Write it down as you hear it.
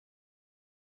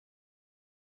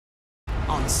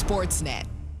on Sportsnet.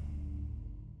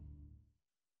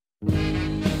 The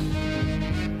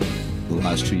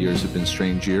last 2 years have been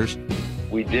strange years.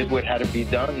 We did what had to be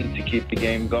done to keep the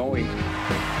game going.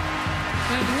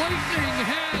 And lightning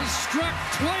has struck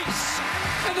twice,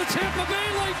 and the Tampa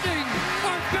Bay Lightning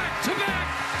are back-to-back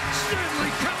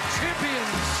Stanley Cup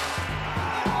champions.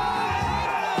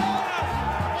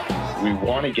 We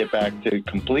want to get back to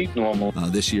complete normal.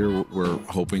 This year, we're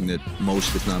hoping that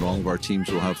most, if not all, of our teams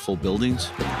will have full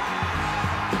buildings.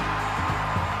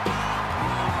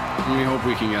 We hope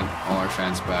we can get all our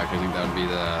fans back. I think that would be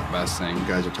the best thing. You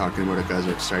guys are talking about it. Guys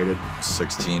are excited.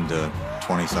 16 to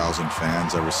 20,000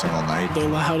 fans every single night. They're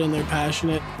loud and they're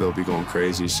passionate. They'll be going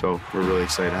crazy, so we're really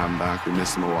excited to have them back. We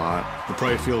missed them a lot. You'll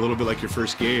probably feel a little bit like your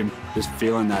first game. Just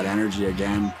feeling that energy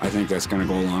again, I think that's going to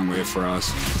go a long way for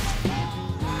us.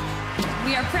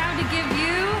 We are proud to give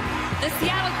you the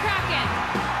Seattle Kraken.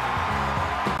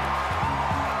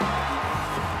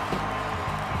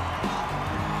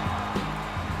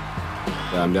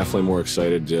 Yeah, I'm definitely more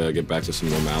excited to get back to some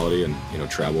normality and,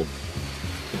 travel.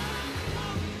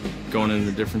 Going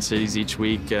into different cities each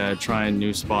week, trying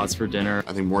new spots for dinner.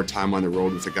 I think more time on the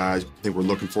road with the guys. I think we're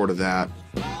looking forward to that.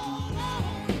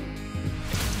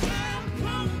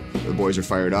 The boys are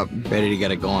fired up. Ready to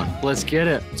get it going. Let's get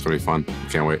it. It's going to be fun.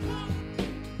 Can't wait.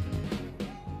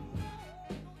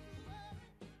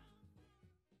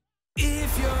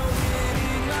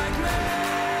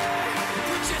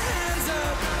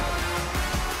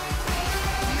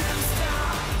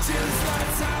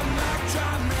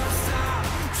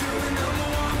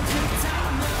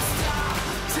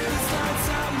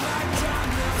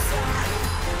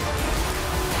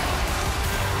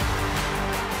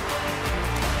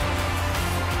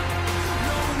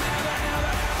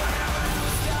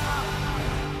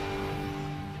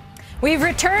 We've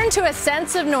returned to a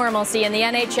sense of normalcy in the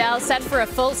NHL, set for a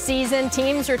full season,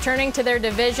 teams returning to their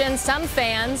division, some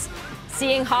fans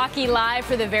seeing hockey live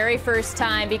for the very first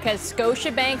time because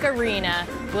Scotiabank Arena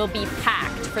will be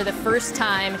packed for the first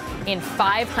time in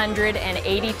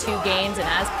 582 games, and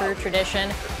as per tradition,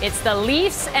 it's the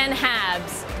Leafs and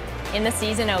Habs in the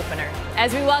season opener.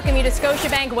 As we welcome you to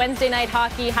Scotiabank Wednesday Night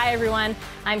Hockey. Hi everyone,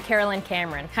 I'm Carolyn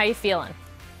Cameron. How you feeling?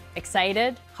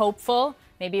 Excited? Hopeful?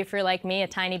 Maybe if you're like me, a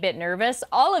tiny bit nervous.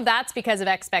 All of that's because of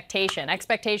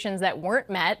expectations that weren't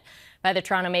met by the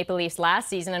Toronto Maple Leafs last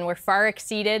season and were far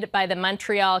exceeded by the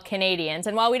Montreal Canadiens.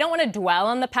 And while we don't want to dwell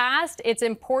on the past, it's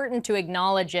important to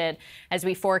acknowledge it as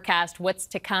we forecast what's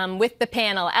to come with the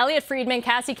panel. Elliot Friedman,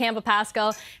 Cassie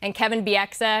Campbell-Pascal, and Kevin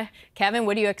Bieksa. Kevin,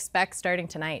 what do you expect starting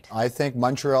tonight? I think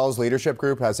Montreal's leadership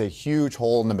group has a huge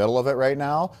hole in the middle of it right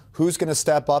now. Who's going to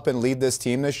step up and lead this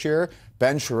team this year?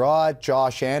 Ben Sherratt,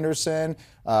 Josh Anderson,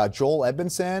 Joel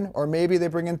Edmondson, or maybe they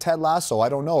bring in Ted Lasso. I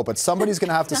don't know, but somebody's going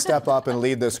to have to step up and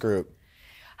lead this group.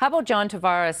 How about John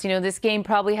Tavares? This game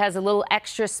probably has a little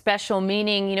extra special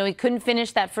meaning. He couldn't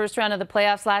finish that first round of the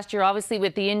playoffs last year, obviously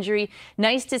with the injury.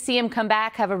 Nice to see him come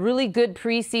back, have a really good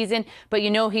preseason, but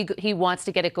he wants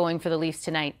to get it going for the Leafs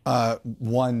tonight.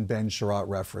 One Ben Sherratt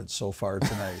reference so far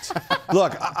tonight.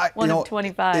 Look, One of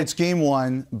 25. It's game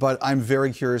one, but I'm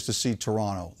very curious to see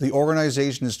Toronto. The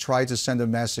organization has tried to send a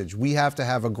message. We have to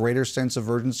have a greater sense of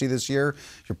urgency this year.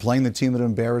 You're playing the team that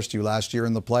embarrassed you last year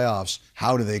in the playoffs.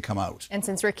 How do they come out? And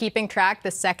since we're keeping track,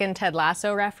 the second Ted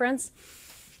Lasso reference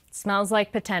smells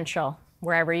like potential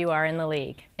wherever you are in the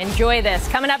league. Enjoy this.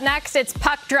 Coming up next, it's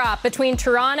puck drop between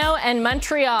Toronto and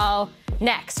Montreal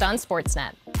next on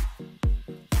Sportsnet.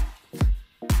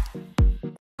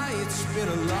 It's been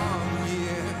a long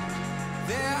year.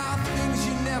 There are things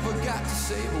you never got to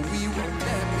say, but we won't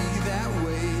let it be that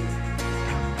way.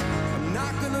 I'm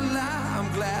not gonna lie,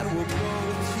 I'm glad we're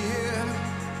both here.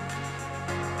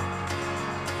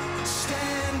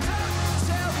 Stand up,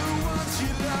 tell the ones you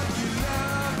love them.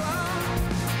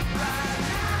 Right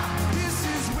now, this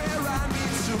is where I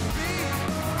need to be.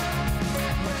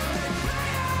 When they play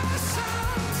our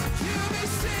songs, you'll be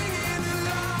singing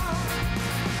along.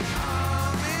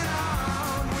 Arm in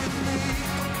arm with me.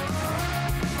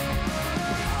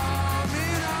 Arm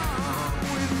in arm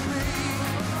with me.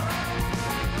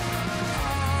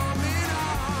 Arm in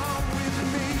arm with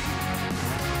me.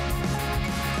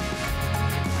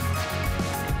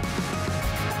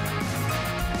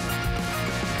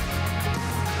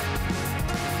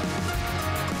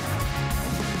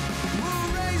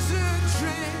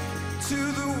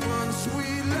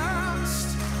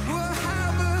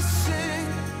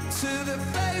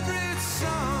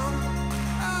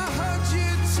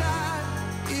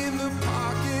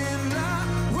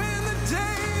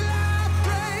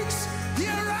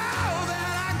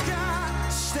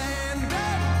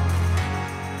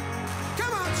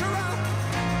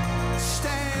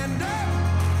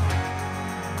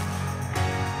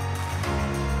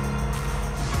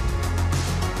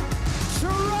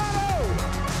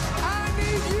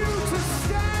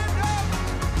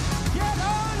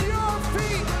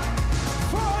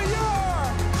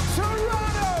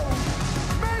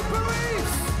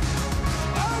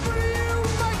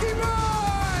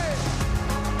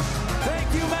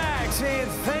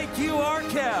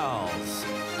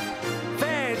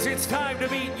 It's time to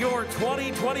meet your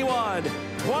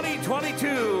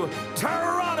 2021-2022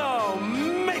 Toronto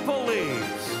Maple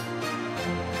Leafs.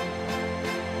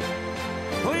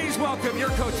 Please welcome your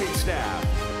coaching staff,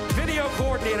 video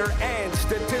coordinator and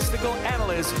statistical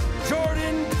analyst,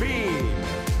 Jordan Bean.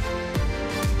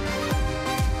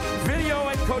 Video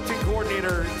and coaching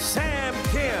coordinator, Sam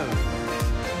Kim.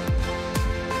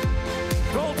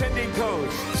 Goaltending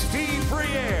coach, Steve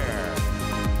Briere.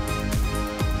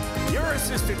 Your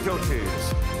assistant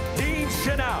coaches, Dean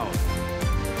Chenault,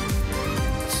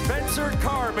 Spencer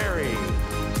Carberry,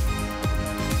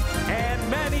 and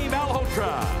Manny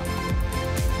Malhotra.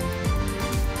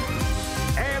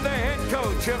 And the head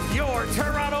coach of your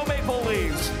Toronto Maple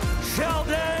Leafs,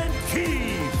 Sheldon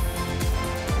Keefe.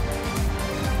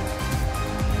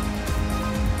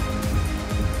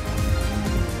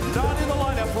 Not in the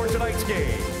lineup for tonight's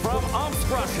game, from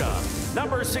Omsk, Russia,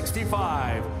 number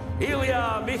 65,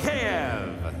 Ilya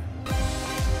Mikheyev.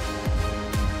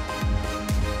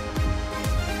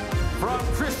 From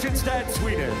Kristianstad,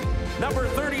 Sweden, number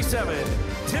 37,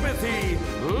 Timothy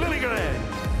Liljegren.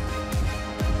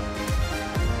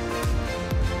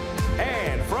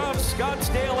 And from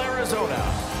Scottsdale, Arizona,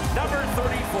 number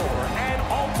 34, and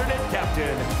alternate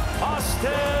captain,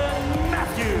 Austin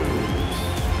Matthews.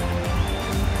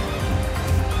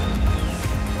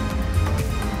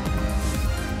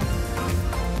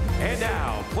 And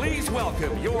now, please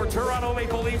welcome your Toronto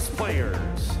Maple Leafs players.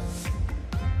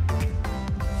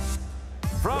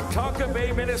 From Tonka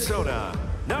Bay, Minnesota,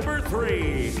 number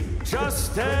 3,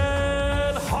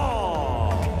 Justin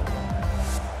Hall.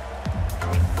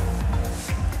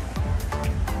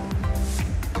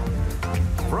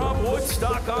 From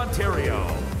Woodstock, Ontario,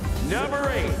 number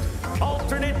 8,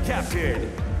 alternate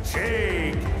captain,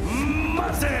 Jake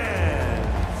Muzzin.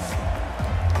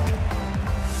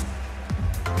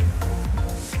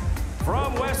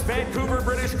 From West Vancouver,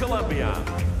 British Columbia,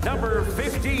 number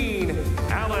 15,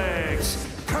 Alex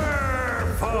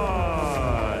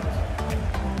Kerfoot.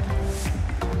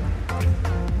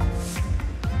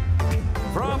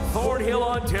 From Thornhill,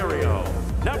 Ontario,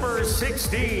 number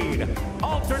 16,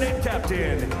 alternate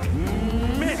captain,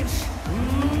 Mitch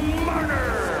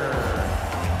Marner.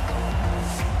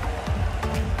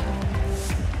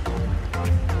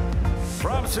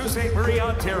 From Sault Ste. Marie,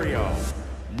 Ontario,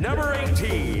 number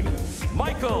 18,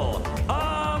 Michael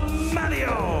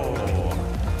Amanio.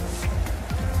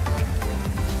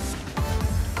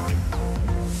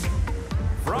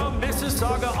 From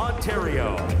Mississauga,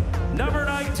 Ontario, number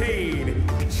 19,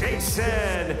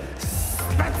 Jason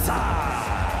Spezza.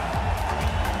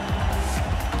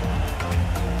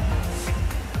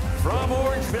 From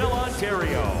Orangeville,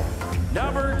 Ontario,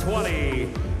 number 20,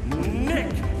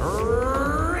 Nick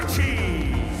Ritchie.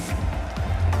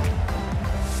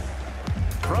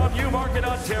 From Newmarket,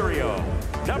 Ontario,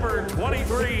 number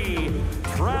 23,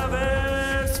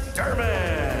 Travis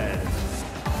Dermott.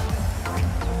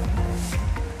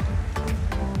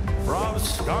 From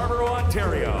Scarborough,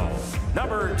 Ontario,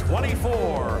 number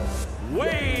 24,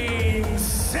 Wayne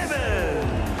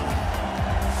Simmons.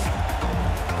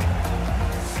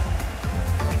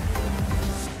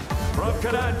 From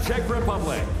Kazan, Czech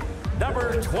Republic,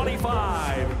 number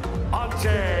 25,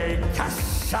 Ante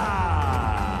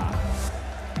Kasha.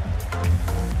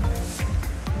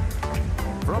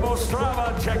 From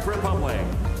Ostrava, Czech Republic,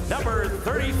 number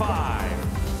 35,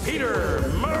 Peter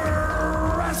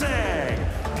Mrazek.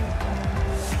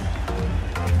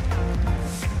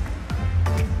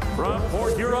 From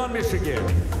Port Huron, Michigan,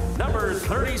 number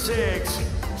 36,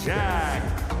 Jack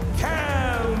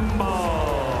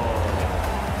Campbell.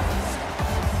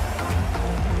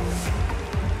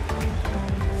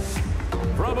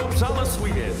 From Uppsala,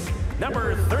 Sweden,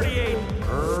 number 38,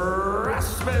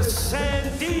 Rasmus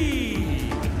Sandin.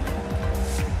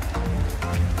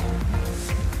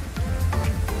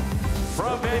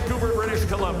 From Vancouver, British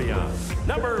Columbia,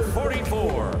 number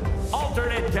 44,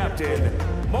 alternate captain,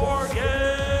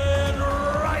 Morgan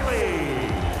Riley.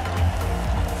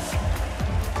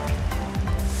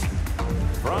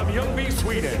 From Ljungby,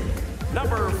 Sweden,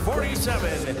 number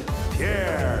 47,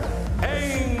 Pierre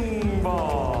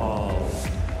Engvall.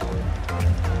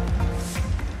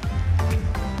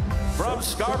 From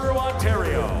Scarborough,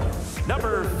 Ontario,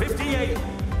 number 58,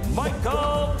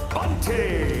 Michael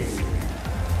Bunting.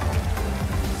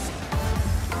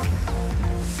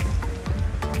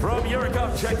 From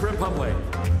Yurikov, Czech Republic,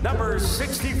 number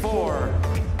 64,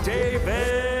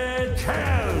 David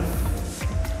Kemp.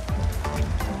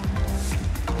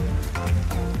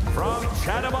 From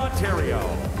Chatham, Ontario,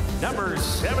 number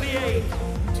 78,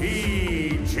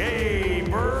 TJ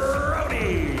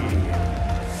Brody.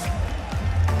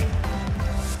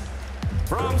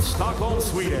 From Stockholm,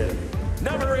 Sweden,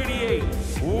 number 88,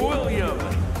 William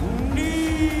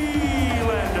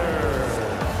Nylander.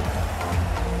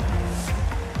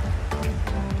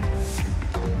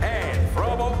 And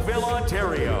from Oakville,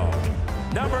 Ontario,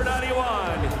 number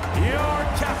 91, your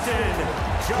captain,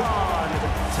 John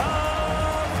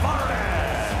Tavares.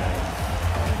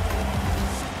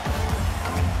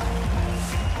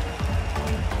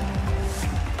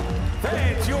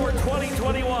 Fans, your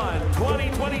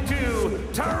 2021-2022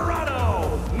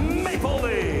 Toronto Maple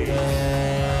Leafs.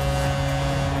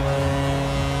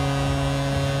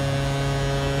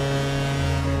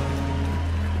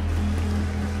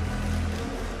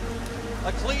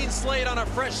 A clean slate on a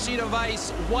fresh sheet of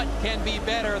ice. What can be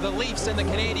better? The Leafs and the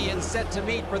Canadiens set to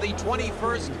meet for the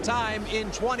 21st time in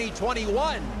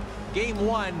 2021. Game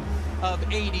 1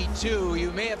 of 82. You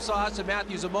may have saw Austin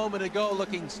Matthews a moment ago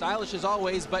looking stylish as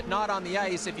always, but not on the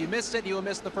ice. If you missed it, you will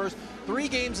miss the first 3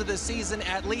 games of the season,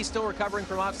 at least still recovering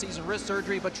from off-season wrist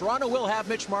surgery. But Toronto will have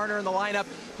Mitch Marner in the lineup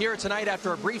here tonight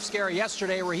after a brief scare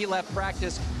yesterday where he left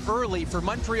practice early. For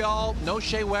Montreal, no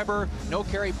Shea Weber, no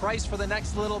Carey Price for the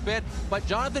next little bit, but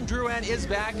Jonathan Drouin is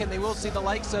back, and they will see the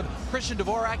likes of Christian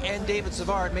Dvorak and David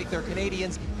Savard make their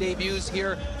Canadiens debuts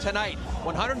here tonight.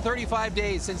 135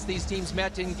 days since these teams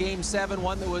met in Game 7,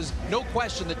 one that was no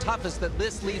question the toughest that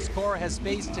this Leafs core has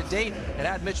faced to date. It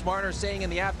had Mitch Marner saying in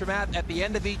the aftermath, at the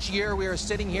end of each year we are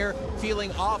sitting here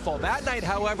feeling awful. That night,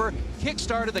 however,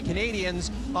 kick-started the Canadiens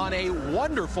on a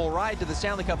wonderful ride to the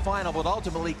Stanley Cup final, but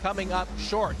ultimately coming up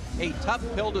short. A tough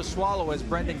pill to swallow, as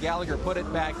Brendan Gallagher put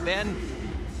it back then,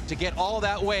 to get all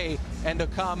that way and to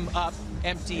come up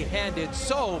empty-handed.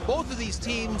 So both of these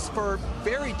teams, for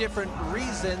very different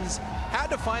reasons, had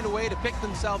to find a way to pick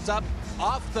themselves up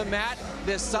off the mat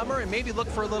this summer and maybe look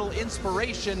for a little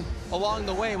inspiration along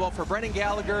the way. Well, for Brendan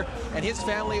Gallagher and his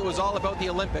family, it was all about the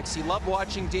Olympics. He loved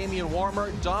watching Damian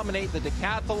Warmer dominate the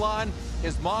decathlon.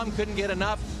 His mom couldn't get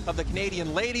enough of the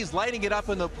Canadian ladies lighting it up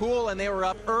in the pool, and they were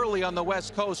up early on the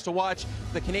West Coast to watch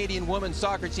the Canadian women's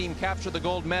soccer team capture the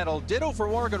gold medal. Ditto for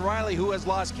Morgan Riley, who has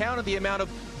lost count of the amount of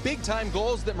big-time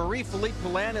goals that Marie-Philippe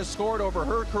Poulin has scored over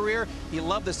her career. He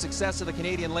loved the success of the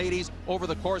Canadian ladies over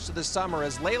the course of the summer.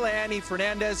 As Leila Annie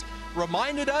Fernandez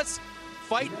reminded us,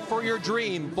 fight for your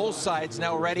dream. Both sides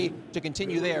now ready to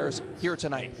continue theirs here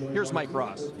tonight. Here's Mike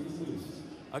Ross.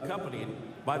 Accompanied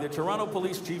by the Toronto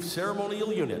Police Chief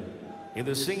Ceremonial Unit in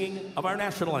the singing of our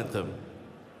national anthem.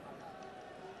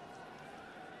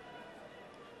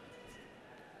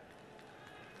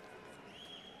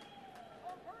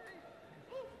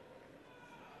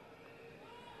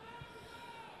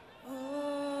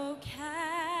 Oh,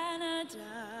 Canada,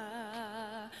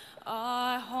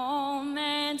 our home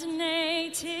and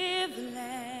native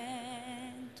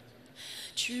land,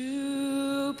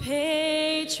 true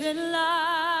patriot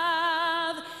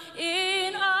love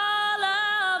in all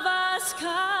of us command.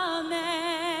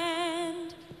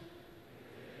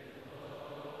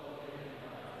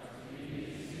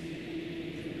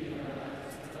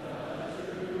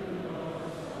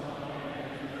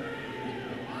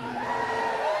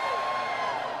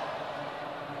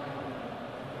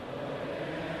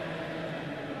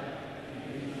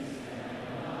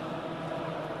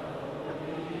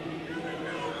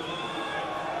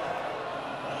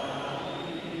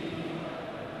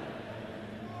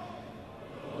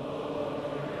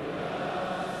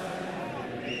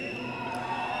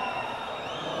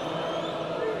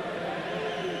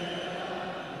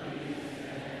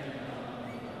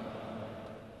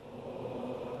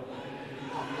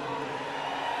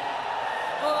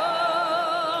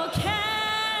 Oh,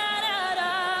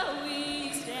 Canada,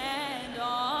 we stand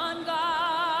on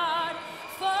guard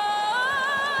for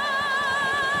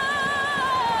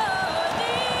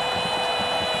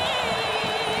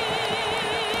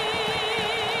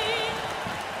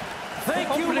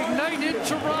Thank you. Opening night in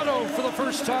Toronto for the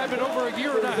first time in over a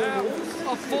year and a half.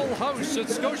 A full house at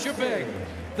Scotiabank.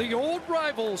 The old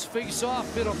rivals face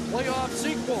off in a playoff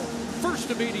sequel. First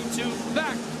of 82,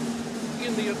 back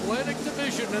in the Atlantic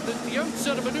Division, and at the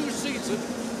outset of a new season,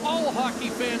 all hockey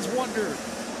fans wonder,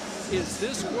 is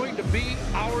this going to be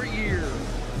our year?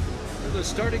 They're the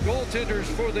starting goaltenders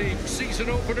for the season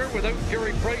opener without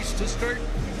Carey Price to start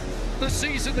the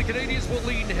season. The Canadiens will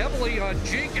lean heavily on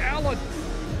Jake Allen,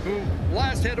 who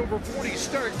last had over 40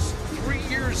 starts 3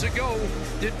 years ago,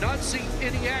 did not see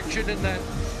any action in that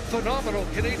phenomenal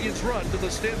Canadiens run to the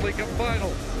Stanley Cup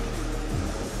final.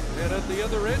 And at the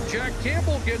other end, Jack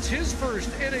Campbell gets his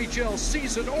first NHL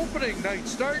season opening night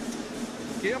start.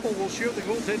 Campbell will share the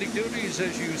goaltending duties,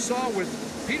 as you saw, with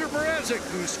Peter Mrazek,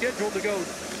 who's scheduled to go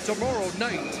tomorrow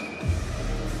night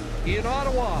in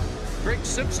Ottawa. Greg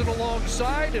Simpson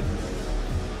alongside, and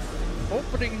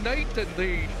opening night and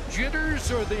the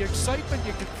jitters or the excitement,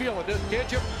 you can feel it,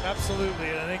 can't you? Absolutely,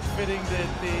 and I think fitting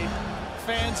that the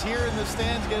fans here in the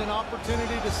stands get an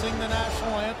opportunity to sing the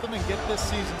national anthem and get this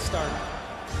season started.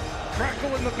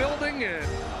 Crackle in the building, and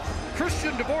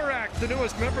Christian Dvorak, the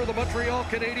newest member of the Montreal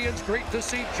Canadiens. Great to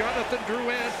see Jonathan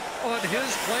Drouin on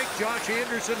his flank. Josh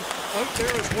Anderson out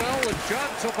there as well, and John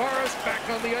Tavares back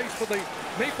on the ice for the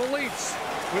Maple Leafs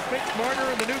with Mitch Marner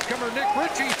and the newcomer Nick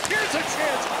Ritchie. Here's a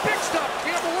chance, big stop,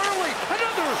 Campbell early,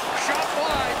 another shot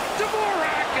wide,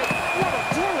 Dvorak, and what a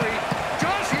flurry.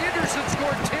 Josh Anderson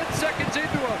scored 10 seconds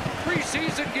into a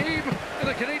preseason game, and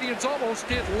the Canadiens almost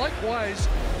did likewise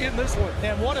in this one.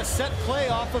 And what a set play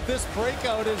off of this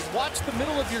breakout is, watch the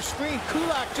middle of your screen.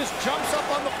 Kulak just jumps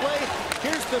up on the play.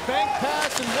 Here's the bank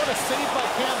pass, and what a save by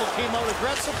Campbell. Came out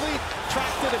aggressively,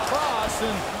 tracked it across,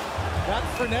 and that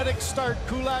frenetic start,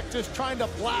 Kulak just trying to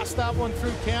blast that one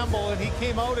through Campbell, and he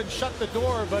came out and shut the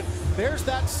door, but there's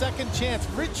that second chance.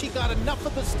 Ritchie got enough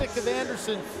of the stick of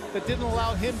Anderson that didn't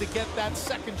allow him to get that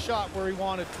second shot where he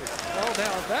wanted to. Well,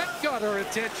 now that got our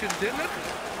attention, didn't it?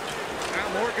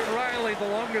 Now Morgan Riley, the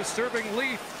longest serving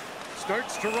Leaf,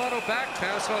 starts Toronto back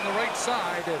pass on the right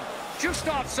side, and just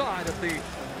offside of the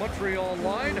Montreal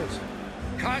line as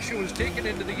Kasha was taken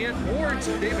into the end boards,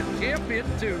 and David Camp in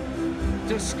to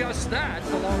discuss that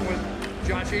along with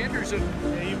Josh Anderson.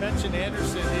 Yeah, you mentioned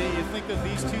Anderson. You think of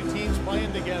these two teams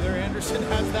playing together. Anderson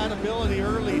has that ability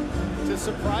early to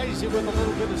surprise you with a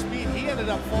little bit of speed. He ended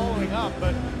up following up,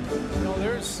 but you know,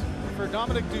 there's for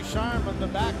Dominic Ducharme on the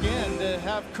back end to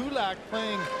have Kulak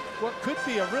playing what could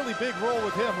be a really big role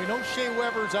with him. We know Shea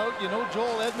Weber's out, you know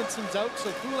Joel Edmondson's out,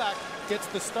 so Kulak gets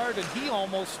the start, and he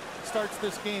almost starts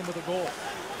this game with a goal.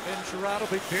 And Sherrod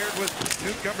will be paired with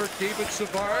newcomer David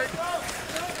Savard,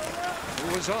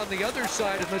 who was on the other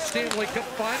side in the Stanley Cup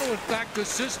final, in fact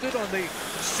assisted on the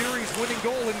series-winning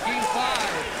goal in Game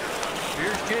 5.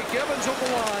 Here's Jake Evans on the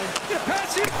line. Yeah,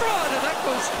 pass in front, and that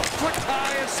goes flicked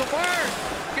high as Savard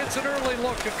gets an early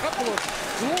look. A couple of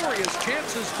glorious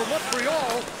chances for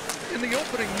Montreal in the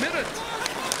opening minute.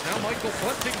 Now Michael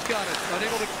Bunting's got it,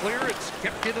 unable to clear. It's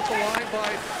kept in at the line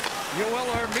by Yoel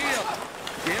Armia.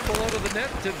 Gamble out of the net,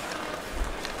 and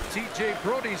TJ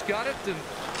Brody's got it, and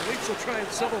the Leafs will try and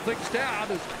settle things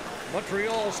down as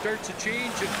Montreal starts to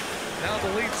change, and now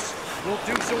the Leafs will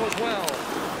do so as well.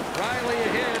 Riley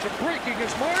ahead, breaking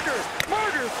is Marner.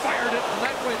 Marner fired it, and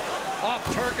that went off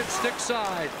target stick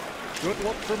side. Good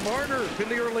look for Marner in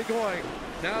the early going.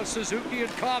 Now Suzuki and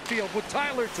Caulfield with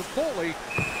Tyler Toffoli.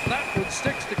 That one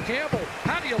sticks to Campbell.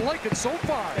 How do you like it so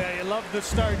far? Yeah, you love the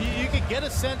start. You can get a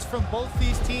sense from both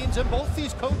these teams and both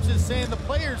these coaches saying the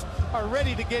players are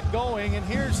ready to get going. And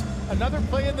here's another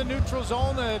play in the neutral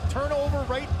zone, a turnover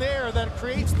right there that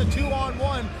creates the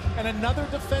 2-on-1, and another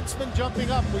defenseman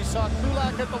jumping up. We saw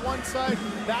Kulak at the one side.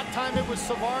 That time it was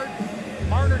Savard.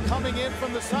 Marner coming in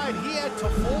from the side. He had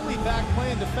Toffoli back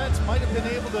playing defense. Might have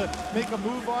been able to make a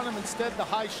move on him. Instead, the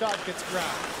high shot gets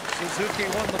grabbed. Suzuki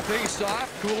won the face-off.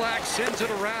 Kulak sends it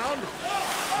around.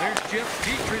 There's Jeff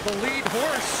Petrie, the lead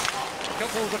horse. A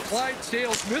couple of the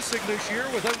Clydesdales missing this year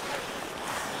without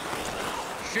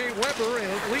Shea Weber, and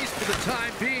at least for the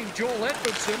time being, Joel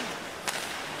Edmondson.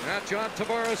 Now John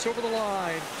Tavares over the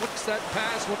line. Flicks that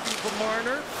pass, looking for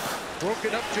Marner.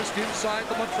 Broken up just inside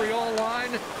the Montreal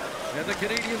line. And the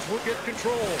Canadiens will get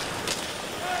control.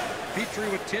 Petrie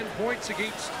with 10 points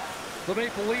against the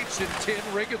Maple Leafs in 10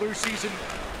 regular season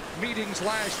meetings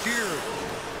last year.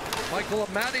 Michael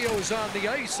Amadio is on the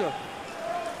ice.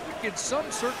 In some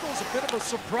circles, a bit of a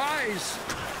surprise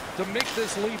to make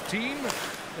this Leaf team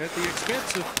at the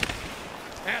expense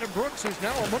of Adam Brooks, who's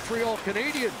now a Montreal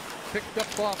Canadian. Picked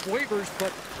up off waivers,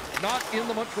 but not in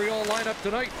the Montreal lineup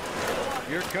tonight.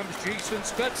 Here comes Jason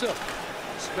Spezza.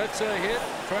 Spezza hit,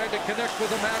 trying to connect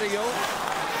with Amadio.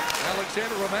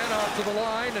 Alexander Romanov to the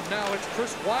line, and now it's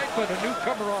Chris Weidman, a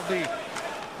newcomer on the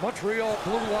Montreal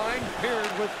blue line,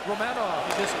 paired with Romanov.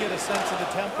 You just get a sense of the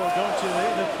tempo, don't you?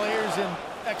 The players in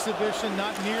exhibition,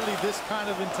 not nearly this kind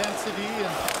of intensity,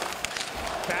 and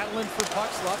battling for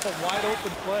pucks, lots of wide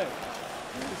open play.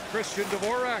 Christian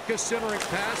Dvorak, a centering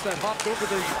pass that hopped over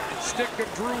the stick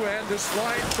of Drouin. This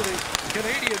line for the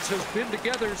Canadiens has been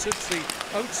together since the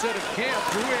outset of camp.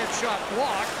 Drouin shot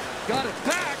blocked, got it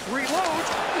back, reloads,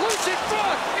 loose in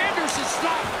front. Anderson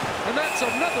stopped, and that's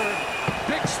another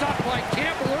big stop by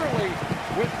Campbell early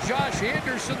with Josh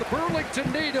Anderson, the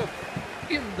Burlington native,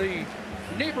 in the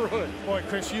neighborhood. Boy,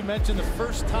 Chris, you mentioned the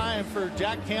first time for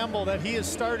Jack Campbell that he has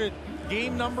started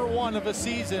game #1 of a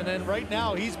season, and right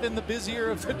now he's been the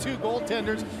busier of the two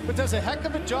goaltenders, but does a heck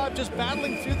of a job just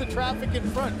battling through the traffic in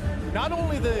front. Not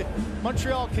only the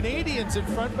Montreal Canadiens in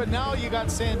front, but now you got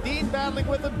Sandin battling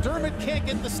with him. Dermott can't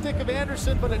get the stick of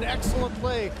Anderson, but an excellent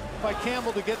play by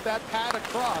Campbell to get that pad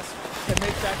across and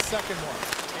make that second one.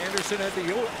 Anderson had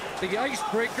the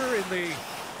icebreaker in the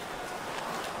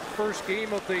first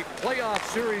game of the playoff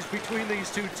series between these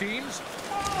two teams.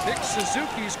 Nick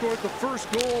Suzuki scored the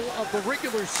first goal of the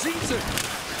regular season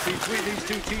between these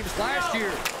two teams last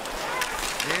year.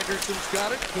 Anderson's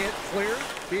got it, can't clear.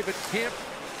 David Kemp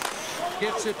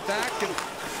gets it back and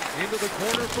into the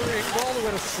corner for Engvall, who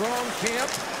had a strong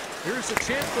camp. Here's a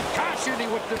chance for Kashin, he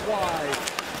whipped it wide.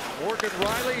 Morgan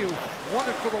Riley, who won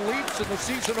it for the Leafs in the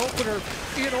season opener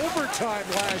in overtime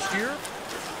last year,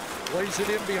 plays it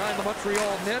in behind the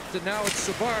Montreal net, and now it's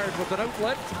Savard with an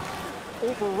outlet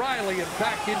over Riley and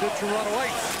back into Toronto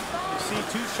ice. You see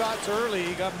two shots early.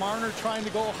 You got Marner trying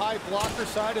to go high blocker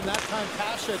side, and that time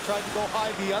Kasha tried to go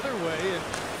high the other way. And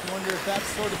I wonder if that's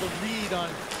sort of a read on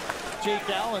Jake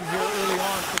Allen here early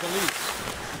on for the Leafs.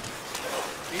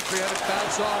 Petrie had it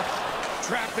bounce off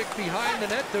traffic behind the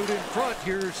net, out in front.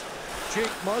 Here's Jake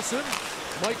Muzzin.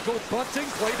 Michael Bunting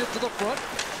played it to the front.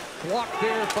 Blocked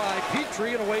there by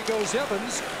Petrie, and away goes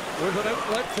Evans with an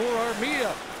outlet for Armia.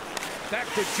 Back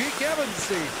to Jake Evans,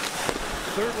 the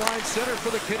third-line center for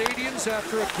the Canadiens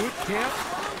after a good camp.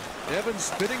 Evans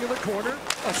spinning in the corner.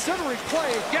 A centering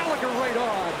play, Gallagher right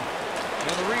on.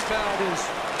 And the rebound is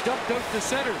dumped out to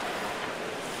center.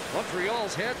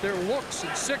 Montreal's had their looks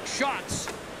in 6 shots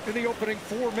in the opening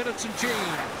 4 minutes and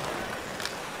change.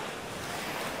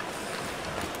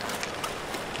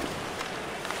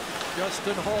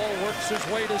 Justin Hall works his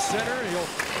way to center. He'll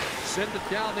send it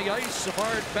down the ice.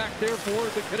 Savard back there for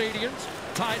the Canadiens.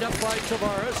 Tied up by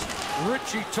Tavares.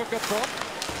 Ritchie took a bump.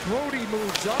 Brody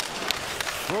moves up.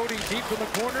 Brody deep in the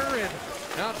corner, and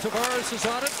now Tavares is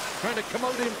on it, trying to come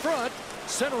out in front.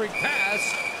 Centering pass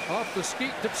off the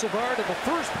skate to Savard, and the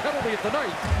first penalty of the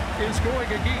night is going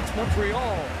against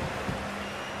Montreal.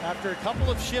 After a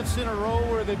couple of shifts in a row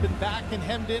where they've been back and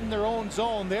hemmed in their own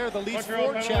zone, there the Leafs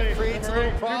forecheck creates a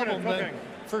little problem. And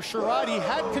for Sherrod, he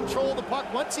had control of the puck.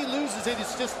 Once he loses it,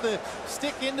 it's just the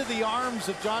stick into the arms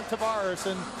of John Tavares,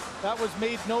 and that was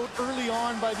made note early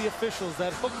on by the officials.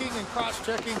 That hooking and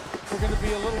cross-checking were going to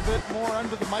be a little bit more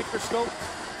under the microscope.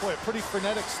 Boy, a pretty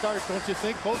frenetic start, don't you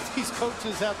think? Both these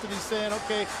coaches have to be saying,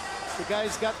 okay, the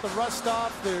guys got the rust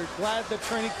off. They're glad that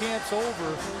training camp's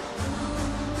over.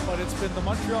 But it's been the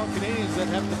Montreal Canadiens that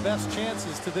have the best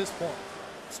chances to this point.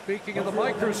 Speaking of the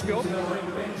microscope,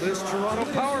 this Toronto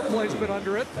power play's been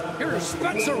under it. Here's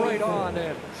Spencer right on,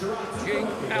 and Jake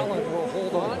Allen will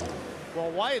hold on.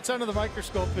 Well, why it's under the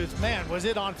microscope is, man, was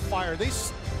it on fire. They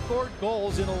scored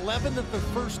goals in 11 of the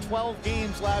first 12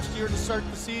 games last year to start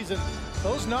the season.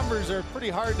 Those numbers are pretty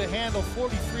hard to handle,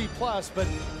 43 plus, but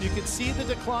you can see the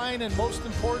decline, and most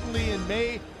importantly in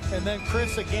May, and then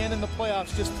Chris again in the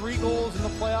playoffs. Just 3 goals in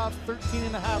the playoffs,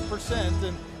 13.5%,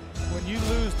 and when you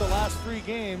lose the last 3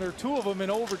 games, or 2 of them in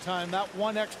overtime, that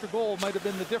 1 extra goal might have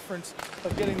been the difference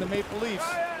of getting the Maple Leafs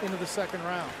into the second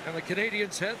round. And the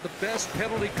Canadiens had the best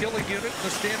penalty killing unit in the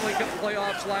Stanley Cup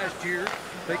playoffs last year.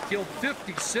 They killed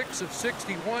 56 of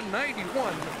 61,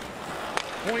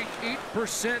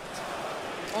 91.8%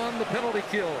 on the penalty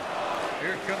kill.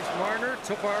 Here comes Marner,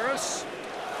 Tavares.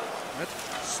 That's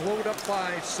slowed up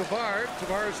by Savard.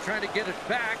 Tavares trying to get it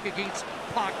back against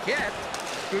Paquette.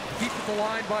 Good keep at the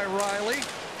line by Riley.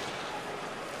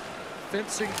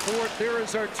 Fencing forward, there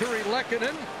is Arturi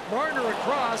Lehkonen. Marner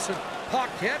across, and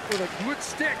Paquette with a good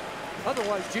stick.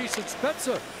 Otherwise, Jason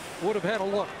Spezza would have had a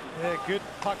look. Yeah, good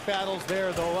puck battles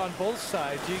there, though, on both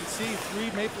sides. You can see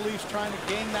 3 Maple Leafs trying to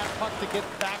gain that puck to get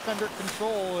back under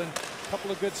control, and a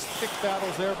couple of good stick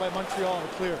battles there by Montreal to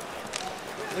clear.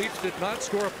 Leafs did not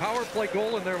score a power play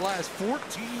goal in their last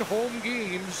 14 home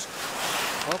games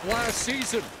of last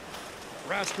season.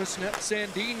 Rasmus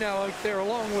Sandin now out there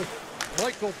along with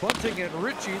Michael Bunting and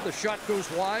Ritchie. The shot goes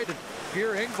wide, and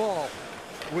Pierre Engvall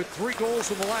with 3 goals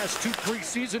in the last 2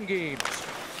 preseason games.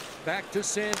 Back to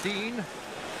Sandin.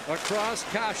 Across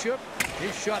Kasha.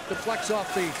 His shot deflects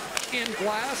off the end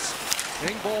glass.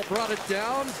 Engvall brought it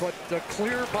down, but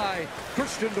clear by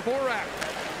Christian Dvorak.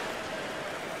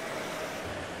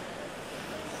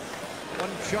 1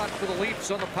 shot for the Leafs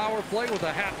on the power play with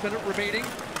a half-minute remaining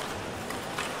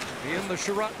in the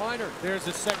Sherrod minor. There's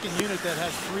a second unit that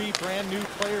has 3 brand new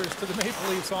players to the Maple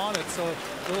Leafs on it, so a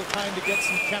little time to get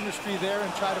some chemistry there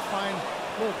and try to find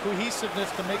a little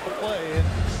cohesiveness to make a play. And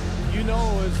You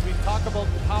know, as we talk about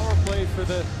the power play for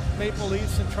the Maple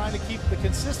Leafs and trying to keep the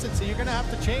consistency, you're going to have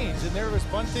to change. And there was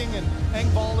Bunting and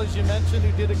Engvall, as you mentioned,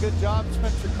 who did a good job.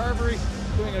 Spencer Carberry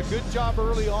doing a good job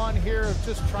early on here of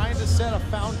just trying to set a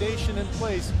foundation in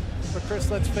place. But Chris,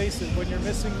 let's face it, when you're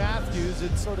missing Matthews,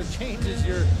 it sort of changes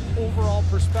your overall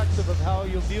perspective of how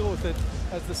you'll deal with it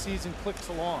as the season clicks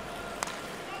along.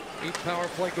 8 power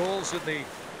play goals in the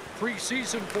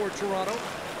preseason for Toronto.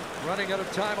 Running out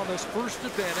of time on this first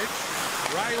advantage.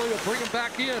 Riley will bring him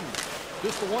back in.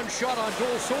 Just the one shot on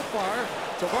goal so far.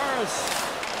 Tavares.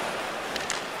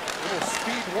 Little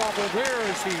speed wobble there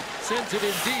as he sends it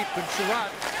in deep, and Sherratt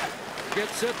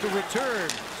gets set to return.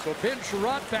 So Ben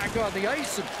Sherratt back on the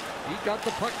ice, and he got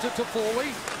the puck to Toffoli.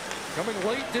 Coming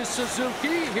late is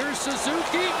Suzuki. Here's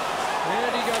Suzuki.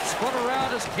 And he got spun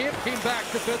around as Camp came back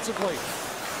defensively.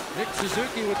 Nick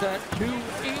Suzuki with that new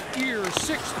 8-year,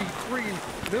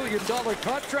 $63 million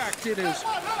contract in his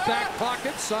back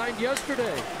pocket, signed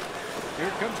yesterday.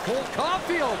 Here comes Cole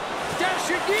Caulfield,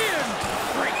 dashing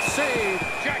in. Great save,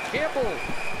 Jack Campbell.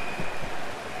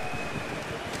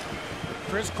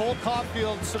 Chris, Cole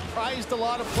Caulfield surprised a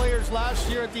lot of players last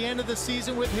year at the end of the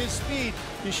season with his speed.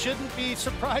 You shouldn't be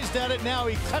surprised at it now.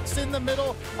 He cuts in the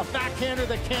middle, a backhander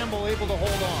that Campbell able to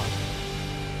hold on.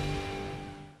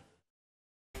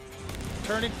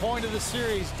 Turning point of the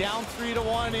series, down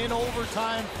 3-1 in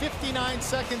overtime, 59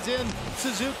 seconds in.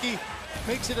 Suzuki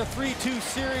makes it a 3-2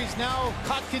 series. Now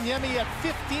Kotkaniemi at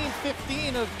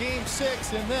 15-15 of game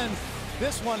 6, and then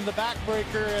this one, the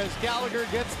backbreaker, as Gallagher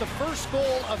gets the first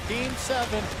goal of game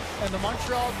 7, and the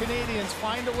Montreal Canadiens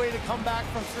find a way to come back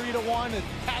from 3-1 and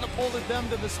catapulted them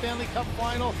to the Stanley Cup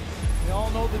final. We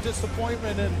all know the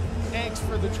disappointment and angst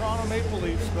for the Toronto Maple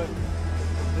Leafs, but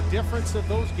the difference of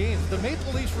those games. The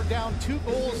Maple Leafs were down 2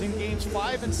 goals in games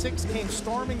 5 and 6, came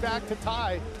storming back to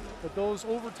tie, but those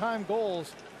overtime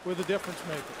goals were the difference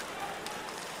maker.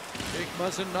 Jake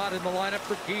Muzzin not in the lineup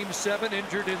for game 7,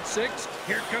 injured in 6.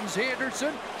 Here comes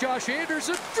Anderson, Josh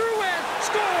Anderson, Drouin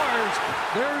scores!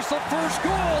 There's the first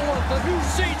goal of the new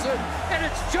season, and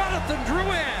it's Jonathan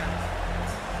Drouin.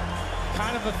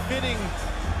 Kind of a fitting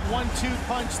 1-2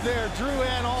 punch there.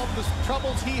 Drouin, all the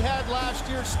troubles he had last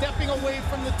year, stepping away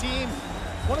from the team.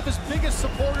 One of his biggest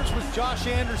supporters was Josh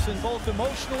Anderson, both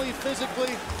emotionally,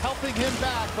 physically, helping him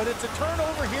back. But it's a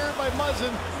turnover here by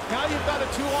Muzzin. Now you've got a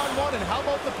 2-on-1, and how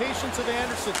about the patience of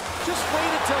Anderson? Just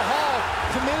waited till Hall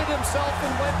committed himself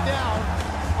and went down.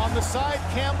 On the side,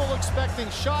 Campbell expecting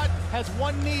shot, has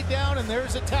one knee down, and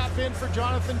there's a tap in for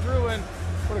Jonathan Drouin.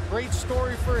 What a great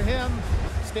story for him,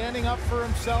 standing up for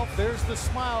himself. There's the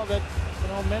smile that, you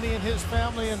know, many in his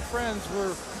family and friends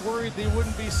were worried they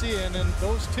wouldn't be seeing, and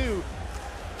those two,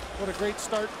 what a great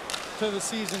start to the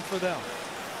season for them.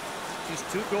 Just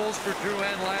 2 goals for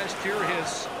Drouin last year.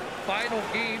 His final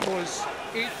game was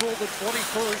April the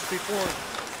 21st before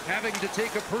having to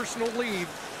take a personal leave.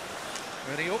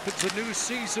 And he opens a new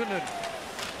season and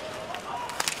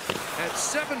at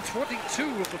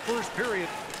 7:22 of the first period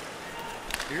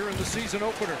here in the season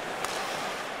opener.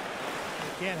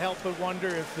 You can't help but wonder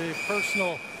if the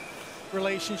personal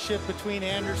relationship between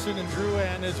Anderson and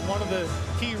Drouin is one of the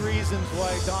key reasons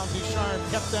why Don Bouchard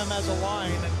kept them as a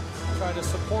line and try to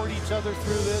support each other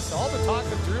through this. All the talk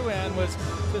of Drouin was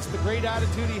just the great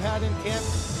attitude he had in camp,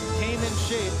 came in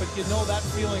shape, but you know that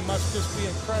feeling must just be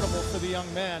incredible for the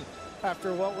young man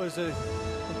after what was an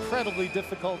incredibly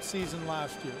difficult season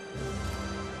last year.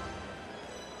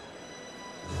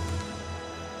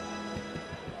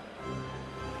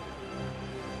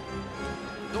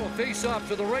 No face-off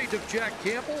to the right of Jack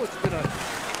Campbell. It's been a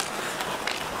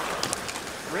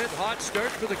red-hot start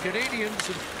for the Canadiens,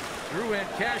 and Drouin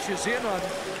cashes in on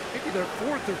maybe their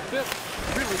 4th or 5th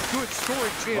really good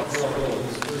scoring chance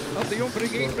of the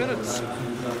opening 8 minutes.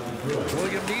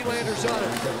 William Nylander's on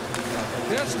it.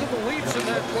 Best of the Leafs in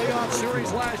that playoff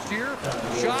series last year.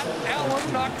 Shot,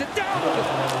 Allen knocked it down, and the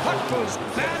puck was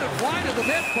batted wide of the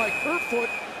net by Kerfoot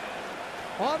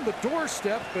on the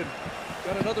doorstep, and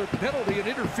got another penalty and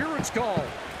interference call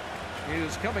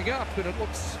is coming up, and it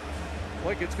looks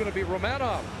like it's going to be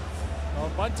Romanov.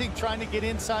 Well, Bunting trying to get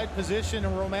inside position,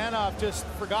 and Romanov just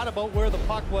forgot about where the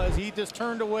puck was. He just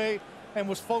turned away and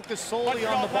was focused solely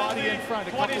on the body in front.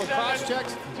 A couple of cross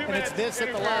checks, and it's this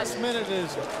at the last minute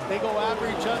as they go after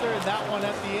each other, and that one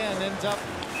at the end ends up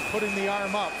putting the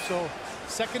arm up. So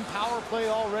second power play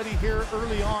already here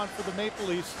early on for the Maple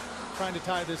Leafs, trying to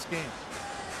tie this game.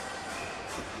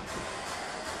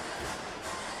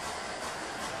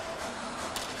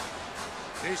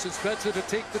 Jason Spezza to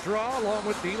take the draw along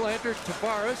with Nylander,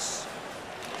 Tavares,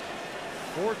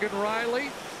 Morgan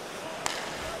Riley.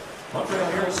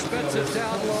 Here's Spezza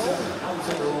down low.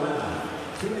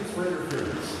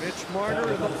 Mitch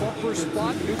Marner in the bumper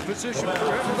spot. New position for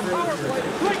him on the power play.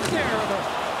 Right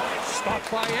there.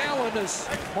 Stopped by Allen as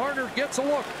Marner gets a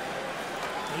look.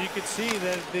 You could see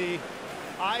that the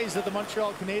eyes of the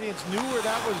Montreal Canadiens knew where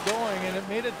that was going, and it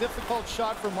made a difficult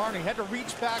shot for Marner. He had to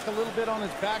reach back a little bit on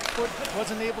his back foot,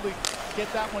 wasn't able to get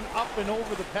that one up and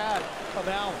over the pad of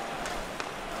Allen.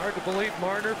 Hard to believe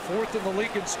Marner, fourth in the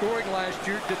league in scoring last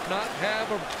year, did not have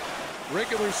a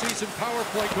regular season power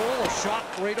play goal. A shot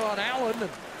right on Allen, and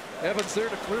Evans there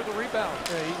to clear the rebound.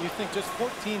 Yeah, you think just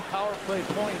 14 power play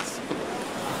points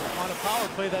on a power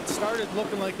play that started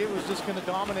looking like it was just going to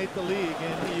dominate the league,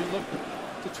 and you look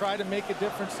to try to make a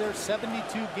difference there.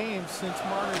 72 games since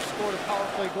Marner scored a power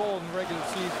play goal in the regular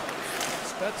season.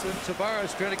 Spezza and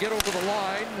Tavares trying to get over the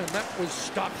line, and that was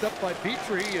stopped up by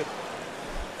Petrie. And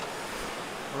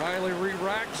Riley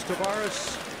re-racks.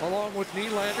 Tavares along with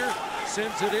Nylander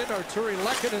sends it in. Arturi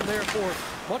Lehkonen there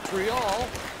for Montreal.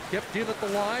 Kept in at the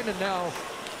line, and now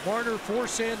Marner for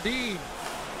Sandin.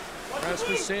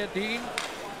 Rasmus Sandin,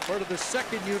 part of the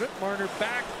second unit. Marner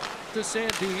back to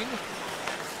Sandin.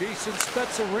 Jason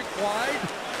Spezza rink wide.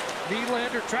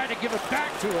 Nylander trying to give it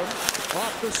back to him.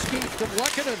 Off the skate to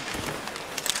Lehkonen.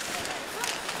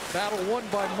 Battle won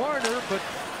by Marner, but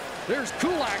there's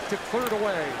Kulak to clear it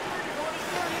away.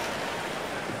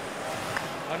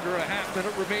 Under a half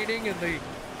minute remaining in the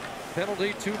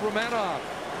penalty to Romanov.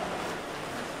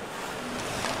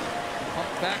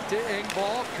 Pump back to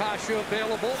Engvall. Kasha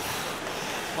available.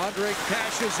 Andre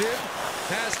cashes in.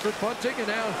 Pass for Bunting, and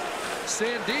now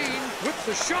Sandin with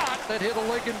the shot that hit a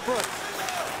leg in front.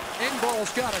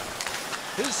 Engvall's got it.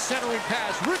 His centering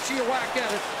pass. Ritchie a whack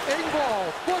at it.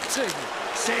 Engvall, Bunting,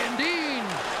 Sandin.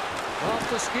 Off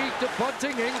the skate to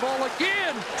Bunting. Engvall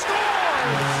again.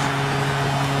 Scores!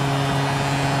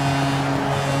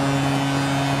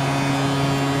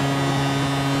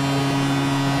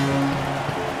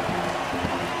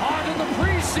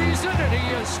 Season, and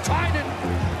he is tied it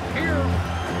here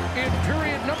in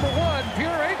period number one.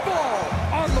 Pierre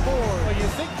Engvall on the board. Well, you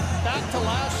think back to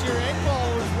last year,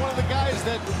 Engvall was one of the guys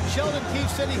that Sheldon Keefe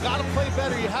said he got to play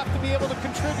better. You have to be able to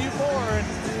contribute more. And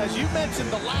as you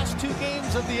mentioned, the last two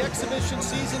games of the exhibition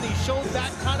season, he showed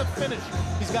that kind of finish.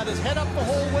 He's got his head up the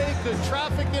whole way, good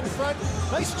traffic in front.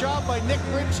 Nice job by Nick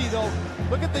Ritchie, though.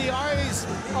 Look at the eyes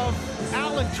of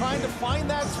Allen trying to find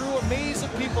that through a maze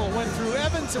of people. Went through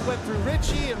Evans, it went through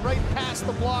Ritchie, and right past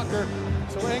the blocker.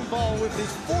 So Engvall with his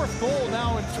fourth goal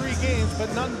now in 3 games,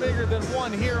 but none bigger than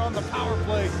one here on the power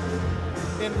play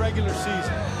in regular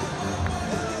season.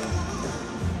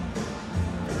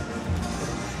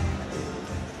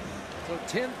 So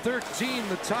 10-13,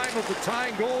 the time of the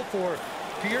tying goal for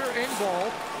Pierre Engvall.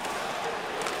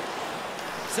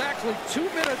 Exactly 2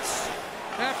 minutes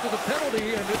after the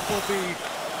penalty, and it will be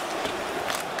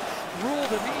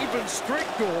ruled an even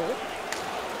strength goal.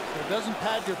 It doesn't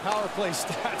pad your power play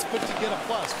stats, but you get a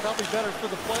plus. Probably better for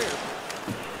the player.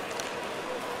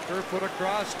 Kerfoot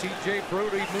across, TJ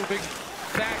Brodie moving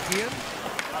back in.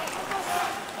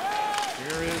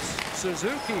 Here is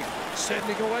Suzuki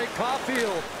sending away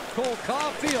Caulfield. Cole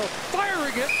Caulfield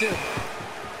firing it to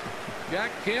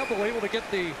Jack Campbell, able to get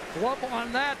the glove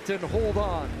on that and hold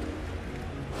on.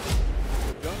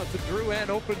 Jonathan Drouin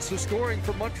opens the scoring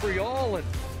for Montreal, and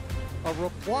a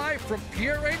reply from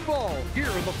Pierre Engvall here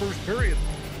in the first period.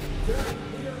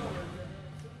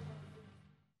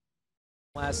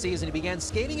 Last season, he began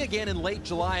skating again in late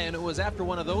July, and it was after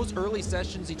one of those early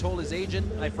sessions he told his agent,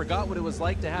 "I forgot what it was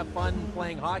like to have fun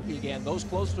playing hockey again." Those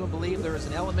close to him believe there is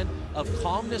an element of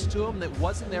calmness to him that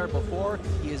wasn't there before.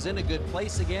 He is in a good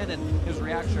place again, and his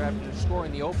reaction after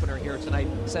scoring the opener here tonight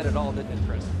said it all, didn't it,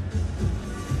 Chris?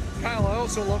 Kyle, I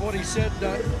also love what he said.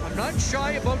 I'm not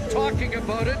shy about talking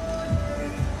about it.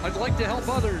 I'd like to help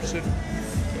others, and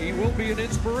he will be an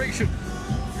inspiration.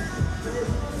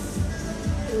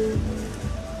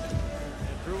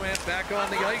 Drouin back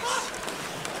on the ice.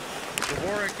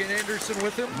 Dvorak and Anderson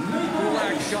with him.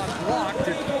 Kulak shot blocked,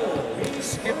 and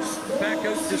skips back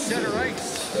out to center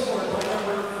ice.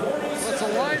 That's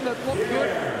a line that looked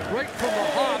good right from the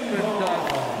hop, and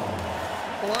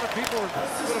a lot of people are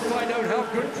going to find out how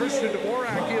good Christian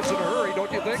Dvorak is in a hurry,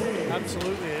 don't you think?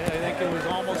 Absolutely. I think it was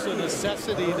almost a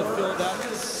necessity to fill that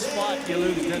spot. You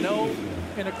lose Deneau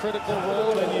in a critical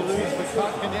role, and you lose the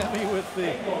Kotkaniemi with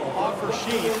the offer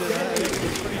sheet. And I think it was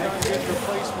a pretty darn good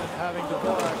replacement having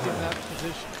Dvorak in that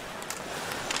position.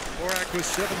 Dvorak with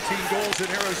 17 goals in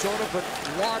Arizona, but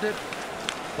lauded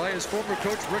by his former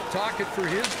coach Rick Tocchet for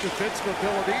his defensive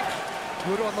ability.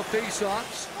 Good on the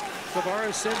face-offs.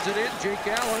 Tavares sends it in. Jake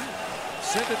Allen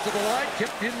sent it to the line,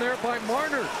 kept in there by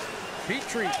Marner.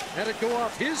 Petrie had it go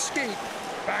off his skate.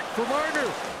 Back for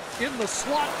Marner. In the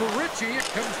slot for Ritchie. It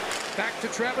comes back to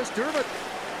Travis Dermott.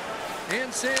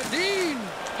 And Sandin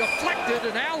deflected,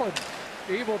 and Allen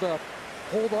able to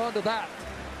hold on to that.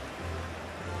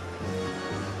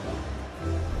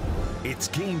 It's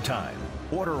game time.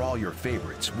 Order all your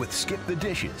favorites with Skip the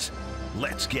Dishes.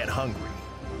 Let's get hungry.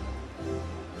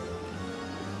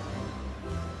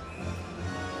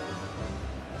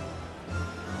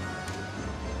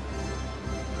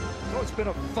 So it's been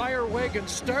a fire wagon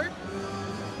start.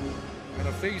 And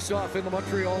a face-off in the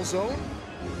Montreal zone.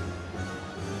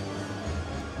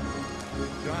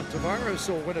 John Tavares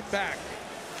will win it back.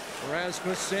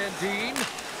 Rasmus Sandin.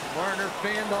 Marner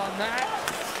fanned on that.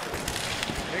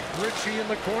 Nick Ritchie in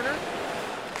the corner.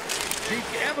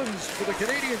 Jake Evans for the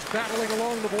Canadiens battling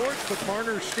along the boards, but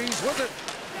Marner stays with it.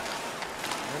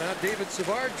 And now David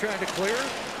Savard trying to clear.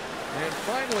 And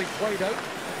finally played out.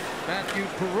 Matthew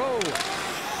Perreault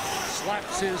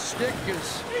slaps his stick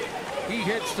as he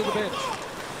heads to the bench.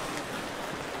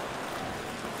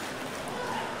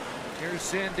 Here's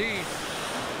Sandin.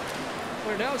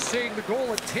 They're now saying the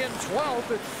goal at 10-12,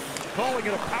 but calling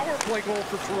it a power play goal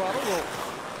for Toronto. We'll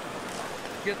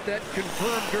get that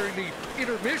confirmed during the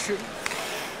intermission.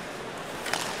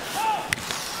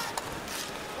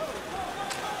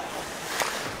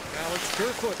 Now it's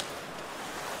Kerfoot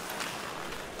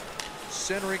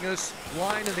centering this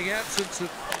line in the absence of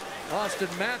Austin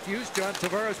Matthews. John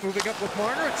Tavares moving up with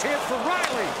Marner. A chance for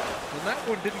Riley. And that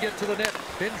one didn't get to the net.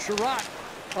 Ben Sherratt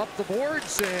up the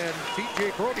boards, and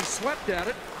TJ Brodie swept at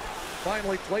it.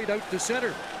 Finally played out to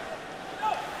center.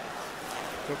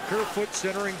 So Kerfoot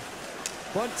centering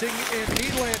Bunting and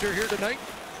Nylander here tonight.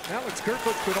 Alex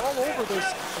Kerfoot's been all over this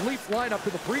Leaf lineup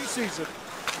in the preseason.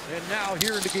 And now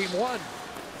here into game one.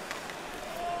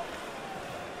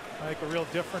 I think a real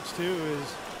difference too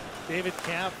is David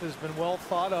Kampf has been well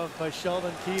thought of by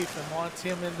Sheldon Keefe and wants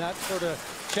him in that sort of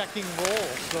checking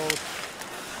role. So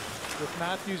with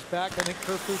Matthews back, I think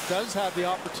Kerfoot does have the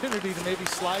opportunity to maybe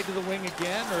slide to the wing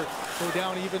again or go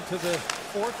down even to the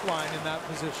fourth line in that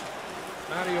position.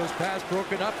 Mattio's pass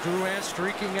broken up. Drouin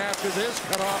streaking after this.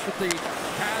 Cut off at the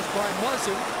pass by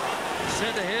Muzzin.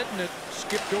 Sent ahead, and it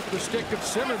skipped over the stick of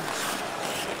Simmons.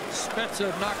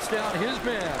 Spezza knocks down his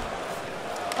man.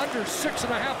 Under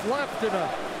 6.5 left in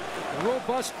a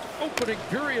robust opening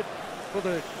period for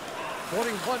the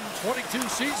 21-22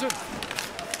 season.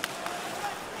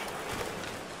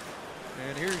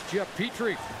 And here's Jeff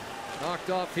Petrie. Knocked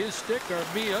off his stick.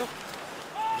 Armia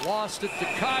lost it to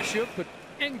Kasha, but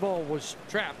Engvall was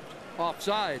trapped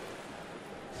offside.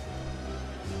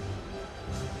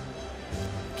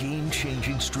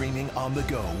 Game-changing streaming on the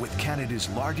go with Canada's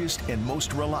largest and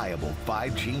most reliable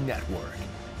 5G network.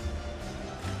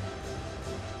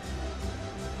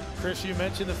 Chris, you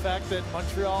mentioned the fact that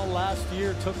Montreal last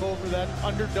year took over that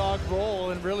underdog role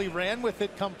and really ran with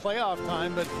it come playoff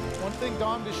time. But one thing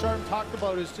Dom Ducharme talked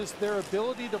about is just their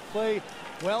ability to play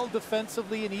well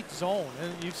defensively in each zone.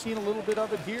 And you've seen a little bit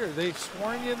of it here. They've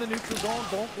sworn you in the neutral zone,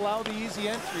 don't allow the easy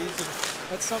entries. And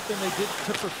that's something they did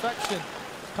to perfection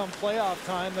come playoff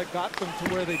time that got them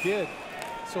to where they did.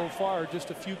 So far,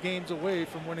 just a few games away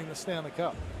from winning the Stanley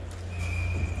Cup.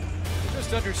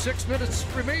 Just under 6 minutes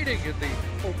remaining in the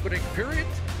opening period.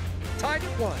 Tied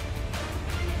at 1.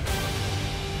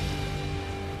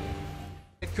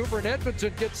 Vancouver and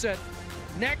Edmonton get set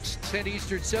next. 10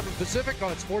 Eastern, 7 Pacific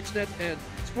on Sportsnet and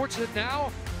Sportsnet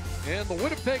Now. And the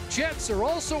Winnipeg Jets are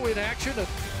also in action at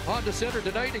Honda Center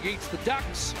tonight against the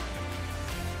Ducks.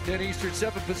 10 Eastern,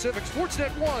 7 Pacific,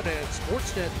 Sportsnet 1 and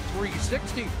Sportsnet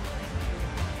 360.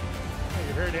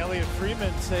 You heard Elliot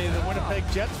Freeman say the Winnipeg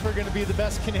Jets were going to be the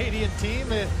best Canadian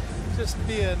team. It'd just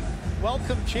be a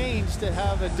welcome change to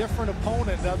have a different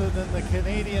opponent other than the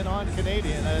Canadian on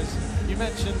Canadian. As you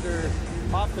mentioned, they're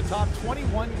off the top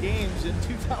 21 games in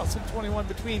 2021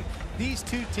 between these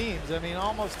two teams. I mean,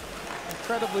 almost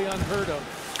incredibly unheard of.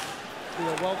 Be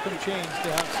a welcome change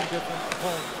to have some different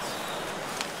opponents.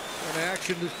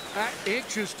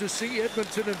 Anxious to see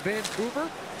Edmonton and Vancouver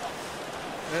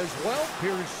as well.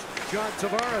 Here's John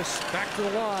Tavares back to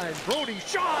the line. Brodie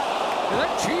shot! And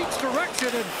that cheats direction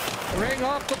and rang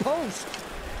off the post.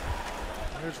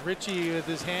 There's Ritchie with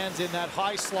his hands in that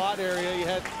high slot area. You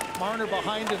had Marner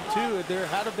behind him too. There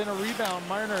had been a rebound.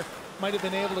 Marner might have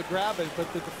been able to grab it, but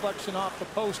the deflection off the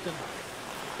post and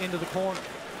into the corner.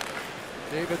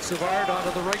 David Savard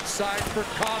onto the right side for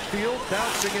Caulfield,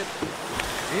 bouncing it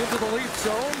into the Leaf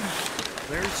zone.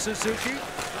 There's Suzuki.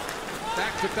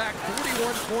 Back-to-back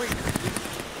 41-point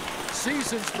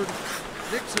seasons for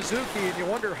Nick Suzuki, and you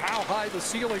wonder how high the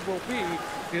ceiling will be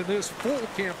in this full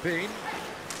campaign.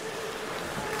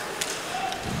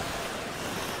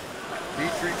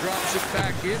 Petrie drops it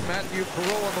back in. Matthew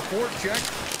Perreault on the forecheck.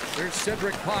 There's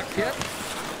Cedric Paquette,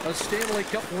 a Stanley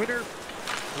Cup winner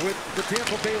with the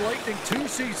Tampa Bay Lightning 2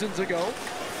 seasons ago.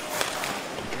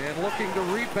 And looking to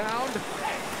rebound.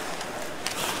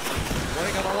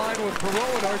 Playing on the line with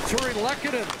Perreault and Arturi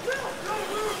Lehkonen.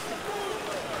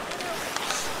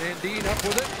 Sandin up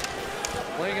with it.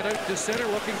 Playing it out to center,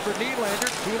 looking for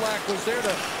Nylander. Kulak was there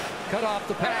to cut off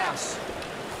the pass.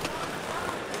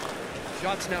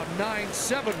 Shots now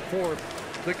 9-7 for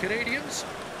the Canadiens,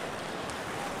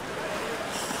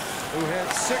 who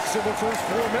had 6 in the first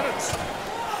 4 minutes.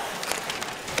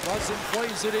 Muzzin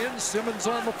plays it in. Simmons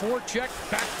on the forecheck.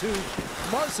 Back to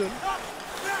Muzzin.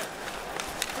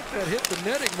 That hit the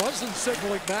netting. Muzzin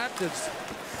signaling that. The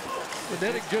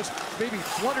netting just maybe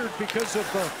fluttered because of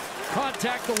the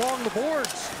contact along the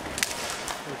boards.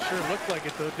 It sure looked like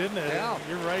it, though, didn't it? Yeah.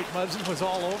 You're right. Muzzin was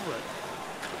all over it.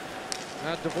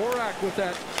 Now Dvorak with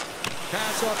that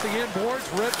pass off the inboards,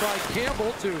 read by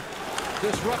Campbell to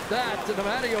disrupt that. And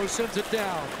Amadio sends it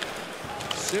down.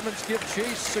 Simmons gives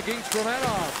chase against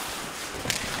Romanov.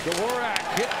 Dvorak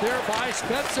hit there by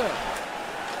Spezza.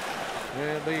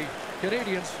 And the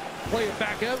Canadiens play it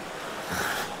back out.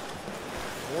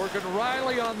 Morgan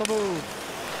Riley on the move.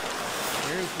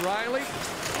 Here's Riley.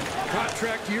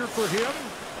 Contract year for him.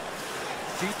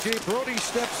 TJ Brody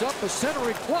steps up, a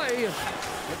centering play, and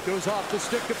it goes off the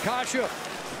stick of Kasha.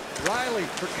 Riley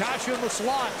for Kasha in the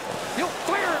slot. He'll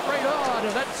fire it right on,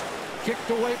 and that's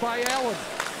kicked away by Allen.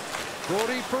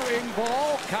 Brody for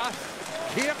Engvall.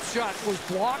 Camp's shot was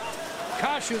blocked.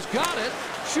 Kasha's got it,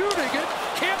 shooting it.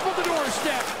 Camp on the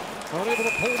doorstep. Unable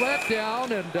to pull that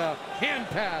down, and hand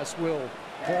pass will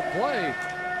pull play.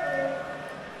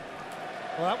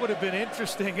 Well, that would have been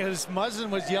interesting as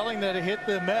Muzzin was yelling that it hit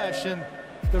the mesh, and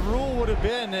the rule would have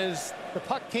been as the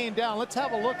puck came down, let's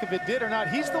have a look if it did or not.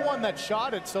 He's the one that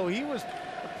shot it, so he was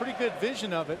a pretty good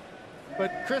vision of it.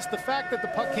 But Chris, the fact that the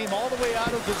puck came all the way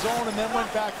out of the zone and then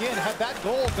went back in, had that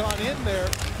goal gone in there,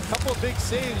 a couple of big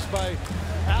saves by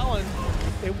Allen,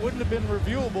 it wouldn't have been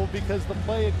reviewable because the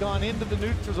play had gone into the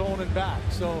neutral zone and back.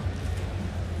 So,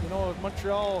 you know,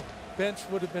 Montreal bench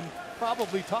would have been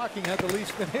probably talking had the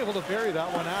Leafs been able to bury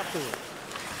that one afterwards.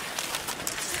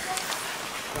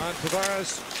 John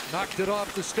Tavares knocked it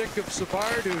off the stick of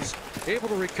Savard, who's able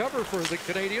to recover for the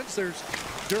Canadiens. There's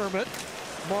Dermott,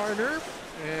 Marner,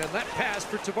 and that pass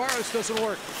for Tavares doesn't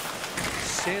work.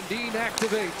 Sandin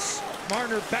activates.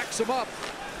 Marner backs him up.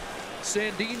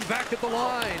 Sandin back at the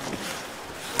line.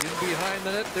 In behind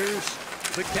the net, there's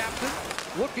the captain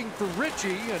looking for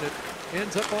Ritchie, and it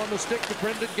ends up on the stick to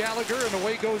Brendan Gallagher, and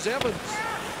away goes Evans.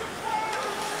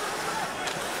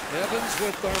 Evans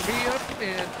with Armia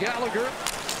and Gallagher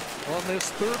on this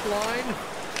third line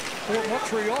for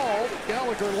Montreal.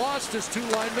 Gallagher lost his 2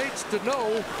 line mates,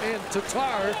 Deneau and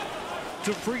Tatar,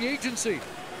 to free agency.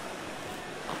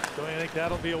 So I think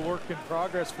that'll be a work in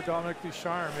progress for Dominic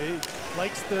Ducharme. He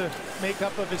likes the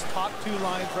makeup of his top 2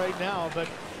 lines right now, but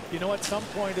you know, at some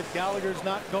point, if Gallagher's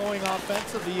not going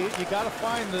offensively, you got to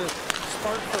find the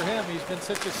spark for him. He's been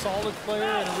such a solid player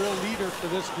and a real leader for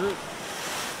this group.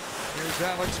 Here's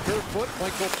Alex Kerfoot,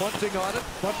 Michael Bunting on it.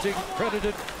 Bunting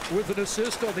credited with an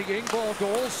assist on the Engvall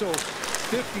goal, so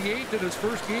 58 in his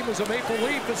first game as a Maple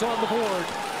Leaf is on the board.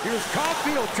 Here's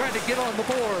Caulfield trying to get on the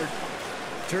board.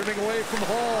 Turning away from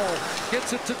Hall,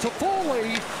 gets it to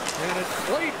Toffoli, and it's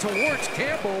played towards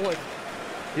Campbell, and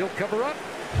he'll cover up.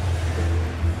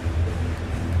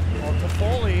 Well,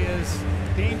 Toffoli, as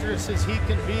dangerous as he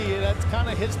can be, that's kind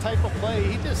of his type of play.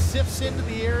 He just sifts into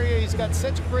the area. He's got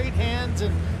such great hands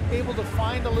and able to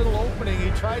find a little opening. He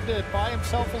tried to buy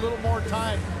himself a little more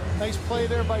time. Nice play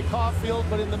there by Caulfield,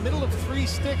 but in the middle of 3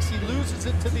 sticks, he loses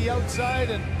it to the outside,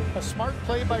 and a smart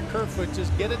play by Kerfoot.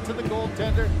 Just get it to the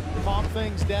goaltender, calm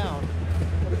things down.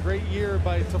 What a great year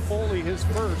by Toffoli, his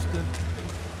first. And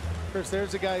of course,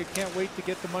 there's a guy who can't wait to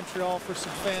get to Montreal for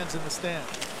some fans in the stand.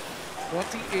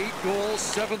 28 goals,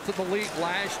 7th in the league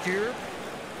last year.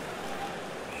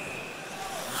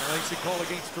 Nice call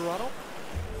against Toronto.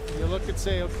 You look and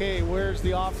say, okay, where's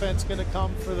the offense going to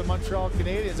come for the Montreal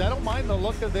Canadiens? I don't mind the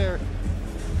look of their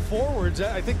forwards.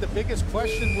 I think the biggest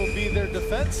question will be their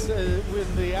defense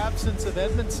with the absence of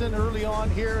Edmondson early on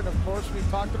here. And of course, we've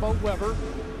talked about Weber,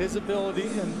 his ability,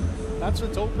 and that's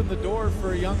what's opened the door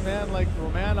for a young man like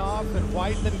Romanov and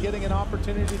Wideman getting an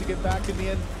opportunity to get back in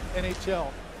the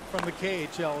NHL from the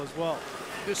KHL as well.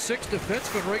 Just 6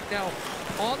 defensemen right now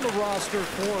on the roster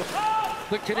for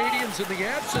the Canadiens in the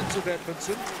absence of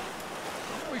Edmondson.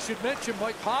 We should mention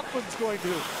Mike Hoffman's going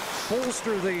to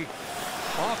bolster the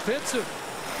offensive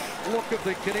look of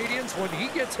the Canadiens when he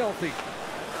gets healthy.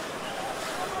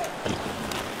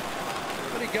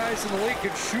 many guys in the league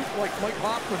can shoot like Mike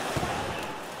Hoffman.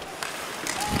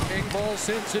 Engvall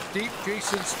sends it deep.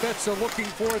 Jason Spezza looking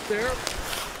for it there.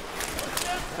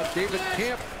 David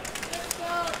Camp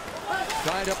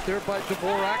tied up there by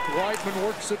Dvorak. Weidman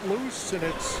works it loose, and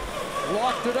it's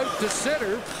lofted out to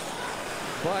center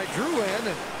by Drouin.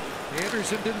 And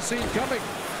Anderson didn't see it coming.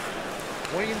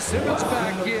 Wayne Simmons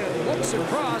back in, looks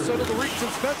across out of the reach of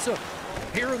Spezza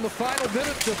here in the final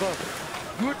minutes of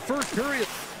a good first period.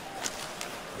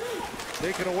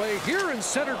 Taken away here and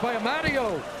centered by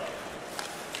Amadio.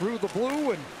 Through the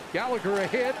blue, and Gallagher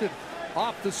ahead and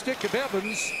off the stick of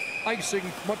Evans, icing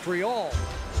Montreal.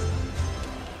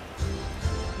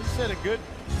 He's had a good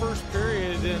first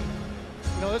period, and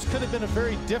you know, this could have been a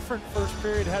very different first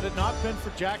period had it not been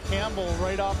for Jack Campbell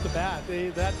right off the bat.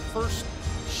 That first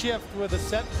shift with a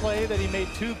set play that he made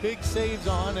 2 big saves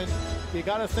on, and you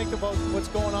got to think about what's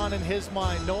going on in his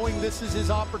mind, knowing this is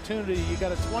his opportunity. You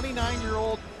got a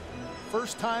 29-year-old,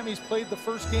 first time he's played the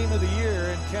first game of the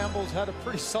year, and Campbell's had a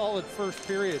pretty solid first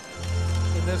period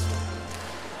in this one.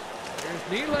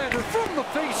 There's Nylander from the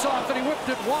face-off, and he whipped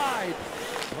it wide.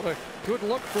 What a good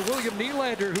look for William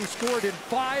Nylander, who scored in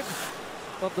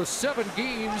 5 of the 7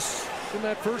 games in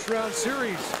that first-round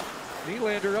series.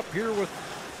 Nylander up here with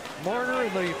Marner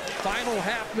in the final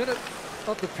half minute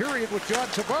of the period with John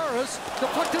Tavares.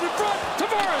 Deflected in front.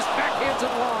 Tavares backhands it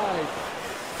wide.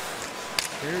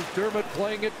 Here's Dermott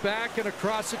playing it back, and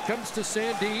across it comes to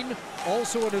Sandin.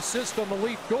 Also an assist on the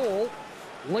Leaf goal.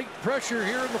 Late pressure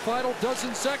here in the final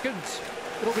dozen seconds.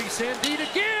 It'll be Sandin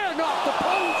again off the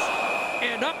post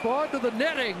and up onto the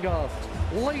netting.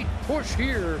 Late push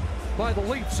here by the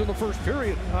Leafs in the first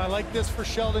period. I like this for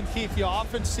Sheldon Keefe. You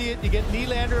often see it. You get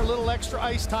Nylander a little extra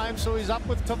ice time, so he's up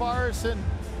with Tavares and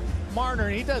Marner.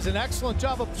 He does an excellent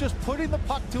job of just putting the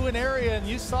puck to an area, and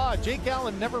you saw Jake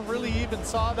Allen never really even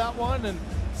saw that one, and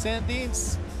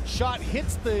Sandin's shot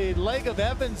hits the leg of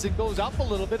Evans and goes up a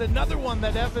little bit. Another one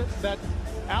that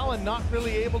Allen not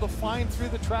really able to find through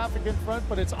the traffic in front,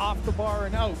 but it's off the bar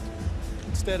and out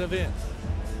instead of in.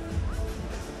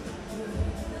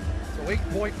 So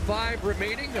 8.5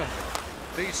 remaining.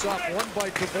 Face-off won by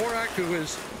Dvorak, who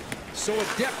is so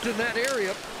adept in that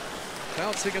area.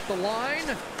 Bouncing at the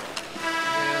line.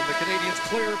 And the Canadiens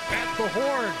clear at the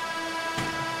horn.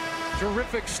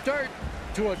 Terrific start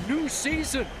to a new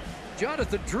season.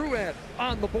 Jonathan Drouin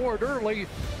on the board early.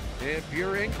 And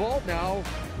Pierre Engvall now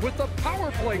with a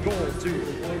power play goal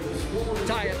to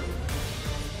tie it.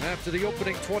 After the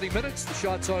opening 20 minutes, the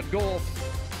shots on goal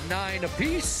 9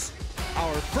 apiece.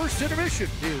 Our first intermission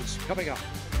is coming up.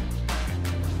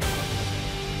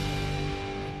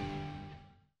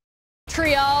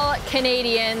 Montreal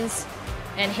Canadiens,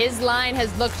 and his line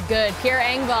has looked good. Pierre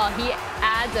Engvall, he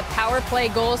adds a power play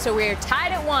goal, so we're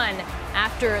tied at 1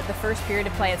 after the first period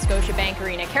of play at Scotiabank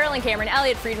Arena. Carolyn Cameron,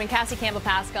 Elliot Friedman, Cassie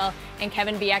Campbell-Pascal, and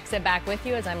Kevin Bieksa back with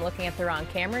you as I'm looking at the wrong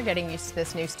camera, getting used to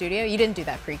this new studio. You didn't do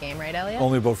that pregame, right, Elliot?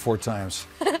 Only about 4 times.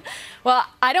 Well,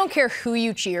 I don't care who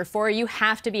you cheer for. You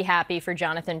have to be happy for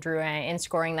Jonathan Drouin in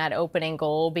scoring that opening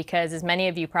goal because, as many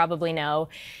of you probably know,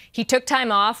 he took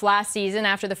time off last season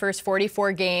after the first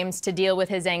 44 games to deal with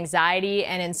his anxiety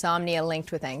and insomnia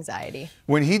linked with anxiety.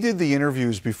 When he did the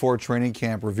interviews before training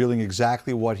camp revealing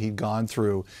exactly what he'd gone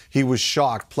through, he was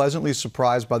shocked, pleasantly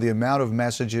surprised by the amount of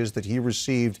messages that he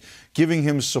received giving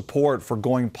him support for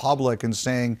going public and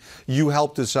saying, you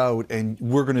helped us out and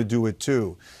we're going to do it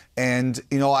too. And,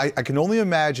 you know, I can only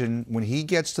imagine when he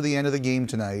gets to the end of the game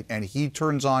tonight and he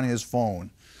turns on his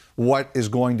phone, what is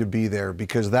going to be there,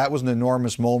 because that was an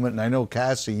enormous moment. And I know,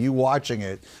 Cassie, you watching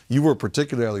it, you were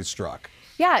particularly struck.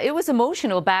 Yeah, it was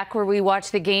emotional back where we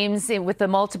watched the games with the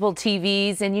multiple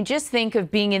TVs, and you just think of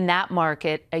being in that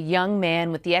market, a young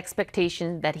man with the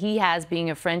expectation that he has being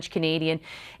a French Canadian.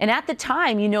 And at the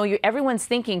time, you know, everyone's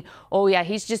thinking, oh yeah,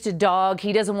 he's just a dog,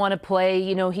 he doesn't want to play,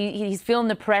 you know, he's feeling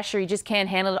the pressure, he just can't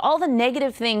handle it, all the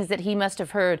negative things that he must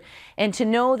have heard. And to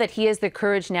know that he has the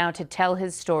courage now to tell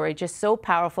his story, just so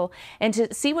powerful, and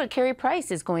to see what Carey Price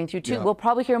is going through too. Yeah. We'll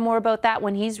probably hear more about that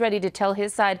when he's ready to tell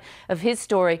his side of his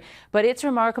story. But it's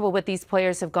remarkable what these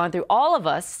players have gone through. All of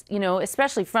us, you know,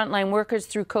 especially frontline workers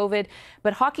through COVID,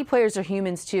 but hockey players are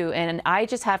humans too. And I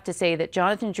just have to say that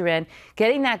Jonathan Drouin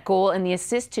getting that goal and the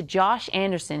assist to Josh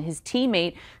Anderson, his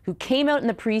teammate, who came out in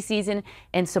the preseason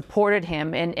and supported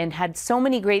him and had so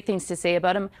many great things to say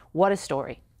about him. What a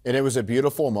story. And it was a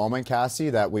beautiful moment, Cassie,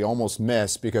 that we almost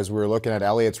missed because we were looking at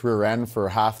Elliot's rear end for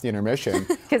half the intermission.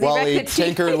 While he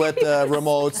tinkered with the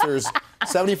remotes, there's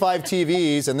 75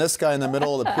 TVs, and this guy in the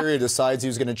middle of the period decides he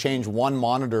was going to change one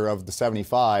monitor of the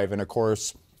 75. And, of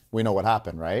course, we know what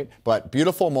happened, right? But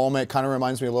beautiful moment, kind of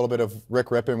reminds me a little bit of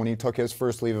Rick Rippon when he took his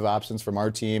first leave of absence from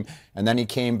our team, and then he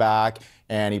came back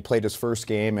and he played his first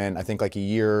game in, I think, like a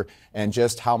year, and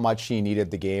just how much he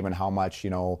needed the game and how much, you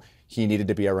know, he needed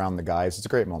to be around the guys. It's a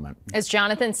great moment. As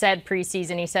Jonathan said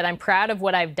preseason, he said, I'm proud of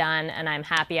what I've done and I'm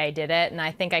happy I did it. And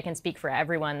I think I can speak for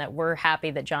everyone that we're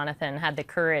happy that Jonathan had the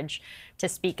courage to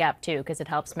speak up too, because it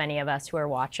helps many of us who are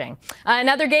watching.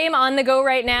 Another game on the go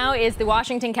right now is the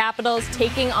Washington Capitals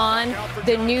taking on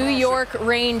the New York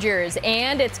Rangers.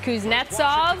 And it's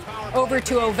Kuznetsov over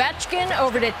to Ovechkin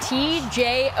over to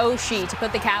TJ Oshie to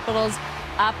put the Capitals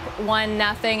up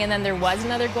 1-0. And then there was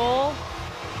another goal,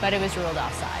 but it was ruled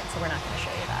offside, so we're not going to show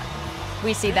you that.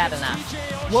 We see that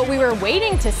enough. What we were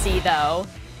waiting to see, though,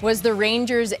 was the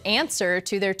Rangers' answer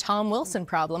to their Tom Wilson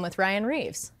problem with Ryan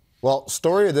Reeves. Well,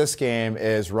 story of this game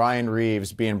is Ryan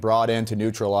Reeves being brought in to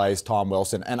neutralize Tom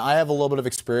Wilson. And I have a little bit of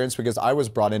experience because I was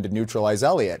brought in to neutralize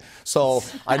Elliott. So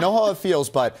I know how it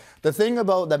feels. But the thing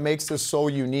about that makes this so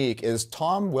unique is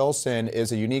Tom Wilson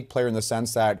is a unique player in the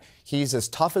sense that he's as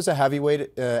tough as a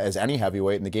heavyweight, as any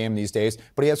heavyweight in the game these days,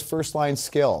 but he has first-line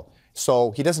skill.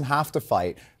 So he doesn't have to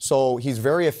fight. So he's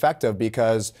very effective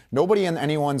because nobody in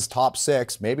anyone's top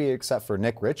six, maybe except for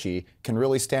Nick Ritchie, can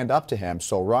really stand up to him.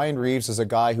 So Ryan Reeves is a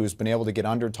guy who's been able to get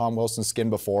under Tom Wilson's skin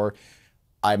before.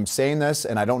 I'm saying this,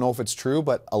 and I don't know if it's true,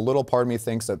 but a little part of me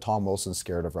thinks that Tom Wilson's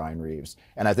scared of Ryan Reeves.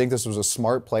 And I think this was a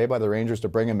smart play by the Rangers to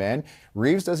bring him in.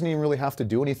 Reeves doesn't even really have to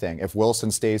do anything if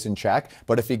Wilson stays in check.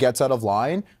 But if he gets out of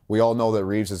line, we all know that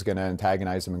Reeves is going to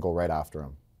antagonize him and go right after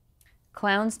him.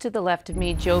 Clowns to the left of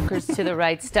me, jokers to the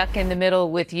right, stuck in the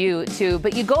middle with you, too.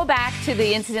 But you go back to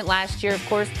the incident last year, of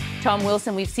course, Tom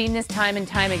Wilson, we've seen this time and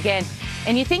time again.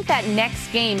 And you think that next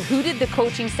game, who did the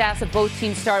coaching staffs of both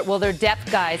teams start? Well, they're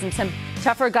depth guys and some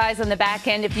tougher guys on the back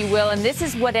end, if you will. And this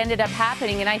is what ended up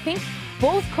happening. And I think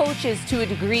both coaches, to a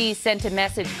degree, sent a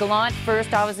message. Gallant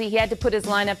first, obviously, he had to put his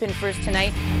lineup in first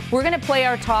tonight. We're going to play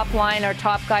our top line, our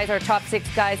top guys, our top six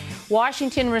guys.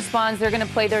 Washington responds, they're going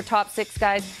to play their top six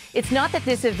guys. It's not that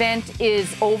this event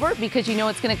is over because you know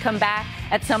it's going to come back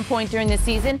at some point during the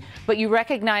season, but you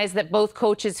recognize that both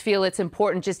coaches feel it's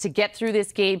important just to get through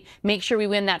this game, make sure we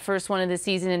win that first one of the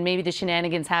season, and maybe the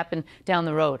shenanigans happen down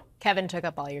the road. Kevin took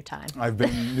up all your time. I've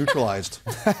been neutralized.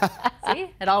 See?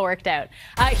 It all worked out.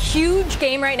 A huge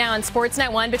game right now on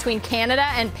Sportsnet 1 between Canada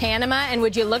and Panama, and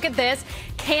would you look at this?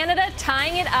 Canada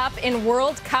tying it up in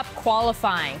World Cup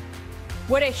qualifying.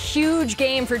 What a huge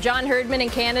game for John Herdman in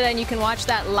Canada, and you can watch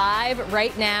that live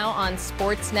right now on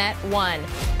Sportsnet 1.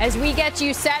 As we get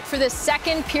you set for the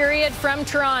second period from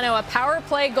Toronto, a power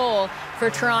play goal for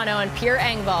Toronto and Pierre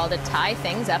Engvall to tie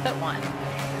things up at 1.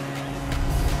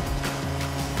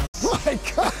 My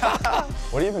God.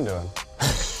 What have you been doing?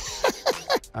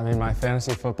 I mean, my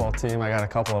fantasy football team, I got a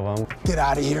couple of them. Get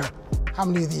out of here. How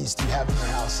many of these do you have in your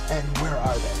house, and where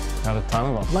are they? Got a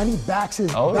ton of them. Lenny backs his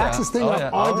thing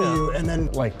up onto you, and then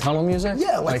like tunnel music.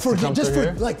 Yeah, like for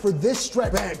this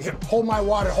stretch. Man, here, hold my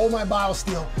water, hold my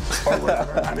BioSteel, or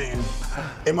whatever. I mean,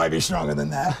 it might be stronger than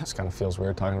that. This kind of feels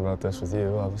weird talking about this with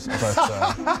you, obviously.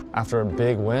 But after a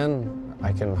big win,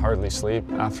 I can hardly sleep.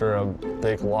 After a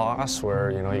big loss,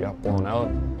 where you know you got blown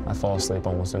out, I fall asleep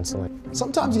almost instantly.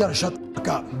 Sometimes you gotta shut the fuck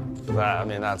up. I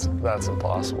mean, that's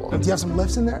impossible. Do you have some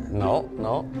lifts in there? No.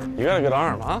 You got a good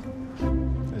arm, huh?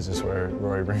 Is this where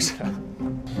Rory brings it up?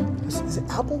 Is it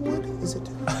Applewood? Is it?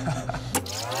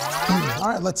 All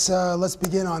right, let's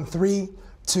begin on 3,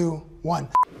 2, 1.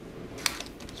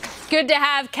 Good to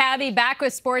have Cabby back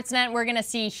with Sportsnet. We're going to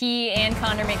see he and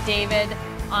Connor McDavid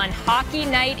on Hockey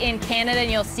Night in Canada,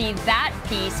 and you'll see that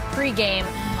piece pregame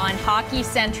on Hockey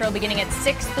Central beginning at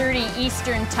 6:30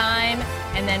 Eastern Time.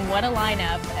 And then what a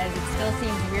lineup, as it still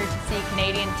seems weird to see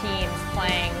Canadian teams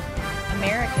playing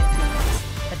American teams.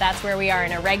 But that's where we are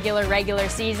in a regular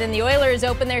season. The Oilers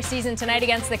open their season tonight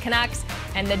against the Canucks,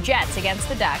 and the Jets against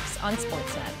the Ducks on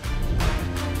Sportsnet.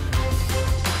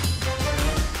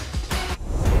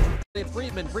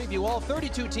 Friedman preview all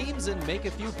 32 teams and make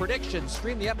a few predictions.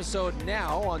 Stream the episode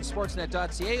now on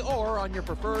sportsnet.ca or on your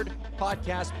preferred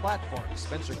podcast platform.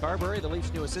 Spencer Carberry, the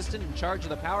Leafs' new assistant in charge of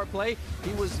the power play.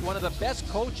 He was one of the best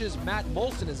coaches Matt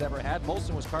Molson has ever had.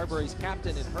 Molson was Carberry's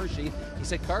captain in Hershey. He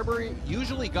said Carberry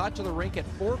usually got to the rink at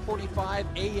 4:45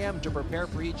 a.m. to prepare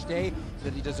for each day,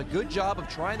 that he does a good job of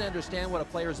trying to understand what a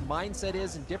player's mindset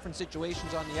is in different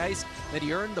situations on the ice, that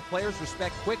he earned the players'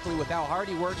 respect quickly with how hard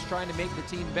he works trying to make the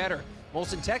team better.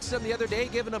 Molson texted him the other day,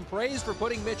 giving him praise for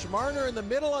putting Mitch Marner in the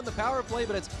middle on the power play,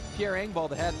 but it's Pierre Engvall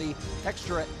that had the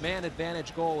extra man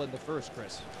advantage goal in the first,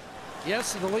 Chris.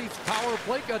 Yes, the Leafs power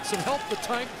play got some help. The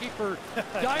timekeeper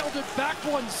dialed it back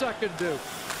 1 second, Duke.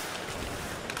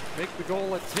 make the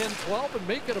goal at 10-12 and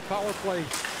make it a power play.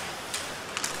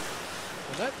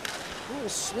 And that little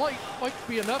slight might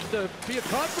be enough to be a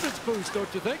confidence boost,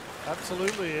 don't you think?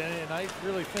 Absolutely, and I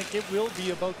really think it will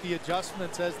be about the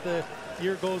adjustments as the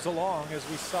year goes along. As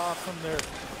we saw from their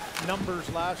numbers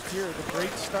last year, the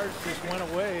great start just went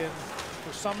away, and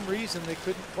for some reason they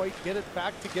couldn't quite get it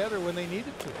back together when they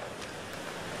needed to.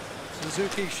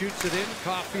 Suzuki shoots it in,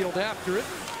 Caulfield after it.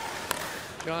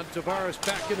 John Tavares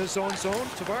back in his own zone.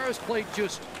 Tavares played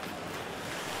just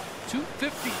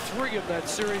 .253 of that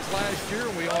series last year,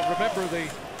 and we all remember the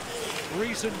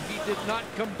reason he did not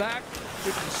come back.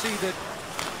 Good to see that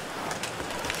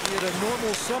he had a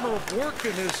normal summer of work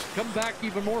and has come back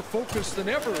even more focused than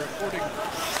ever, according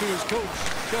to his coach,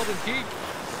 Sheldon Keefe.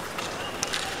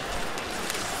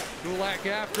 Kulak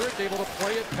after it, able to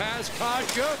play it past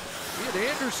Kasha. He had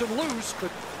Anderson loose,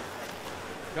 but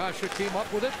Kasha came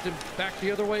up with it, and back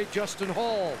the other way, Justin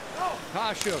Hall.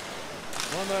 Kasha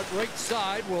on that right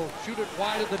side will shoot it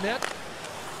wide of the net.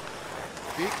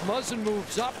 Jake Muzzin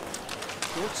moves up.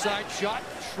 Short side shot,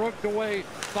 shrugged away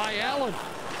by Allen.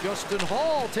 Justin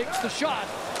Hall takes the shot.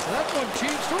 That one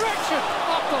changed direction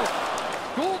off the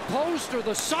goal post or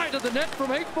the side of the net from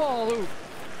Ekbal, who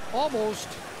almost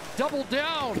doubled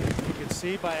down. You can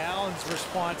see by Allen's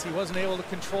response, he wasn't able to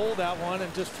control that one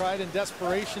and just tried in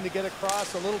desperation to get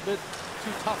across. A little bit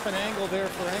too tough an angle there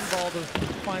for Engvall to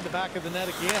find the back of the net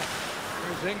again.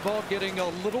 There's Engvall getting a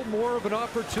little more of an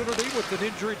opportunity with an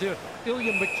injury to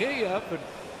Ilya Mikheyev, but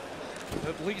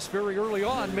at least very early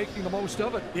on making the most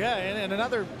of it. Yeah, and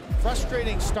another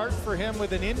frustrating start for him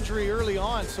with an injury early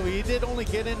on. So he did only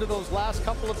get into those last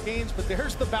couple of games, but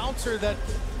there's the bouncer that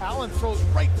Allen throws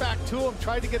right back to him,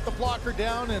 tried to get the blocker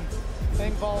down, and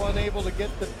Engvall unable to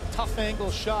get the tough angle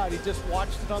shot. He just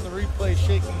watched it on the replay,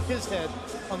 shaking his head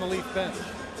on the Leaf bench.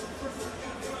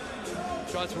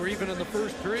 Shots were even in the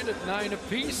first period at 9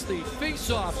 apiece. The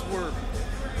face-offs were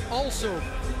also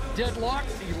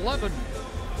deadlocked, 11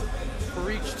 for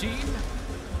each team.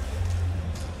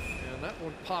 And that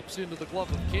one pops into the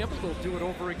glove of Campbell. They'll do it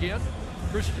over again.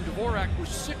 Christian Dvorak was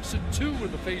 6-2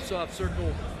 in the face-off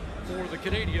circle for the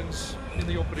Canadiens in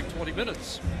the opening 20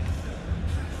 minutes.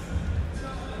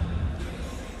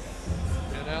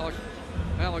 And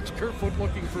Alex Kerfoot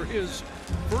looking for his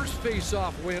first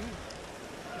face-off win.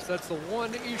 That's the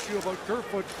one issue about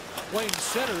Kerfoot playing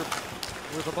center,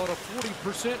 with about a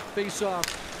 40% face-off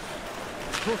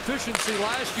proficiency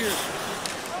last year.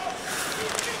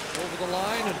 Over the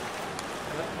line, and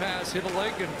that pass hit a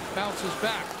leg and bounces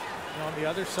back. And on the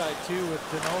other side too, with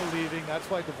Deneau leaving, that's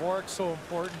why Dvorak's so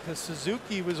important, because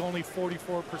Suzuki was only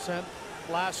 44%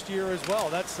 last year as well.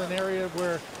 That's an area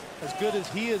where, as good as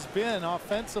he has been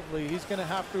offensively, he's going to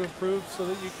have to improve so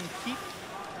that you can keep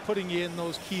putting you in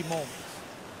those key moments.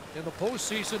 In the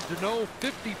postseason, Deneau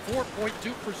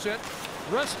 54.2%.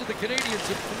 Rest of the Canadiens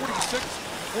at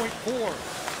 46.4.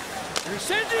 They're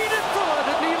sending it in front,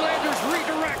 and Nylander's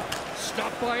redirect.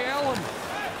 Stopped by Allen.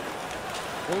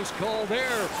 Close call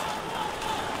there.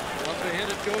 Up ahead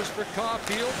it goes for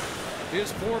Caulfield.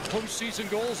 His 4 postseason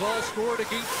goals all scored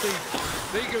against the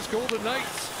Vegas Golden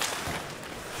Knights.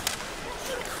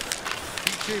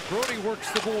 TJ Brodie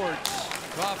works the boards.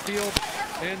 Caulfield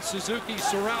and Suzuki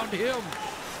surround him.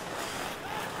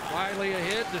 Riley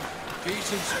ahead, and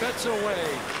Jason Spezza away.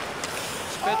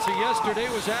 Spezza yesterday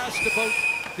was asked about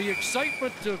the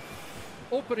excitement of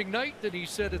opening night, and he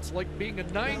said it's like being a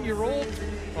 9-year-old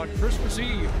on Christmas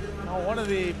Eve. Now, one of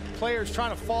the players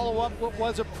trying to follow up what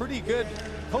was a pretty good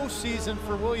postseason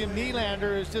for William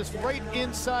Nylander is just right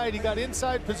inside. He got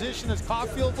inside position as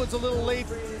Caulfield was a little late.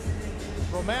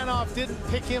 Romanov didn't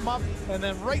pick him up, and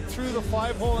then right through the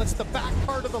 5-hole. It's the back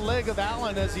part of the leg of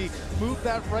Allen as he moved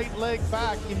that right leg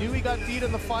back. He knew he got beat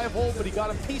in the 5-hole, but he got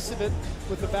a piece of it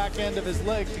with the back end of his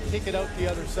leg to kick it out the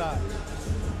other side.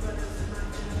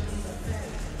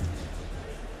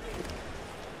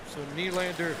 So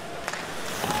Nylander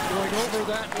going over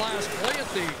that last play at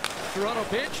the Toronto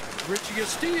bench. Richie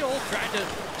Steele tried to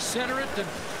center it, and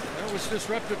that was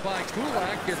disrupted by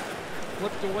Kulak and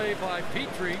flipped away by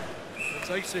Petrie. It's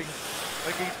icing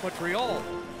against Montreal.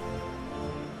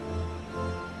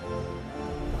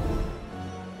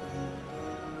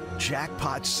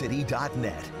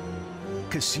 JackpotCity.net.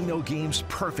 Casino games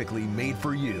perfectly made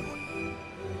for you.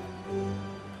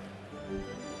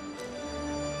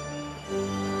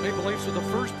 Maple Leafs with the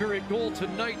first period goal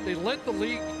tonight. They led the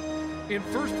league in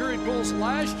first period goals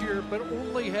last year, but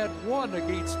only had one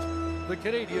against the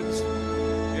Canadiens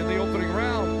in the opening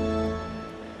round.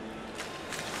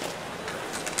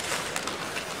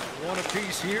 One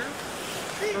apiece here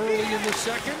early in the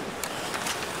second.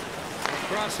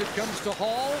 Across it comes to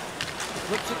Hall.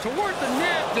 Flips it toward the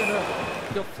net and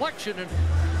a deflection, and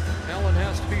Allen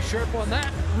has to be sharp on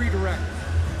that redirect.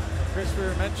 Chris, we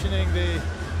were mentioning the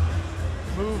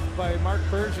move by Mark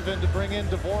Bergevin to bring in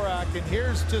Dvorak, and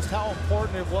here's just how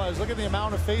important it was. Look at the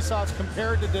amount of faceoffs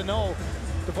compared to Deneau.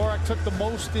 Dvorak took the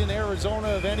most in Arizona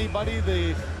of anybody.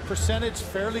 The percentage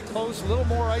fairly close, a little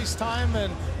more ice time,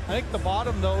 and I think the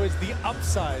bottom, though, is the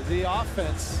upside, the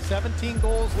offense. 17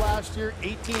 goals last year,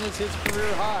 18 is his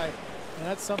career high, and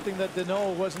that's something that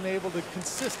Deneau wasn't able to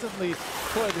consistently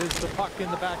put is the puck in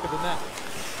the back of the net.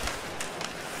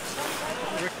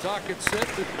 Rick Tocchet said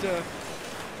that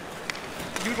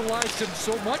utilized him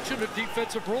so much in a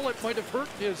defensive role, it might have hurt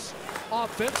his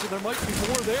offense, and there might be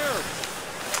more there.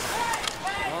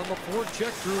 On the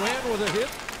forecheck, Drouin with a hit.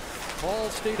 Ball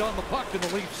stayed on the puck, and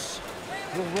the Leafs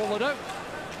will roll it out.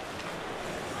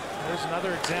 There's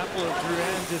another example of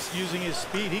Drouin just using his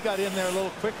speed. He got in there a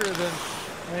little quicker than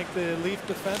I think the Leaf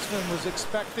defenseman was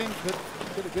expecting.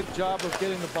 Did a good job of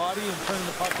getting the body and turning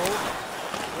the puck over.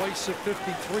 Twice a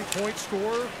 53-point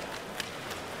scorer.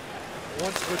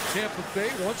 Once with Tampa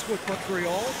Bay, once with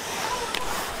Montreal.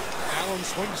 Allen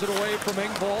swings it away from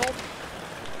Engvall.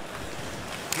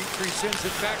 Petrie sends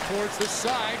it back towards the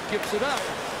side, gives it up.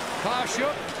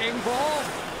 Kasha, Engvall.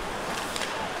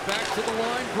 Back to the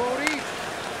line, Brody.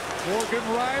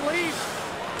 Morgan Riley.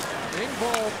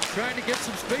 Engvall trying to get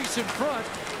some space in front.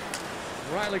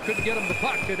 Riley couldn't get him the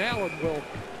puck, and Allen will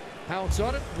pounce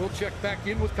on it. We'll check back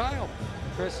in with Kyle.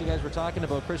 Chris, you guys were talking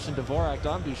about Christian Dvorak.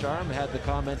 Dom Ducharme had the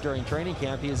comment during training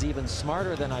camp, he is even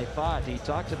smarter than I thought. He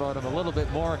talked about him a little bit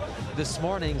more this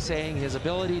morning, saying his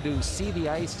ability to see the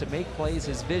ice, to make plays,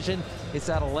 his vision, it's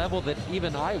at a level that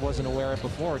even I wasn't aware of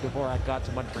before Dvorak got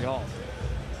to Montreal.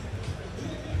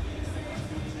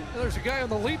 There's a guy on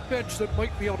the Leaf bench that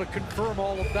might be able to confirm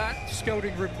all of that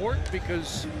scouting report,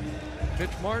 because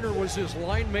Mitch Marner was his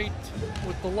line mate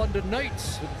with the London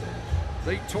Knights.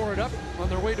 They tore it up on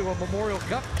their way to a Memorial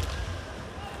Cup.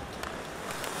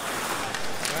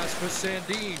 Rasmus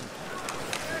Sandin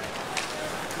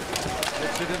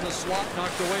gets it in the slot,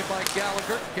 knocked away by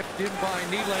Gallagher, kept in by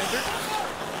Nylander.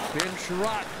 Ben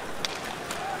Sherratt.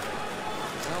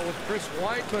 Now with Chris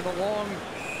Weidman, a long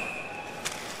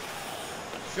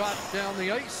shot down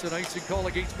the ice, an icing call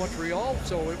against Montreal.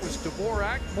 So it was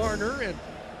Dvorak, Marner, and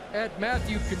add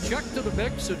Matthew Tkachuk to the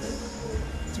mix, and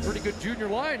it's a pretty good junior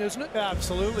line, isn't it?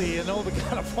 Absolutely. You know the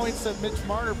kind of points that Mitch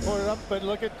Marner put up, but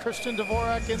look at Christian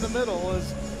Dvorak in the middle.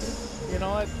 Is, you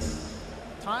know, at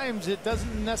times it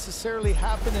doesn't necessarily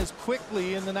happen as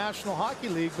quickly in the National Hockey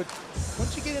League, but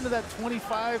once you get into that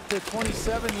 25 to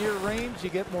 27 year range, you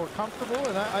get more comfortable,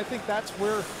 and I think that's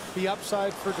where the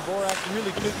upside for Dvorak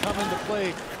really could come into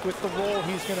play with the role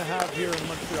he's going to have here in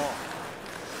Montreal.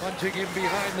 Punting him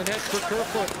behind the net for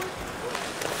Kerfoot.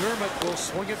 Dermott will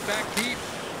swing it back deep.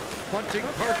 Bunting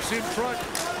parks in front.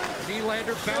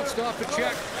 Nylander bounced off a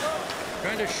check.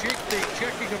 Trying to shake the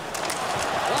checking him.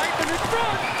 Weidman in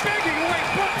front, begging away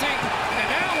Bunting, and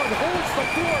Allen holds the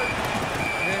fort.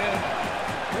 And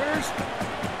where's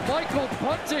Michael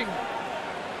Bunting?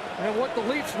 And what the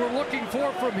Leafs were looking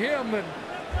for from him, and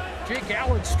Jake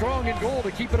Allen strong in goal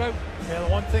to keep it out. Yeah,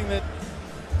 the one thing that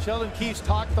Sheldon Keefe's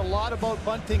talked a lot about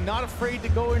Bunting, not afraid to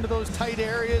go into those tight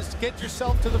areas, to get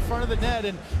yourself to the front of the net,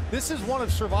 and this is one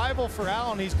of survival for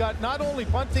Allen. He's got not only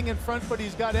Bunting in front, but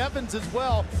he's got Evans as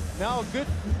well. Now a good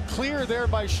clear there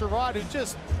by Sherratt, who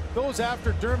just goes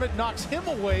after Dermott, knocks him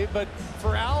away, but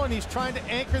for Allen, he's trying to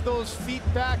anchor those feet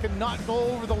back and not go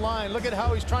over the line. Look at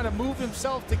how he's trying to move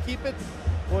himself to keep it.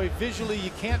 Boy, visually, you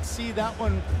can't see that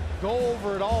one go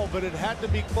over at all, but it had to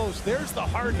be close. There's the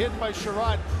hard hit by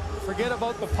Sherratt. Forget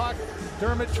about the puck.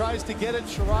 Dermott tries to get it.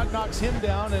 Sherratt knocks him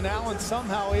down, and Allen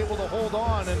somehow able to hold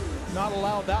on and not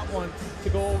allow that one to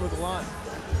go over the line.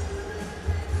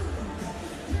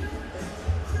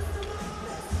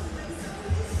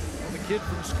 And the kid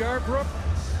from Scarborough,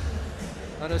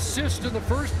 an assist in the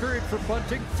first period for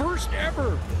Bunting. First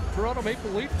ever Toronto Maple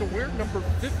Leaf to wear number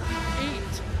 58.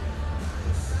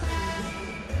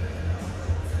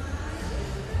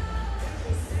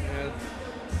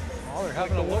 Oh, they're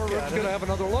having a look at it. Going to have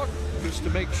another look just to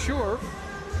make sure.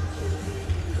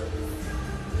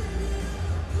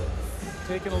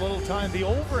 Taking a little time. The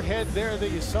overhead there that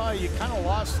you saw, you kind of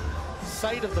lost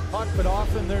sight of the puck, but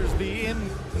often there's the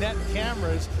in-net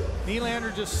cameras.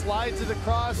 Nylander just slides it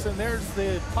across, and there's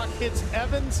the puck hits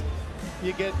Evans.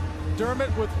 You get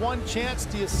Dermott with one chance.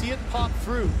 Do you see it pop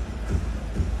through?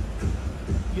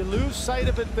 You lose sight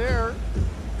of it there.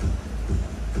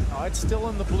 Oh, it's still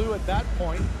in the blue at that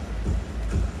point.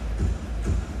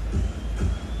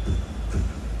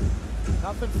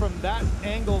 Nothing from that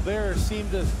angle there seemed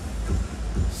to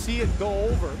see it go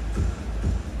over.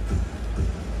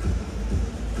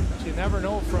 But you never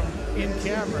know from in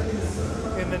camera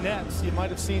in the nets. You might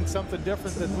have seen something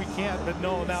different that we can't, but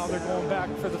no, now they're going back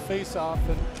for the face-off,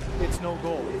 and it's no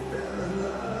goal.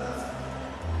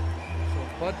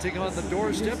 Bunting on the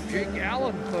doorstep. Jake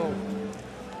Allen, though,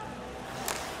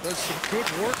 does some good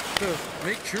work to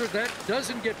make sure that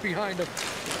doesn't get behind him.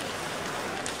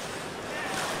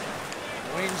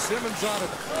 Wayne Simmons on it.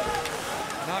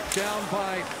 Knocked down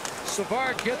by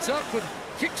Savard. Gets up and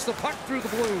kicks the puck through the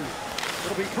blue.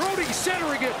 It'll be Brody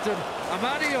centering it, and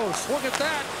Amadio swung at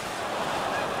that.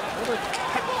 Another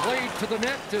puck played to the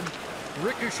net and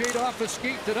ricocheted off a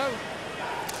skate and out.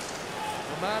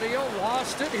 Amadio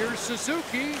lost it. Here's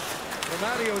Suzuki.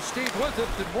 Amadio stayed with it,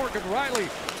 and Morgan Riley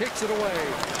takes it away.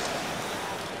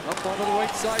 Up onto the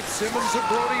right side, Simmons and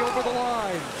Brody over the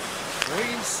line.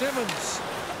 Wayne Simmons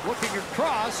looking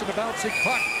across, and a bouncing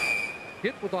puck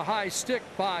hit with a high stick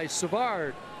by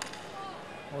Savard.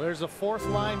 Well, there's a fourth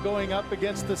line going up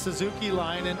against the Suzuki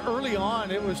line, and early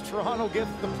on it was Toronto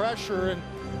getting the pressure, and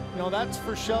you know, that's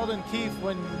for Sheldon Keefe.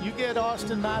 When you get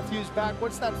Austin Matthews back,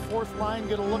 what's that fourth line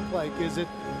going to look like? Is it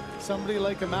somebody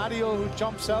like Amadio who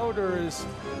jumps out, or is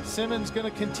Simmons going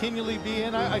to continually be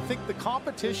in? I think the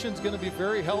competition's going to be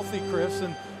very healthy, Chris,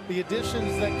 and the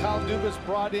additions that Kyle Dubas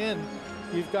brought in,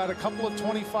 you've got a couple of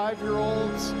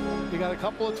 25-year-olds, you got a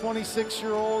couple of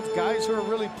 26-year-olds, guys who are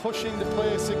really pushing to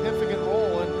play a significant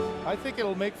role, and I think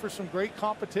it'll make for some great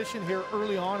competition here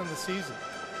early on in the season.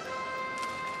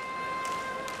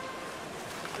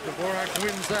 Dvorak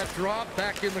wins that drop.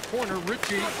 Back in the corner,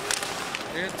 Ritchie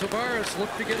and Tavares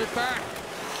look to get it back.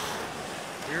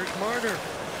 Here's Marner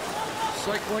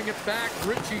cycling it back.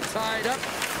 Ritchie tied up.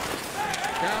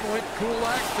 Down went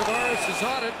Kulak. Tavares is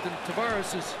on it, and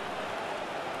Tavares is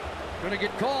going to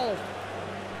get called.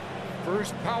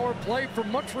 First power play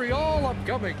from Montreal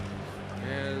upcoming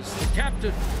as the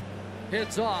captain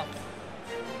heads off.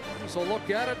 So look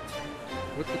at it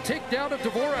with the takedown of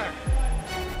Dvorak.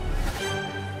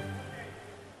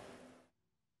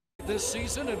 This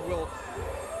season, and we'll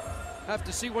have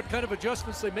to see what kind of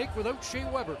adjustments they make without Shea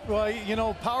Weber. Well, you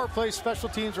know, power play special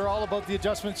teams are all about the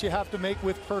adjustments you have to make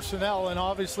with personnel, and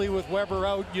obviously with Weber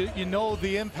out, you know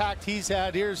the impact he's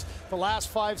had. Here's the last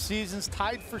 5 seasons,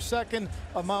 tied for second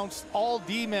amongst all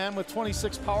D-man with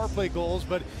 26 power play goals,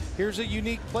 but here's a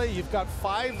unique play. You've got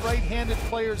 5 right-handed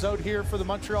players out here for the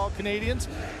Montreal Canadiens.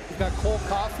 You've got Cole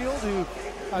Caulfield, who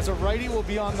as a righty will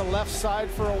be on the left side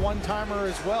for a one-timer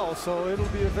as well. So it'll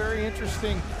be a very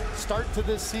interesting start to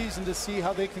this season to see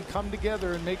how they can come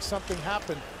together and make something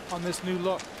happen on this new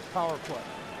look power play.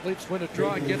 Leafs win a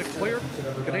draw and get it clear.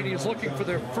 Canadians looking for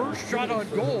their first shot on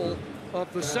goal of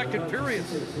the second period.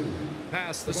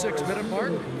 Past the 6-minute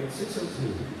mark.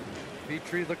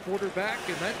 Petrie, the quarterback,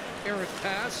 and that errant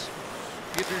pass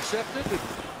intercepted, and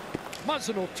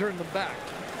Muzzin will turn them back.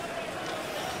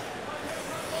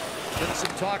 Been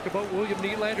some talk about William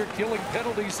Nylander killing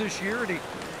penalties this year, and he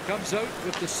comes out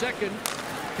with the second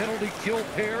penalty kill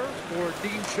pair for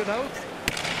Dean Chenout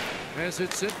as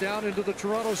it's sent down into the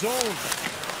Toronto zone.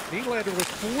 Nylander with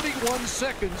 41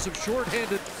 seconds of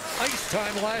shorthanded ice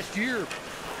time last year.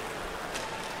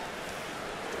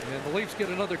 And the Leafs get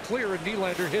another clear, and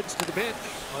Nylander heads to the bench.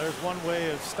 Well, there's one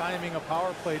way of stymieing a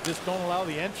power play. Just don't allow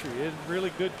the entry. It did a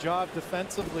really good job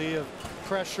defensively of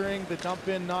pressuring. The dump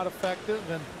in not effective,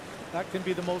 and that can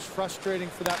be the most frustrating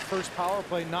for that first power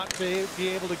play, not to be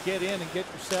able to get in and get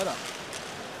your setup.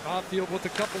 Caulfield with a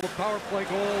couple of power play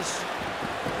goals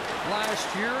last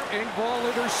year. Engvall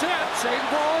intercepts.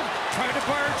 Engvall trying to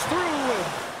barge through, and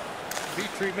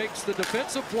Petrie makes the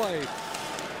defensive play.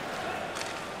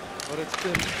 But it's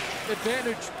been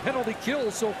advantage penalty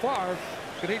kill so far.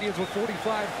 Canadians with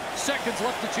 45 seconds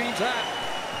left to change that.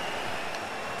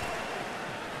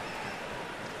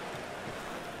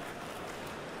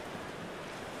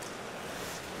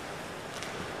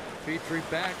 Petrie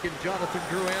back, and Jonathan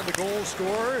Drouin, the goal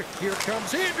scorer. Here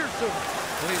comes Anderson,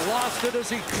 and he lost it as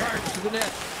he charged to the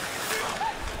net.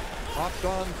 Hopped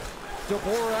on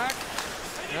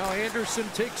Dvorak. Now Anderson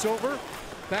takes over.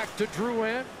 Back to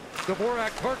Drouin.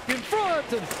 Dvorak parked in front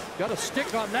and got a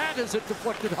stick on that as it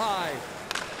deflected high.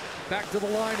 Back to the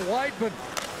line, Weidman.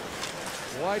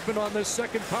 Weidman on this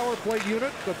second power play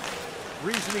unit. The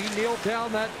reason he nailed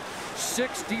down that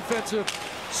 6th defensive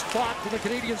spot to the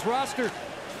Canadiens roster.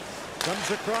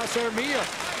 Comes across Armia.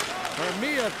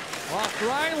 Armia off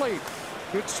Riley.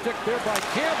 Good stick there by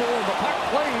Campbell, and the puck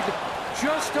played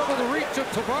just out of the reach of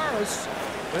Tavares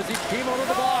as he came out of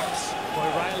the box. Boy,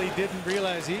 Riley didn't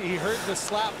realize, he heard the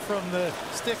slap from the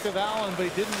stick of Allen, but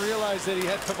he didn't realize that he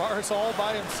had Tavares all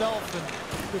by himself, and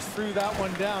just threw that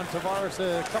one down. Tavares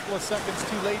a couple of seconds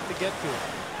too late to get to it.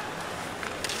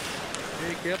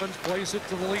 Jake Evans plays it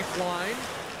to the Leaf line.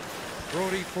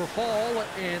 Brodie for Hall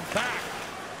and back.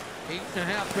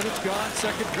 8.5 minutes gone,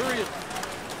 second period.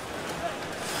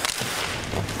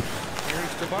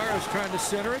 Here's Tavares trying to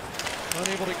center it.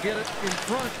 Unable to get it in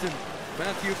front, and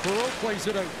Matthew Perreault plays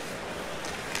it out.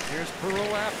 Here's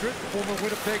Perreault after it, former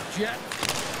Winnipeg Jet.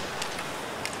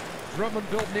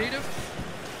 Drummondville native.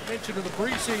 Mentioned in the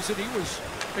preseason he was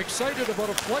excited about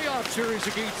a playoff series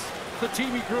against the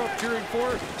team he grew up cheering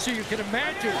for, so you can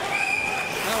imagine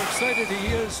how excited he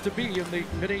is to be in the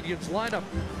Canadiens lineup.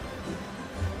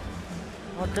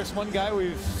 Well, Chris, one guy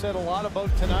we've said a lot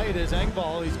about tonight is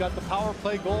Engvall. He's got the power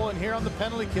play goal, and here on the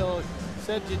penalty kill,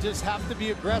 said you just have to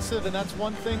be aggressive, and that's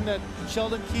one thing that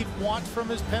Sheldon Keefe wants from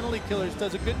his penalty killers.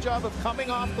 Does a good job of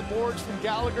coming off the boards from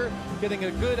Gallagher, getting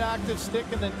a good active stick,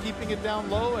 and then keeping it down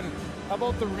low. And how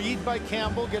about the read by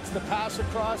Campbell, gets the pass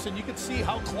across, and you can see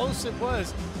how close it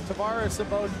was. Tavares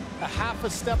about a half a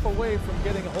step away from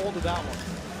getting a hold of that one.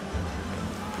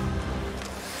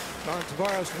 John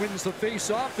Tavares wins the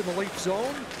face-off in the Leaf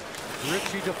zone.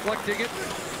 Ritchie deflecting it.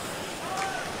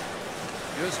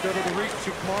 Just out of the reach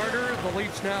of Marner. The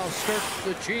Leafs now start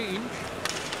the change.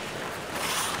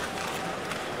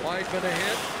 Weidman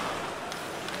ahead.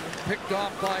 Picked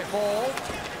off by Hall.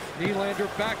 Nylander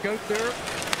back out there,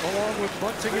 along with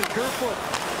Bunting and Kerfoot.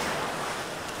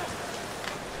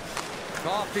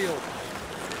 Caulfield.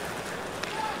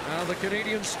 Now the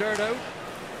Canadiens start out.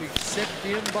 He's sent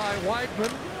in by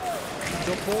Weidman.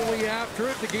 Toffoli after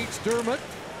it, negates Dermott.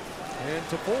 And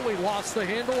Toffoli lost the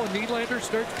handle, and Nylander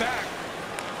starts back.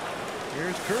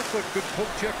 Here's Kerfoot, good poke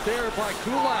check there by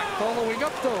Kulak. Following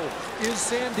up, though, is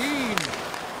Sandin.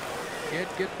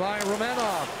 Can't get by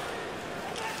Romanov.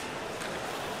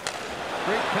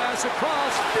 Great pass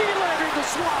across, Nylander in the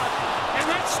slot, and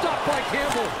that's stopped by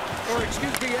Campbell, or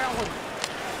excuse me, Allen.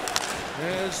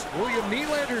 As William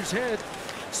Nylander's had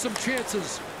some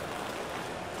chances.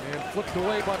 And flipped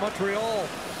away by Montreal.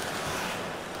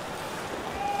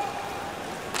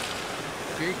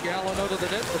 Jake Allen out of the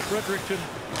net for Fredericton.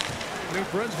 New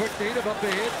Brunswick native up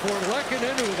ahead for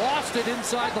Lehkonen, who lost it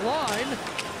inside the line.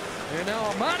 And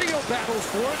now Amadio battles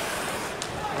for it.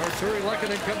 Arturi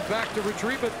Lehkonen comes back to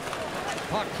retrieve it.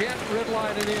 Puck can't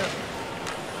redline it in.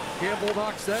 Campbell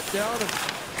knocks that down and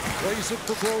plays it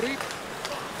for Brodie.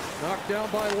 Knocked down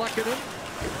by Lehkonen.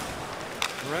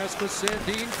 Rasmus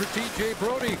Sandin for TJ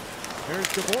Brodie. There's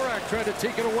Dvorak trying to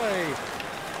take it away.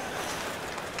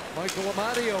 Michael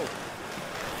Amadio.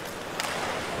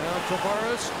 Now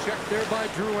Tavares, checked there by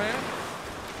Drouin.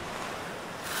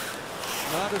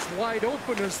 Not as wide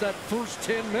open as that first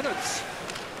 10 minutes.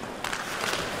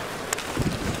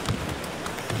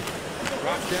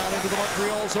 Dropped down into the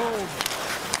Montreal zone.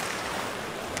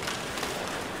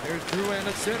 There's Drouin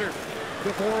at center.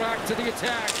 Dvorak to the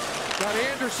attack. Got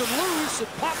Anderson loose and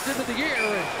popped into the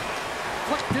air and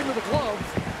flicked into the glove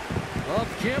of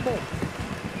Campbell.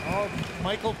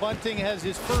 Michael Bunting has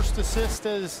his first assist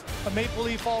as a Maple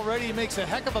Leaf already. He makes a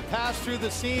heck of a pass through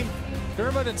the seam.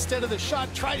 Dermott, instead of the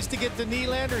shot, tries to get to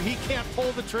Nylander. He can't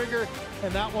pull the trigger,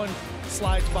 and that one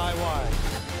slides by wide.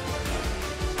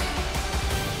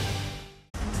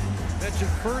 Mentioned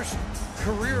first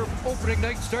career opening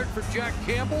night start for Jack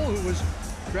Campbell, who was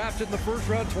drafted in the first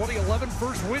round 2011.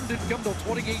 First win didn't come till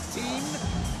 2018.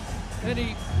 And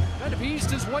he kind of eased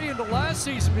his way into last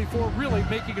season before really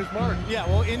making his mark. Yeah,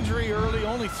 well, injury early.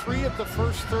 Only 3 of the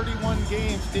first 31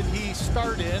 games did he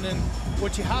start in. And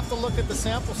what you have to look at the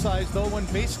sample size, though, when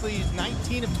basically he's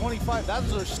 19 of 25.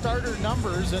 Those are starter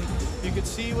numbers. And you could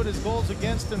see what his goals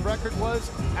against and record was.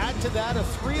 Add to that a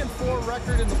 3-4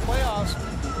 record in the playoffs.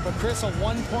 But Chris, a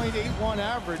 1.81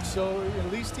 average. So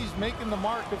at least he's making the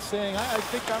mark of saying, I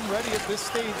think I'm ready at this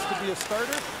stage to be a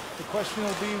starter. The question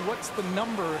will be, what's the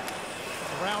number,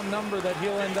 round number, that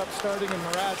he'll end up starting, and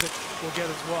Mrazek will get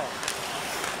as well.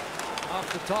 Off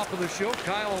the top of the show,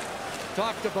 Kyle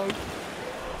talked about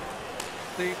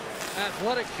the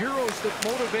athletic heroes that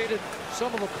motivated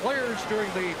some of the players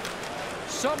during the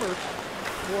summer.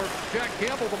 For Jack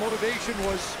Campbell, the motivation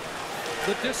was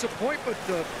the disappointment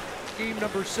of game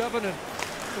number 7 and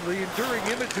the enduring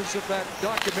images of that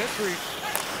documentary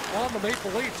on the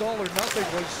Maple Leafs, All or Nothing,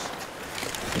 was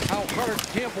how hard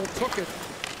Campbell took it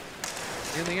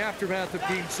in the aftermath of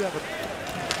game 7.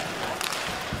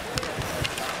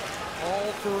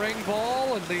 All for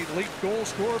Engvall, and the Leaf goal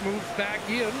scorer moves back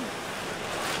in.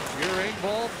 Here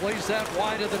Engvall plays that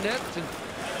wide of the net, and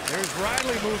there's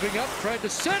Riley moving up, tried to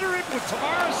center it with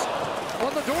Tavares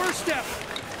on the doorstep.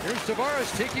 Here's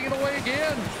Tavares taking it away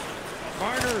again.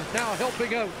 Marner now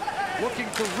helping out. looking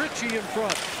for Ritchie in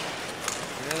front.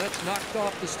 And that's knocked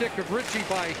off the stick of Ritchie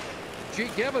by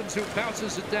Jake Evans, who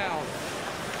bounces it down.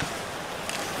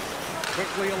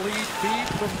 Quickly a lead feed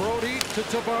from Brody to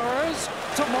Tavares,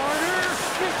 to Marner.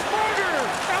 It's Marner!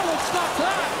 Allen stopped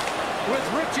that with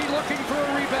Ritchie looking for a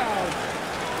rebound.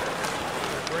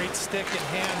 Great stick and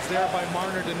hands there by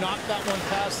Marner to knock that one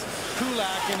past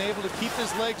Kulak and able to keep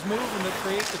his legs moving to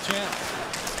create the chance.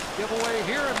 Giveaway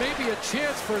here and maybe a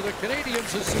chance for the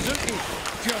Canadiens as Suzuki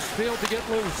just failed to get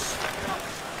loose.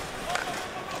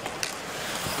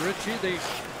 Ritchie, the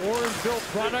orange-built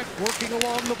product, working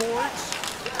along the boards.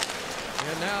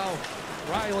 And now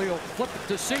Riley will flip it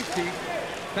to safety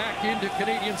back into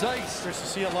Canadiens ice. Chris, you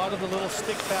see a lot of the little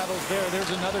stick battles there.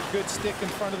 There's another good stick in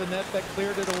front of the net that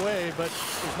cleared it away, but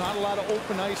there's not a lot of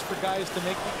open ice for guys to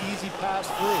make the easy pass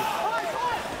through.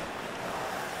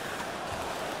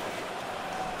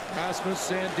 Rasmus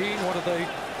Sandin, one of the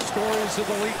stories of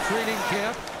the league training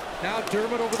camp. Now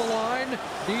Dermott over the line.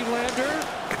 Nylander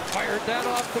fired that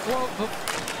off the glove of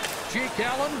Jake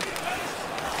Allen.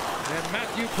 And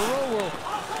Matthew Perreault will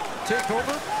take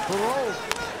over. Perreault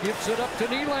gives it up to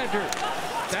Nylander.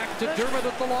 Back to Dermott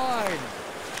at the line.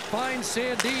 Finds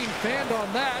Sandin, fanned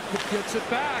on that, but gets it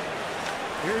back.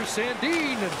 Here's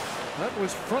Sandin, and that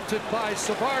was fronted by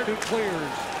Savard, who clears.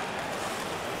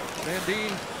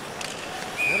 Sandin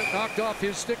had it knocked off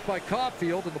his stick by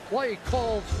Caulfield, and the play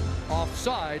called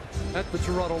offside at the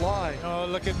Toronto line. Oh,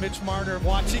 look at Mitch Marner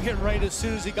watching it right as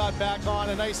soon as he got back on.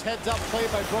 A nice heads-up play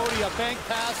by Brody, a bank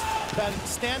pass. That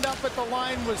stand up at the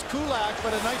line was Kulak,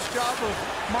 but a nice job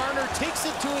of Marner. Takes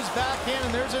it to his backhand,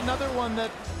 and there's another one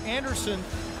that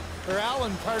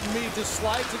Allen, pardon me, just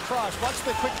slides across. Watch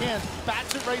the quick hands,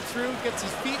 bats it right through, gets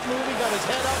his feet moving, got his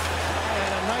head up,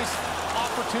 and a nice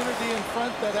opportunity in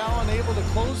front that Allen able to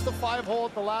close the 5-hole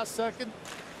at the last second.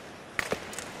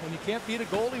 When you can't beat a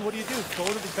goalie, what do? Go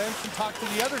to the bench and talk to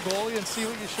the other goalie and see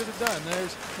what you should have done.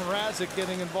 There's Mrazek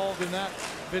getting involved in that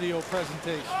video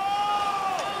presentation.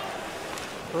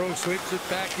 Pro sweeps it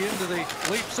back into the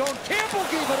Leaf zone. Campbell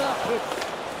gave it up.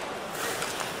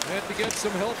 Had to get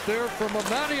some help there from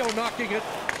Amadio, knocking it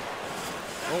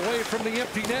away from the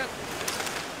empty net.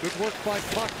 Good work by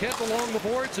Paquette along the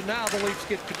boards, and now the Leafs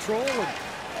get control. And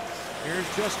here's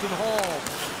Justin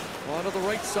Hall. On to the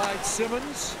right side,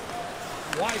 Simmons.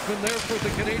 Wideman there for the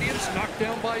Canadiens, knocked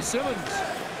down by Simmons.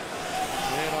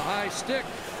 And a high stick.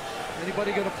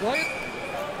 Anybody going to play it?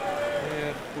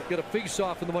 And we'll get a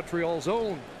face-off in the Montreal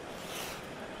zone.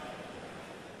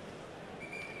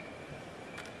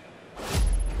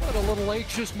 What a little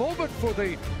anxious moment for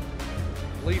the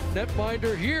Leaf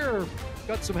netminder here.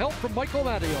 Got some help from Michael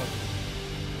Matteo.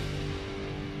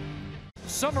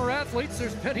 Summer athletes,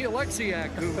 there's Penny Alexiak,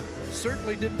 who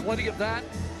certainly did plenty of that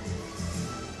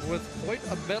with quite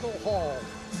a medal haul.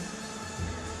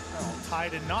 Oh,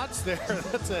 tied in knots there.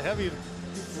 That's a heavy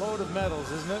load of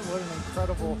medals, isn't it? What an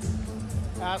incredible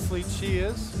athlete she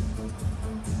is.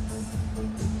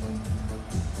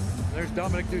 There's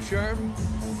Dominic Ducharme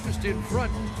just in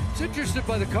front. It's interesting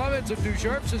by the comments of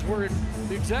Ducharme, says we're in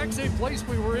the exact same place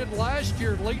we were in last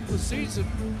year late in the season.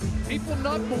 People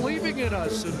not believing in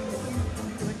us, and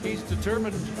I think he's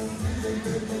determined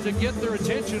to get their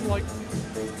attention like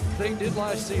they did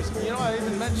last season. You know, I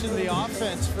even mentioned the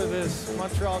offense for this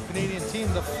Montreal Canadian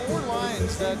team. The 4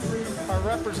 lines that are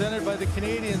represented by the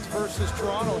Canadiens versus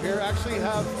Toronto here actually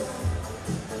have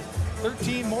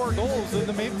 13 more goals than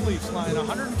the Maple Leafs line.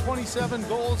 127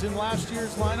 goals in last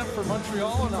year's lineup for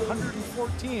Montreal, and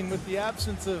 114 with the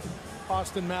absence of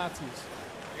Austin Matthews.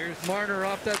 Here's Marner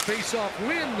off that face-off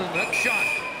win, and that shot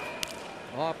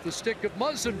off the stick of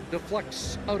Muzzin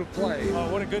deflects out of play. Oh,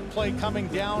 what a good play coming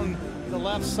down the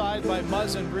left side by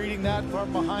Muzzin, reading that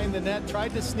from behind the net.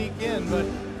 Tried to sneak in, but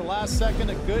the last second,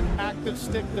 a good active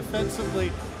stick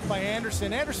defensively by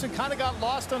Anderson. Anderson kind of got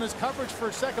lost on his coverage for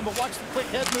a second, but watch the quick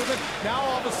head movement. Now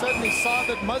all of a sudden he saw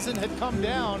that Muzzin had come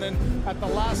down, and at the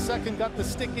last second got the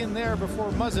stick in there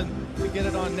before Muzzin could get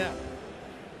it on net.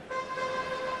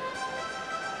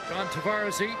 John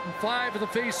Tavares 8 and 5 in the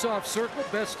face-off circle,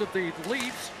 best of the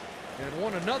Leafs, and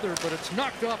one another, but it's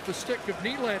knocked off the stick of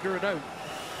Nylander and out.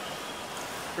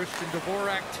 Christian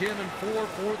Dvorak 10 and 4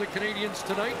 for the Canadiens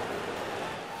tonight.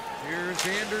 Here's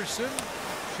Anderson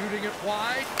shooting it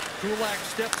wide. Kulak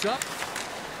steps up.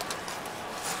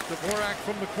 Dvorak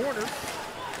from the corner.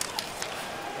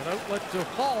 An outlet to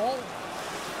Hall.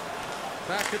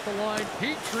 Back at the line,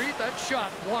 Petrie. That shot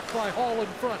blocked by Hall in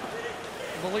front.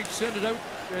 And the Leafs send it out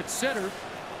at center.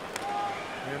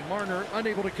 And Marner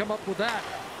unable to come up with that.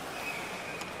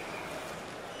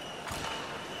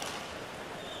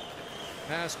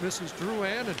 Pass misses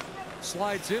Drouin, and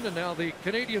slides in, and now the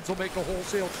Canadiens will make a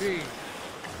wholesale change.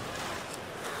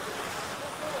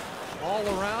 All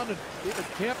around, and David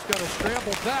Kamp's got to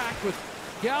scramble back with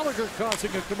Gallagher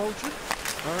causing a commotion.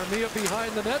 Armia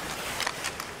behind the net.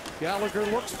 Gallagher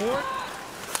looks for it.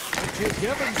 And Jake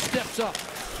Evans steps up.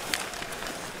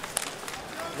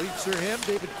 Leafs are him.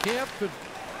 David Kamp and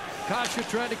Kasha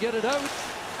trying to get it out.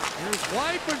 Here's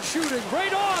Weidman shooting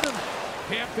right on, and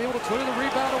Kamp able to clear the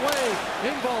rebound away.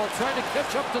 Engvall trying to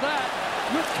catch up to that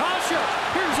with Kasha.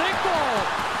 Here's Engvall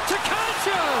to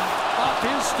Kasha. Off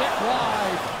his stick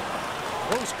wide.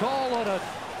 Close call on a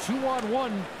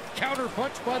 2-on-1 counter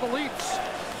punch by the Leafs.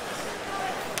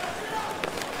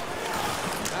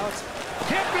 Now it's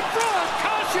Kamp in front.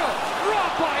 Kasha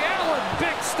robbed by Allen.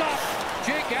 Big stop.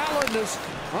 Jake Allen as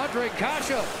Andre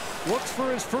Kasha looks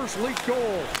for his first Leaf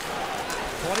goal.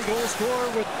 20-goal scorer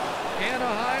with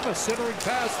Anaheim. A centering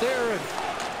pass there, and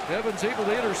Evans able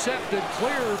to intercept and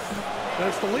clear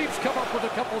as the Leafs come up with a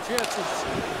couple chances.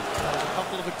 There's a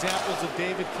couple of examples of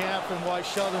David Kamp and why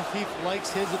Sheldon Keefe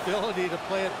likes his ability to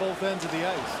play at both ends of the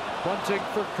ice. Bunting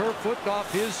for Kerfoot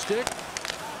off his stick.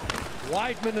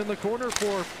 Weidman in the corner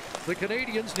for the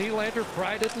Canadiens. Nylander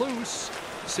pried it loose.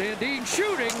 Sandin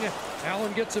shooting.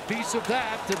 Allen gets a piece of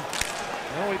that, and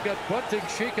now we've got Bunting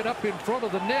shaken up in front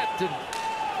of the net and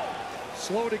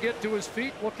slow to get to his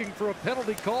feet, looking for a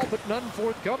penalty call, but none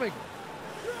forthcoming.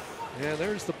 And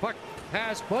there's the puck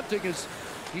pass Bunting as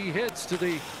he heads to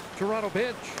the Toronto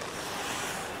bench.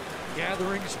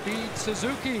 Gathering speed,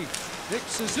 Suzuki. Nick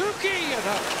Suzuki, and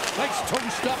a nice toe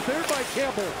stop there by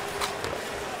Campbell.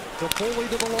 Foley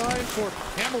to the line for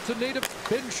Hamilton native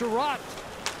Ben Sherratt.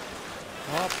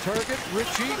 Off target,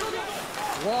 Ritchie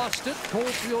lost it.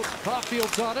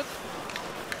 Caulfield's on it.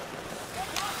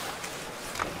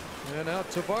 And now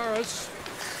Tavares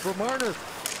for Marner.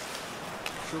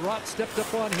 Sherratt stepped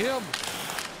up on him.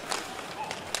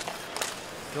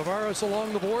 Tavares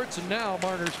along the boards, and now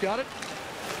Marner's got it.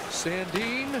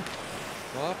 Sandin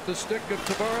off the stick of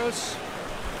Tavares.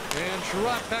 And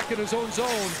Sherratt back in his own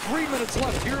zone. 3 minutes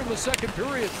left here in the second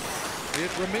period.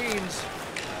 It remains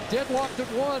deadlocked at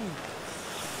 1.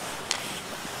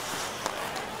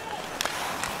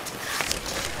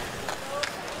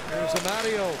 There's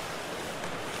Amadio.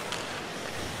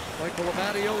 Michael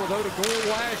Amadio without a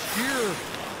goal last year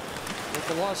with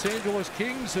the Los Angeles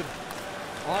Kings and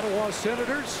Ottawa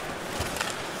Senators.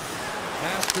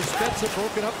 Pass for Spezza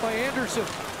broken up by Anderson.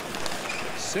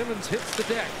 Simmons hits the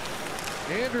deck.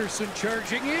 Anderson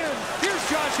charging in. Here's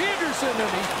Josh Anderson,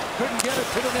 and he couldn't get it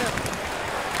to the net.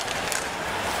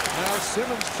 Now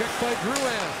Simmons checked by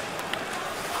Drouin.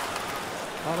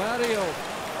 Amadio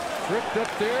tripped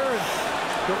up there, and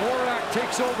Dvorak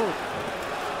takes over.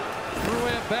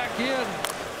 Drouin back in.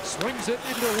 Swings it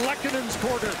into Lekkonen's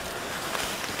corner.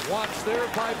 Watched there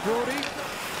by Brody.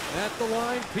 At the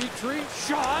line, Petrie.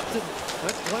 Shot, and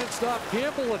that glanced off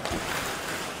Campbell and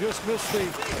just missed the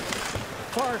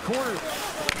far corner.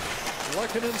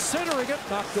 Lekkonen centering it,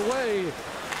 knocked away.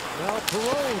 Now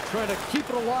Perreault trying to keep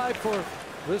it alive for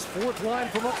this fourth line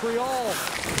from Montreal.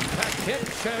 Paquette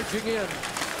charging in.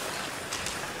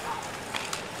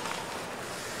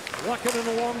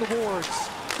 Lekkonen along the boards.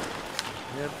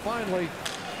 And finally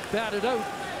batted out.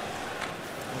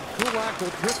 And Kulak will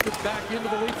drift it back into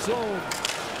the Leaf zone.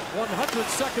 100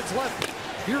 seconds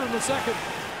left here in the second.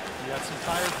 You got some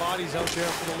tired bodies out there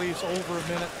for the Leafs, over a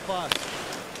minute plus.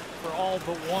 For all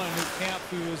but one, Kamp,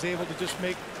 who was able to just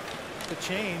make the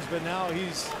change, but now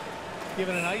he's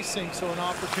given an icing, so an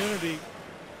opportunity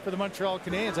for the Montreal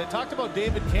Canadiens. I talked about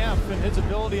David Kamp and his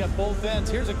ability at both ends.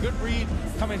 Here's a good read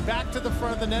coming back to the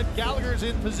front of the net. Gallagher's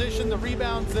in position, the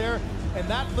rebound's there, and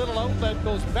that little outlet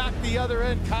goes back the other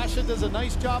end. Kasha does a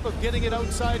nice job of getting it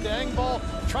outside to Engvall,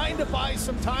 trying to buy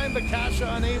some time, but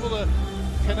Kasha unable to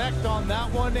connect on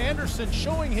that one. Anderson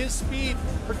showing his speed,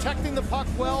 protecting the puck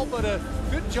well, but a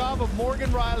good job of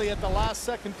Morgan Riley at the last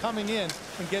second coming in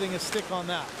and getting a stick on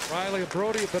that. Riley and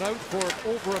Brody have been out for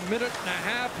over a minute and a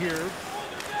half here.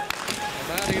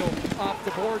 Amadio off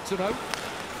the boards and out.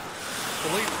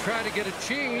 The Leafs trying to get a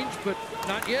change, but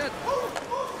not yet.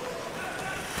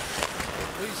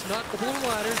 At least not the blue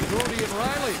liners, Brody and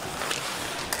Riley.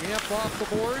 Kamp off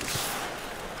the boards.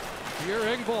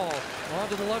 Pierre Engvall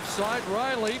onto the left side.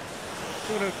 Riley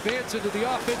going to advance into the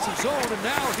offensive zone, and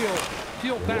now he'll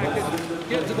peel back and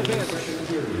get to the bench.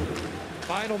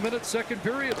 Final minute, second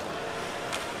period.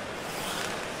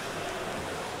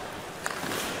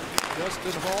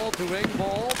 Justin Hall to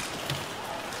Engvall.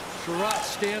 Sherratt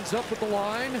stands up at the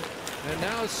line, and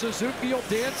now Suzuki will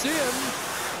dance in.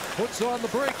 Puts on the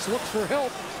brakes, looks for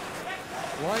help.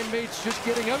 Line mates just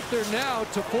getting out there now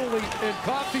to Foley and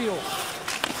Caulfield.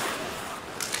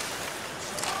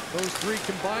 Those three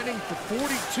combining for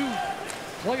 42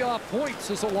 playoff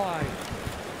points as a line.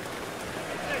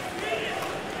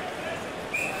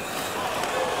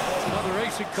 Another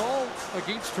icing call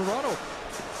against Toronto.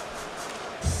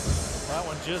 That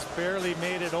one just barely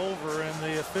made it over, and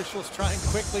the officials trying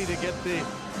quickly to get the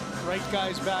right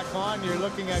guys back on. You're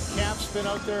looking at Camp's been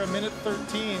out there a minute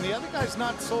 13. The other guy's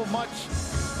not so much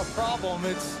a problem.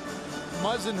 It's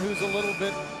Muzzin who's a little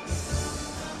bit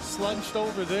slunched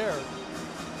over there.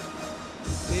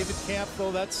 David Camp,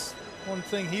 though, that's one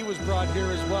thing he was brought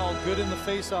here as well. Good in the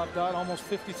faceoff dot, almost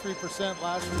 53%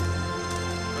 last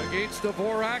year. Against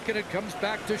Dvorak, and it comes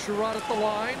back to Sherrod at the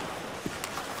line.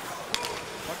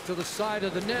 Up to the side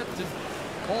of the net, and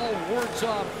Paul wards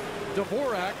off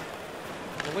Dvorak.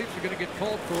 The Leafs are going to get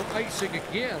called for icing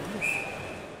again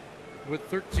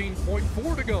with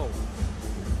 13.4 to go.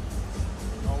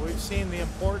 Well, we've seen the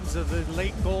importance of the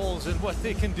late goals and what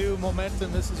they can do.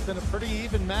 Momentum. This has been a pretty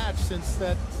even match since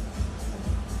that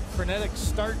frenetic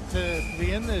start to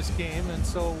be in this game, and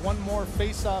so one more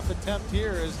face-off attempt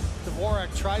here as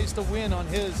Dvorak tries to win on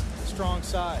his strong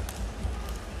side.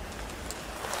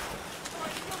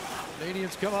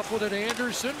 Canadians come up with it.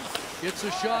 Anderson gets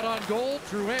a shot on goal.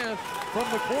 Drouin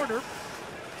from the corner.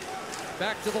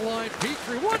 Back to the line.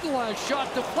 Petrie. One last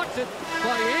shot deflected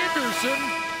by Anderson,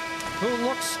 who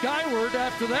looks skyward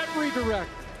after that redirect.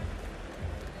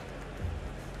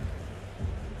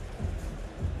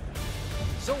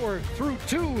 So we're through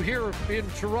two here in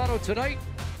Toronto tonight.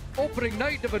 Opening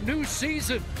night of a new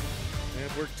season.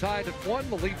 And we're tied at 1.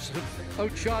 The Leafs have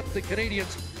outshot the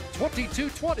Canadiens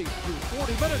 22-20 through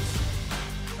 40 minutes.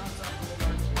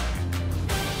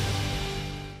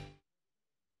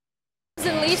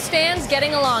 And Leafs fans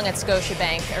getting along at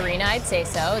Scotiabank Arena, I'd say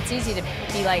so. It's easy to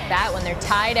be like that when they're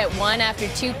tied at 1 after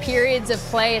 2 periods of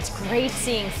play. It's great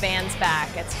seeing fans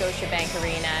back at Scotiabank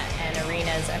Arena and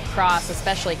arenas across,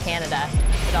 especially Canada,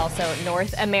 but also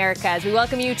North America. As we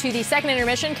welcome you to the second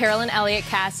intermission, Carolyn, Elliot,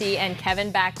 Cassie, and Kevin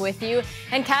back with you.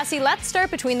 And Cassie, let's start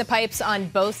between the pipes on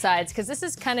both sides, because this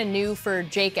is kind of new for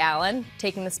Jake Allen,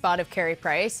 taking the spot of Carey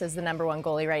Price as the #1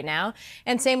 goalie right now.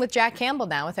 And same with Jack Campbell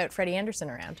now without Freddie Anderson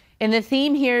around. And the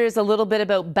theme here is a little bit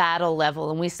about battle level,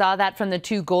 and we saw that from the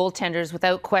two goaltenders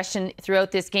without question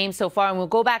throughout this game so far. And we'll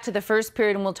go back to the first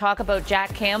period and we'll talk about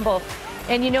Jack Campbell.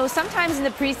 And you know, sometimes in the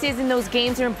preseason those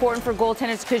games are important for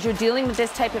goaltenders because you're dealing with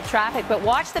this type of traffic. But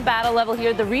watch the battle level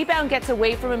here. The rebound gets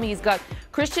away from him. He's got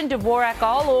Christian Dvorak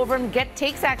all over him.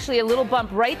 Takes actually a little bump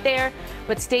right there,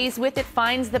 but stays with it,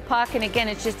 finds the puck. And again,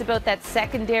 it's just about that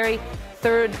secondary,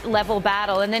 third level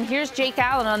battle. And then here's Jake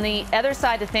Allen on the other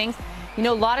side of things. You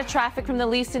know, a lot of traffic from the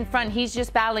Leafs in front. He's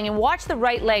just battling. And watch the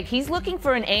right leg. He's looking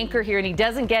for an anchor here, and he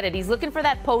doesn't get it. He's looking for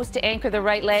that post to anchor the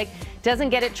right leg. Doesn't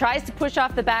get it. Tries to push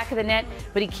off the back of the net,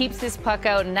 but he keeps this puck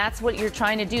out, and that's what you're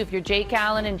trying to do. If you're Jake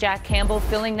Allen and Jack Campbell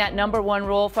filling that #1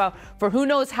 role for who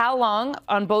knows how long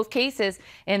on both cases,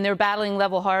 and their battling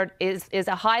level hard is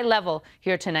a high level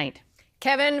here tonight.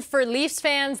 Kevin, for Leafs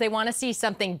fans, they want to see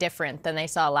something different than they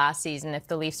saw last season if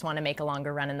the Leafs want to make a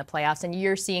longer run in the playoffs, and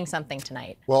you're seeing something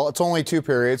tonight. Well, it's only 2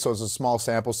 periods, so it's a small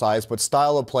sample size, but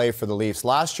style of play for the Leafs.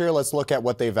 Last year, let's look at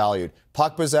what they valued.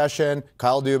 Puck possession,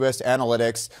 Kyle Dubas,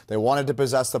 analytics. They wanted to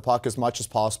possess the puck as much as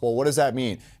possible. What does that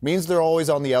mean? It means they're always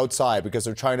on the outside because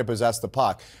they're trying to possess the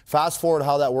puck. Fast forward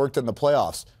how that worked in the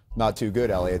playoffs. Not too good,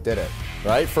 Elliot, did it?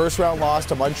 Right? First round loss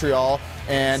to Montreal,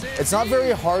 and it's not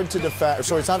very hard to defend.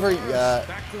 Sorry, it's not very,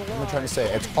 what am I trying to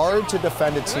say? It's hard to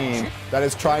defend a team that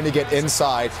is trying to get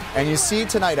inside, and you see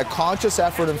tonight a conscious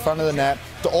effort in front of the net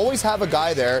to always have a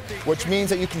guy there, which means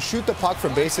that you can shoot the puck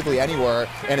from basically anywhere,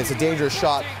 and it's a dangerous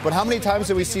shot. But how many times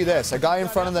do we see this? A guy in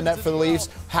front of the net for the Leafs,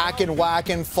 hacking,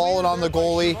 whacking, falling on the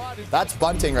goalie. That's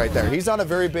bunting right there. He's not a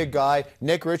very big guy.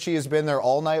 Nick Ritchie has been there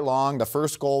all night long. The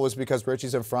first goal was because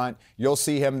Ritchie's in front. You'll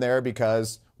see him there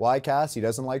because... Why, Cass? He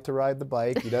doesn't like to ride the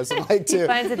bike. He doesn't like to... He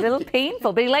finds it a little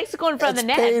painful, but he likes to go in front of the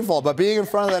net. It's painful, but being in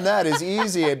front of the net is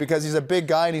easy because he's a big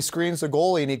guy and he screens the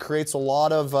goalie and he creates a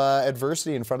lot of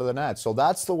adversity in front of the net. So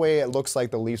that's the way it looks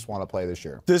like the Leafs want to play this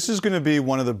year. This is going to be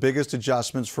one of the biggest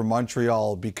adjustments for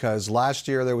Montreal because last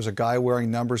year there was a guy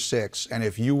wearing number 6, and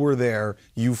if you were there,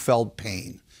 you felt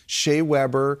pain. Shea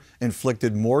Weber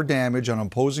inflicted more damage on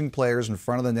opposing players in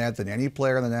front of the net than any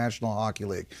player in the National Hockey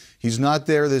League. He's not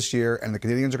there this year, and the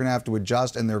Canadiens are going to have to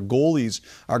adjust, and their goalies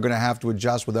are going to have to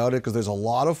adjust without it because there's a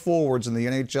lot of forwards in the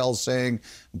NHL saying,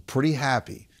 I'm pretty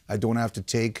happy I don't have to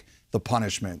take the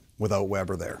punishment without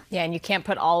Weber there. Yeah, and you can't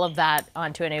put all of that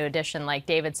onto a new addition like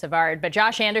David Savard. But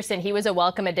Josh Anderson, he was a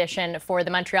welcome addition for the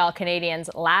Montreal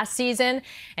Canadiens last season,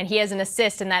 and he has an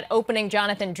assist in that opening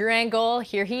Jonathan Drouin goal.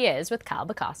 Here he is with Kyle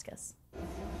Bukauskas.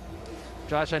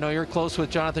 Josh, I know you're close with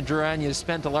Jonathan Drouin. You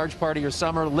spent a large part of your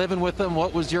summer living with him.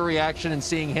 What was your reaction in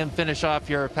seeing him finish off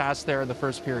your pass there in the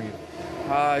first period?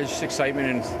 Just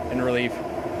excitement and relief.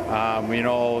 You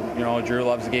know, Drew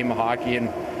loves the game of hockey,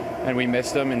 and we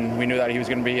missed him, and we knew that he was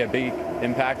going to be a big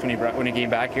impact when he came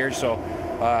back here. So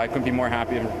I couldn't be more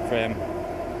happy for him.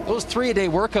 Those 3-a-day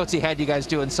workouts he had you guys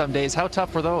doing some days, how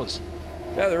tough were those?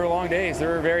 Yeah, they were long days. They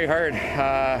were very hard.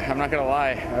 I'm not gonna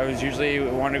lie. I was usually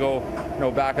wanting to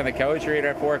go, back on the couch right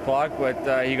at 4 o'clock,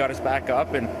 but he got us back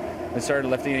up and started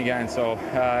lifting again. So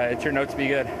it turned out to be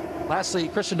good. Lastly,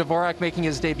 Christian Dvorak making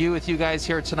his debut with you guys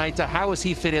here tonight. How has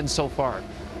he fit in so far?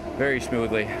 Very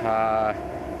smoothly.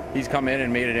 He's come in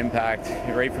and made an impact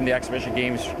right from the exhibition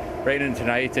games right into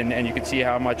tonight, and you can see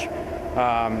how much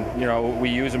we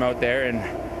use him out there and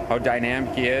how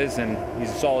dynamic he is, and he's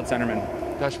a solid centerman.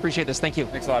 Josh, appreciate this. Thank you.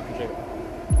 Thanks a lot. Appreciate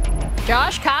it.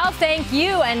 Josh, Kyle, thank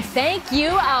you. And thank you,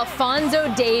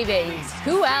 Alphonso Davies.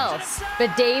 Who else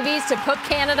but Davies to put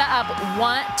Canada up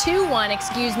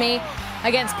 2-1,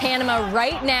 against Panama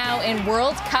right now in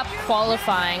World Cup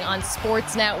qualifying on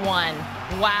Sportsnet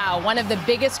 1. Wow, one of the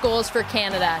biggest goals for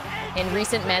Canada in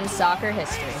recent men's soccer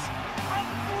history.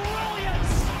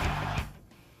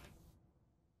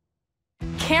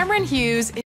 Cameron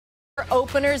Hughes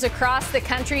openers across the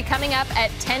country coming up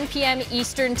at 10 p.m.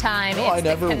 Eastern Time. No, it's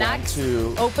the Canucks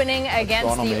opening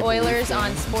against the Oilers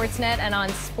on Sportsnet and on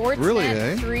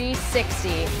Sportsnet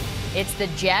 360. It's the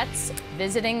Jets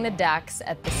visiting the Ducks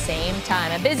at the same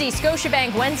time. A busy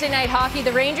Scotiabank Wednesday night hockey.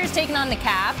 The Rangers taking on the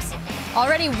Caps.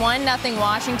 Already 1-0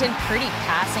 Washington. Pretty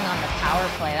passing on the power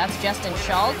play. That's Justin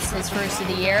Schultz, his first of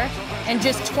the year. And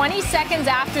just 20 seconds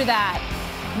after that,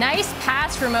 nice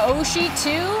pass from Oshie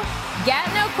to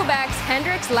Gatineau, Quebec's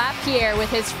Hendrix Lapierre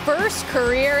with his first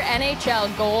career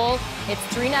NHL goal. It's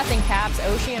 3-0 Caps.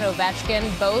 Oshie and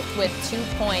Ovechkin both with 2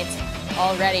 points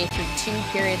already through 2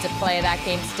 periods of play. That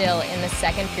game still in the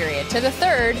second period. To the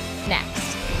third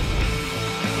next.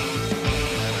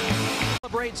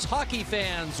 Celebrates hockey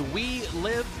fans. We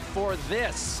live for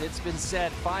this. It's been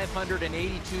said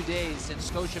 582 days since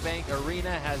Scotiabank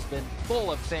Arena has been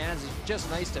full of fans. It's just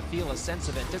nice to feel a sense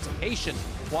of anticipation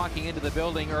walking into the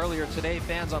building earlier today.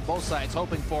 Fans on both sides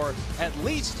hoping for at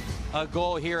least a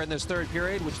goal here in this third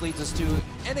period, which leads us to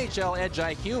NHL Edge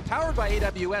IQ, powered by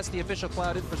AWS, the official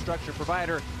cloud infrastructure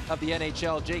provider of the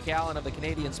NHL. Jake Allen of the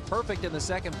Canadiens, perfect in the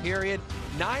second period.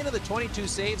 9 of the 22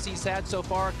 saves he's had so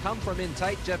far come from in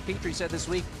tight. Jeff Petrie said this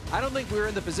week, I don't think we were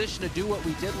in the position to do what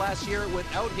we did last year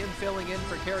without him filling in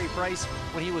for Carey Price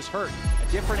when he was hurt.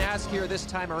 A different ask here this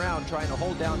time around, trying to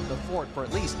hold down the fort for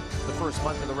at least the first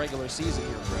month of the regular season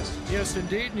here, Chris. Yes,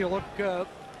 indeed. And you look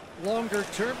longer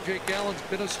term, Jake Allen's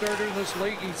been a starter in this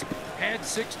league. He's had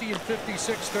 60 and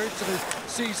 56 starts in a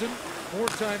season, 4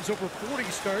 times over 40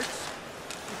 starts.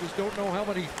 We just don't know how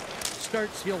many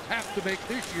starts he'll have to make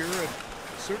this year, and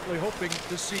certainly hoping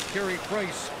to see Carey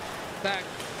Price back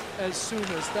as soon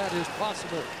as that is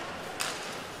possible.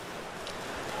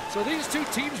 So these two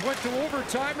teams went to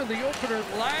overtime in the opener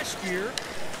last year,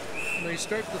 and they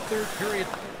start the third period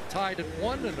tied at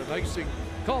 1 and an icing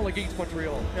call against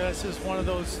Montreal. Yeah, this is one of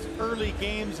those early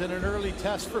games and an early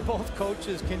test for both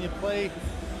coaches. Can you play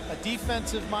a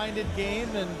defensive-minded game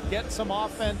and get some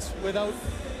offense without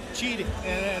cheating?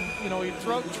 And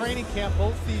throughout training camp,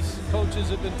 both these coaches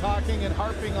have been talking and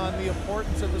harping on the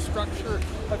importance of the structure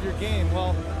of your game.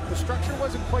 Well, the structure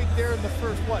wasn't quite there in the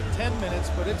first, 10 minutes,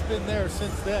 but it's been there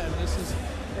since then. This has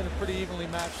been a pretty evenly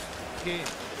matched game.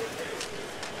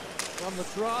 From the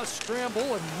draw,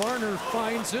 scramble, and Marner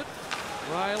finds it.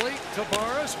 Riley,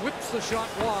 Tavares whips the shot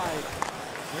wide.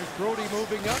 There's Brody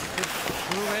moving up, and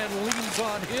Drouin leans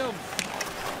on him.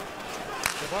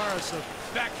 Tavares,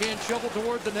 a backhand shovel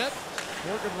toward the net.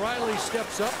 Morgan Riley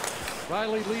steps up.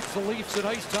 Riley leads the Leafs in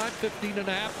ice time,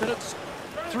 15.5 minutes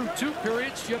through 2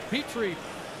 periods. Jeff Petrie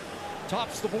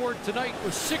tops the board tonight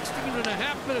with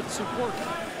 16.5 minutes of work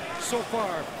so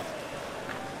far.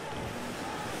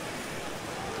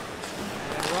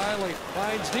 Riley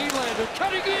finds Nylander,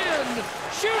 cutting in,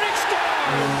 shooting star!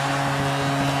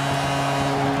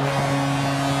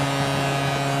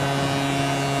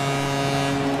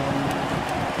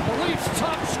 The Leafs'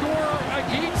 top scorer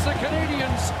against the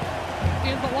Canadiens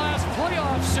in the last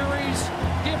playoff series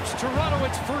gives Toronto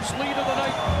its first lead of the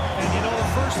night. And the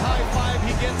first high five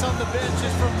he gets on the bench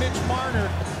is from Mitch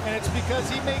Marner, and it's because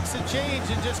he makes a change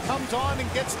and just comes on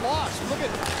and gets lost. Look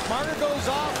at Marner goes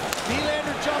off,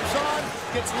 Nylander jumps on,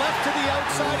 gets left to the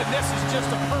outside, and this is just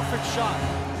a perfect shot.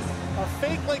 A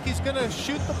fake like he's going to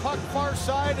shoot the puck far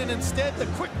side, and instead the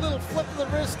quick little flip of the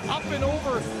wrist up and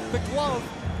over the glove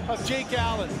of Jake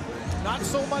Allen. Not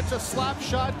so much a slap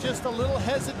shot, just a little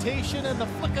hesitation and the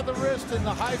flick of the wrist, and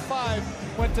the high five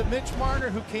went to Mitch Marner,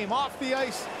 who came off the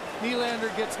ice.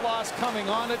 Nylander gets lost coming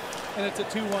on it, and it's a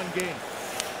 2-1 game.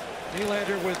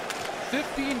 Nylander with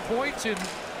 15 points in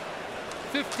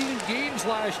 15 games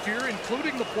last year,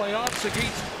 including the playoffs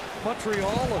against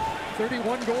Montreal. A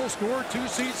 31 goal scorer 2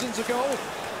 seasons ago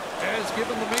has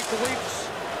given the Maple Leafs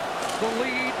the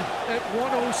lead at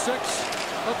 106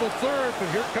 of the third. But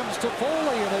here comes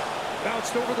Toffoli, and it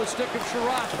bounced over the stick of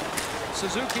Sherratt.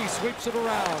 Suzuki sweeps it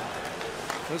around.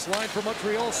 This line for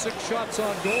Montreal, 6 shots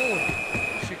on goal,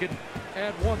 and she can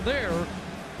add 1 there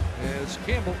as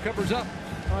Campbell covers up.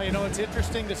 Well, you know, it's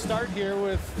interesting to start here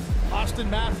with Austin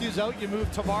Matthews out. You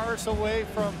move Tavares away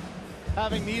from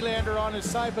having Nylander on his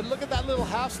side, but look at that little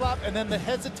half slap and then the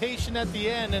hesitation at the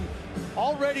end, and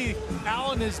already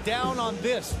Allen is down on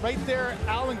this. Right there,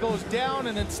 Allen goes down,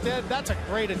 and instead, that's a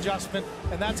great adjustment,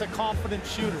 and that's a confident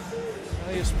shooter.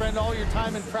 You spend all your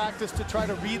time in practice to try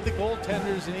to read the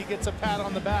goaltenders, and he gets a pat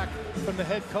on the back from the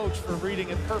head coach for reading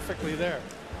it perfectly there.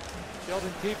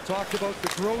 Sheldon Keefe talked about the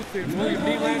growth in William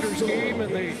Nylander's game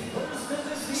in the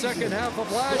second half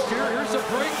of last year. Here's a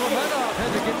break. Romanov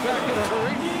had to get back in a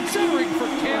hurry. Centering for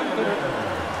Kemp, and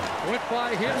it went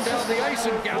by him down the ice,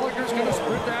 and Gallagher's going to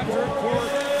sprint after it for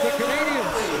the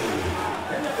Canadiens.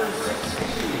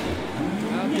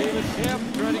 Now David Kemp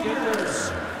trying to get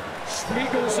those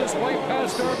Spiegels his way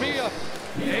past Armia.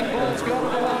 Engvall's got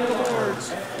it along the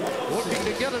boards. Looking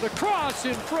to get it across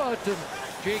in front, and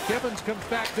Jake Evans comes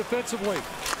back defensively.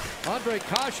 Andre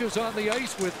Kasha's on the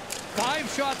ice with 5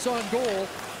 shots on goal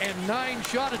and 9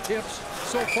 shot attempts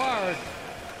so far.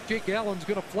 Jake Allen's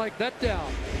going to flag that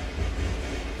down.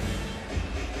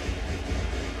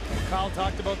 Kyle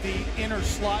talked about the inner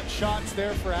slot shots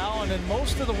there for Allen, and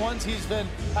most of the ones he's been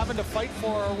having to fight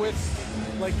for are with,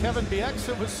 like Kevin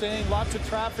Bieksa was saying, lots of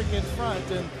traffic in front,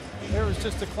 and there was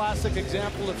just a classic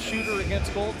example of shooter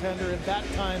against goaltender, and that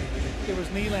time it was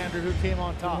Nylander who came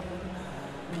on top.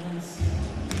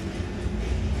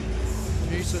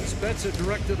 Jason Spezza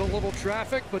directed a little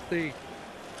traffic, but the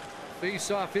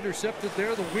face-off intercepted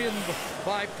there. The win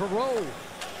by Perreault.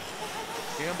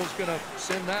 Campbell's going to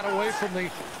send that away from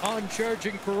the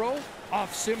on-charging Perreault.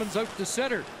 Off Simmons out to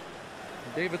center.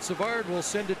 And David Savard will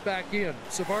send it back in.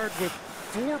 Savard with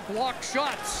 4 blocked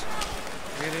shots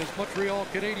in his Montreal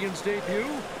Canadiens debut.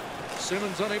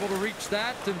 Simmons unable to reach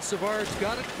that, and Savard's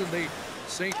got it. And the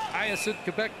St. Hyacinthe,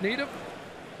 Quebec native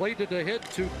played it ahead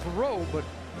to Perreault, but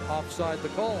offside the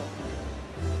call.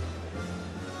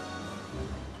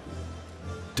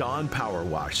 Dawn Power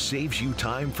Wash saves you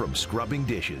time from scrubbing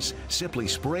dishes. Simply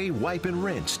spray, wipe, and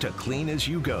rinse to clean as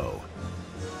you go.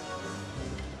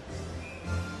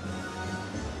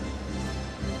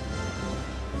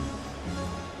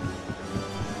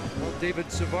 Well,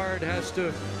 David Savard has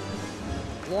to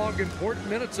log important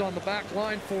minutes on the back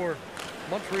line for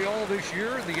Montreal this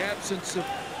year in the absence of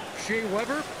Shea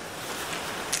Weber.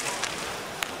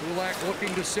 Kulak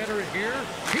looking to center it here.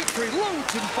 Petrie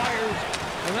loads and fires,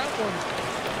 and that one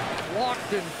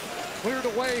blocked and cleared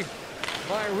away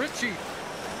by Ritchie.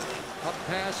 Up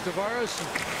past Tavares, and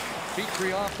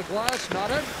Petrie off the glass, not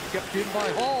it. Kept in by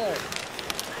Hall.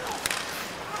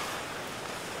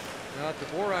 Now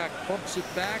Dvorak bumps it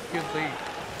back, and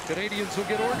the Canadiens will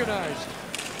get organized.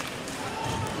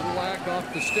 Kulak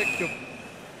off the stick of,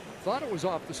 thought it was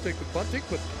off the stick of Bunting,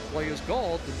 but play is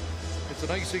called. It's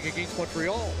an icing against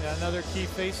Montreal. Yeah, another key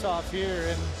face-off here,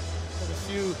 and a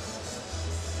few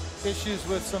issues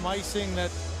with some icing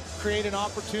that create an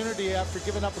opportunity after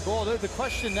giving up a goal. The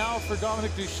question now for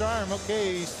Dominic Ducharme,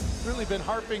 okay, he's really been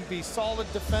harping, be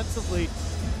solid defensively,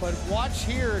 but watch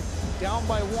here, down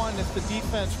by 1, if the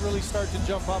defense really start to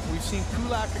jump up. We've seen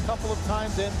Kulak a couple of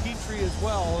times and Petrie as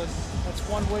well, and that's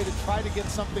one way to try to get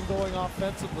something going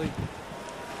offensively.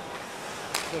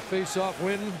 The face-off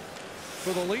win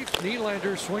for the Leafs.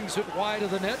 Nylander swings it wide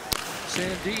of the net.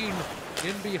 Sandin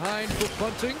in behind for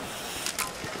Bunting.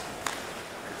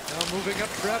 Now moving up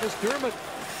Travis Dermott.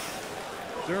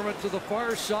 Dermott to the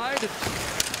far side.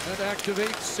 That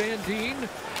activates Sandin.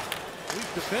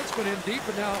 Leaf defenseman in deep,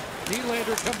 and now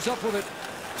Nylander comes up with it.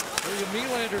 William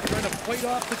Nylander trying to fight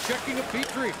off the checking of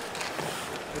Petrie.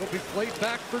 It'll be played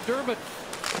back for Dermott.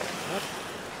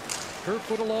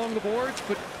 Kerfoot along the boards,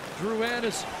 but Drouin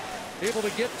is able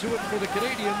to get to it for the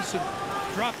Canadiens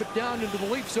and drop it down into the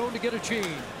Leaf zone to get a change.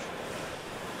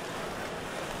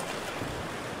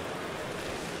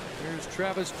 Here's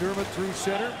Travis Dermott through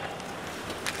center.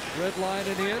 Red line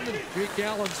and in, and Jake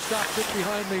Allen stopped it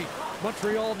behind the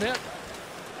Montreal net.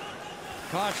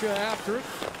 Kasha after it.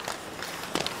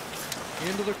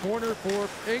 Into the corner for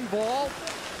Engvall.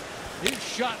 His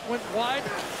shot went wide. I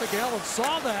think Allen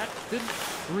saw that, didn't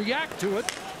react to it.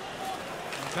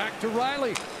 Back to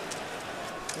Riley.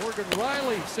 Morgan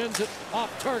Riley sends it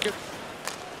off target.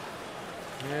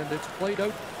 And it's played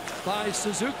out by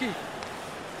Suzuki.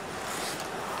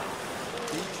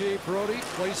 DJ Brody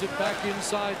plays it back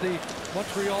inside the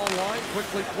Montreal line.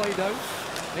 Quickly played out.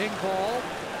 Engvall.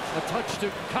 A touch to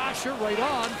Kasha right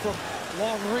on from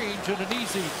long range and an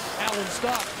easy Allen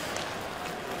stop.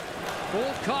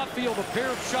 Gold Caulfield, a pair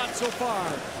of shots so far.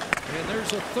 And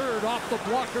there's a third off the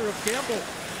blocker of Campbell.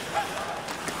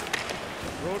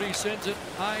 Brody sends it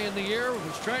high in the air.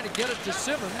 Was trying to get it to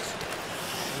Simmons.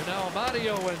 And now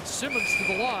Amadio and Simmons to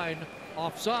the line.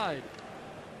 Offside.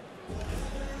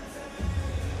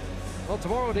 Well,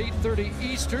 tomorrow at 8:30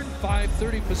 Eastern,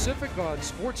 5:30 Pacific on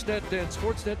Sportsnet and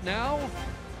Sportsnet Now.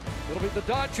 It'll be the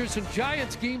Dodgers and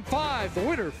Giants Game 5. The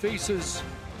winner faces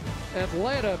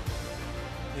Atlanta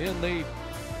in the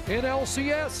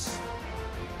NLCS.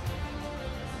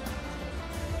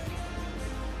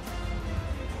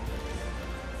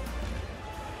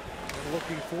 And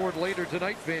looking forward later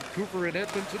tonight, Vancouver and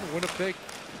Edmonton, Winnipeg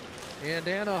and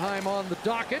Anaheim on the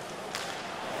docket.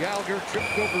 Gallagher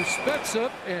tripped over Spezza,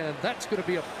 and that's going to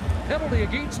be a penalty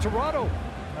against Toronto.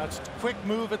 That's a quick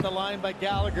move at the line by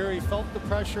Gallagher. He felt the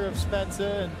pressure of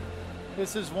Spezza, and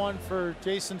this is one for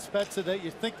Jason Spezza that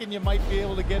you're thinking you might be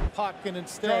able to get puck, and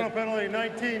instead penalty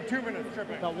 19, 2 minutes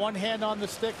tripping. Got one hand on the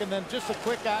stick, and then just a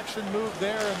quick action move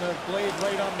there, and the blade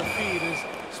right on the feet. Is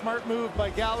smart move by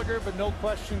Gallagher, but no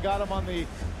question got him on the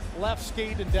left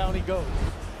skate, and down he goes.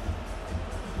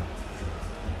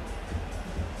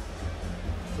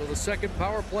 So the second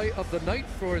power play of the night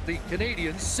for the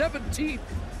Canadiens, 17th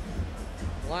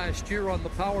last year on the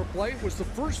power play. It was the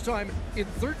first time in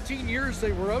 13 years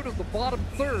they were out of the bottom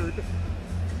third.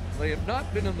 They have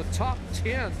not been in the top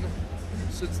 10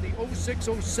 since the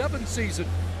 06-07 season.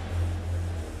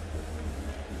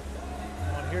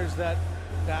 And here's that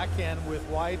backhand with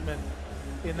Weidman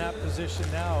in that position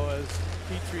now, as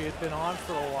Petrie had been on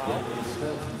for a while.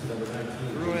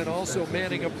 Drouin also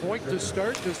manning a point to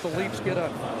start as the Leafs get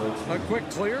a quick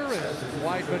clear, and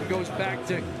Weidman goes back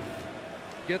to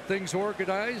get things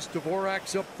organized.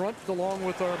 Dvorak's up front along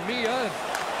with Armia. And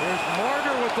there's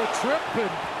Marner with the trip,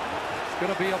 and it's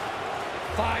going to be a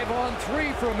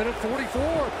 5-on-3 for a minute 44.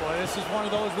 Boy, this is one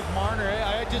of those with Marner.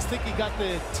 I just think he got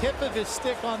the tip of his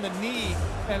stick on the knee,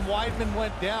 and Weidman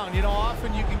went down. You know,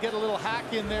 often you can get a little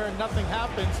hack in there and nothing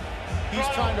happens. He's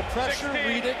trying to pressure,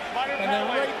 read it, and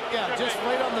then just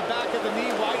right on the back of the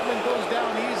knee, Weidman goes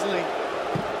down easily.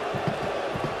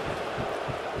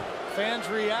 Fans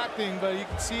reacting, but you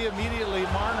can see immediately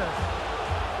Marner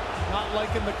not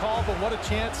liking the call, but what a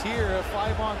chance here, a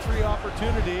 5-on-3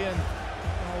 opportunity. And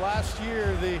last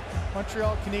year, the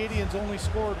Montreal Canadiens only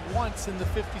scored once in the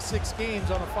 56 games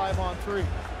on a 5-on-3.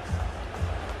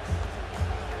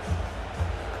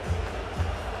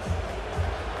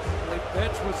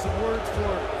 Bench with some words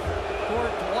for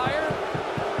Gord Dwyer.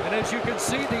 And as you can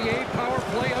see, the A power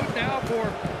play out now for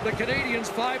the Canadiens,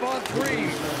 5-on-3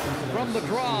 from the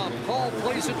draw. Hall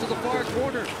plays it to the far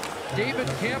corner. David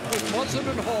Kemp with Muzzin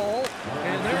and Hall.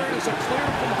 And there is a clear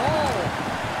from Hall.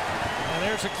 And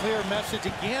there's a clear message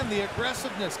again, the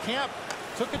aggressiveness. Kemp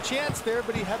took a chance there,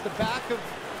 but he had the back of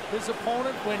his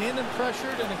opponent, went in and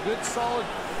pressured, and a good solid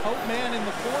out man in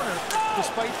the corner,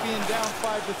 despite being down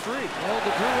 5-3. Well,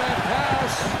 the Drouin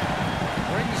pass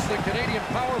brings the Canadian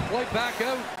power play back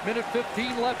out. Minute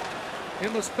 15 left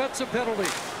in the Spezza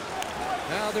penalty.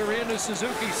 Now they're in as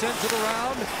Suzuki sends it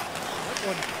around. That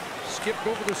one skipped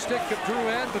over the stick of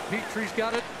Drouin, but Petrie's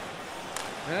got it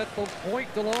at the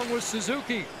point along with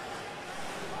Suzuki.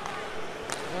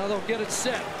 Now they'll get it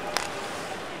set.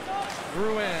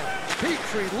 Drouin.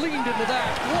 Petrie leaned into that,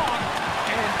 blocked,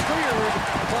 and cleared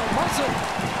by Muzzin.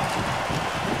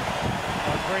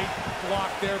 A great block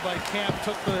there by Kemp,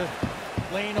 took the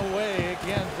lane away.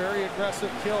 Again, very aggressive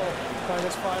kill by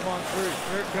this 5-on-3.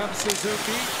 Here comes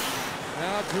Suzuki.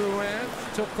 Now Drouin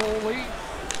to Foley.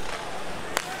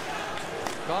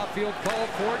 Caulfield called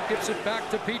for it, gives it back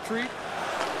to Petrie.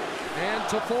 And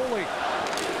to Foley.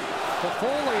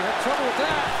 Foley had trouble with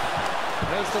that.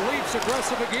 As the Leafs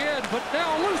aggressive again, but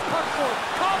now a loose puck for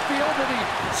Caulfield, and he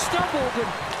stumbled and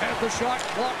had the shot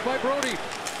blocked by Brody.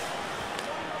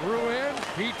 Drouin,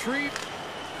 Petrie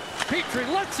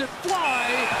lets it fly,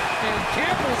 and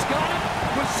Campbell's got it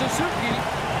with Suzuki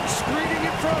screening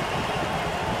in front.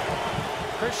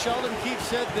 Chris Sheldon Keefe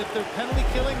said that the penalty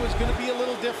killing was going to be a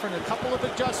little different, a couple of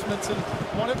adjustments, and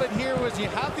one of it here was you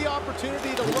have the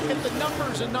opportunity to look at the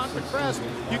numbers and not the crest.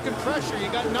 You can pressure.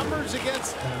 You got numbers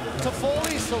against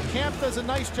Toffoli, so Kemp does a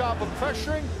nice job of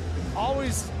pressuring.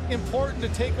 Always important to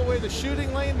take away the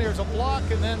shooting lane. There's a block,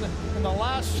 and then in the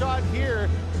last shot here,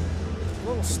 a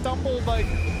little stumble by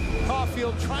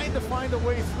Caulfield trying to find a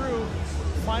way through.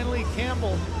 Finally,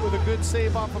 Campbell with a good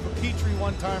save off of a Petrie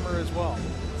one-timer as well.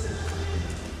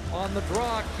 On the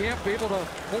draw, Camp able to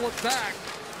pull it back.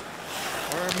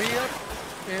 Armia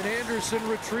and Anderson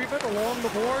retrieve it along the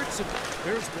boards. And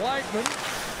there's Weidman.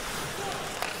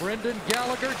 Brendan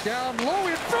Gallagher down low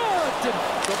in front. And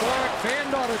Dvorak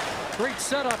fanned on it. Great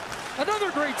setup.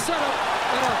 Another great setup.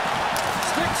 And a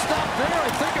stick stop there.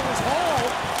 I think it was Hall.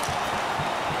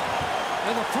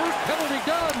 And the first penalty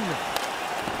done.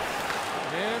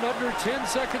 And under 10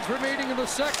 seconds remaining in the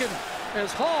second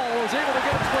as Hall is able to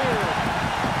get it clear.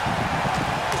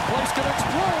 This place can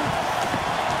explode.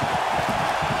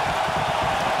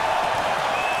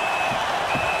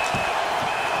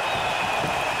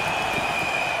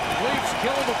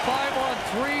 Kill the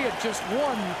 5-on-3 and just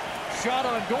one shot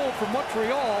on goal for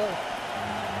Montreal.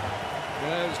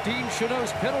 As Dean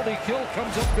Chanot's penalty kill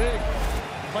comes up big.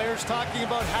 Players talking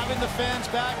about having the fans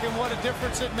back and what a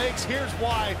difference it makes. Here's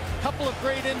why. Couple of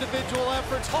great individual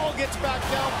efforts. Hall gets back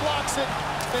down, blocks it.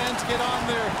 Fans get on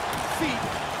their feet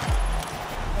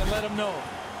and let them know.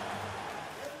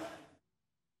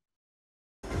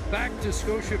 Back to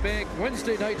Scotiabank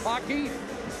Wednesday night hockey.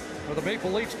 Where the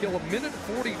Maple Leafs kill a minute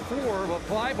 44 of a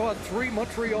 5-on-3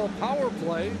 Montreal power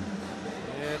play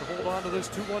and hold on to this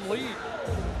 2-1 lead.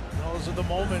 Those are the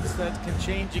moments that can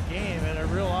change a game, and a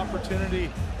real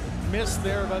opportunity missed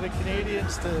there by the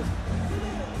Canadiens to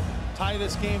tie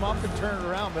this game up and turn it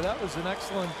around. But that was an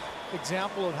excellent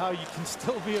example of how you can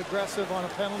still be aggressive on a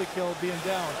penalty kill being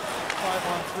down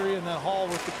 5-on-3, and then Hall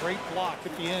with the great block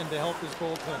at the end to help his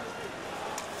goaltender.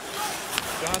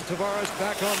 John Tavares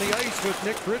back on the ice with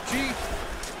Nick Ritchie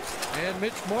and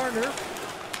Mitch Marner.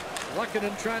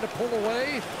 Lehkonen trying to pull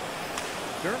away.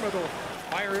 Dermott will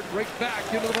fire it right back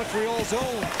into the Montreal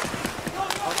zone.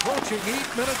 Approaching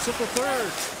 8 minutes of the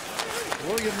third.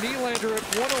 William Nylander at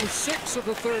 1:06 of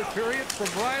the third period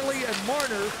from Riley and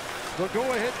Marner. The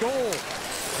go-ahead goal.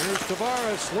 Here's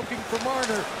Tavares looking for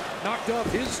Marner. Knocked off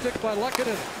his stick by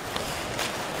Lehkonen.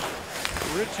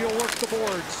 Ritchie will work the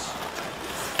boards.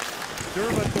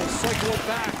 Dermott will cycle it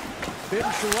back. Ben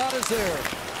Sherratt is there.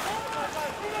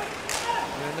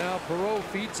 And now Perreault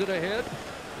feeds it ahead.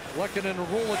 Lehkonen will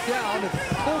roll it down, and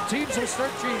both teams will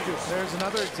start changes. There's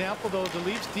another example, though. The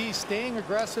Leafs D staying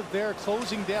aggressive there,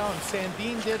 closing down.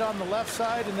 Sandin did on the left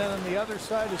side, and then on the other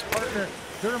side, his partner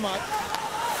Dermott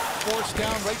forced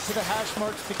down right to the hash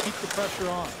marks to keep the pressure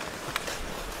on.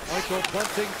 Michael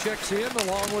Bunting checks in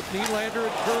along with Nylander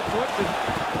and Kerfoot, and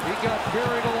he got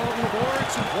carried along the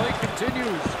boards, and play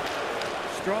continues.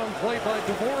 Strong play by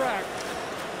Dvorak.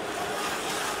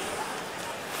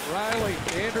 Riley,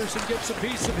 Anderson gets a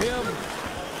piece of him.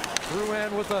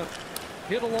 Drouin with a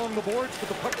hit along the boards, but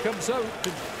the puck comes out,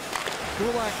 and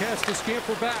Kulak has to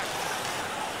scamper back.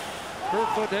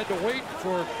 Kerfoot had to wait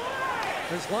for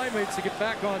his line mates to get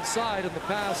back on side, and the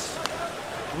pass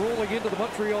rolling into the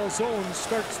Montreal zone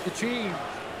starts the change.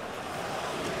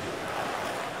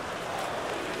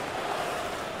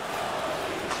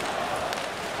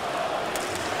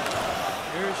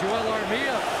 Here's Joel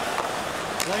Armia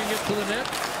playing it to the net,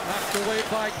 knocked away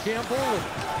by Campbell,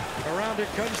 and around it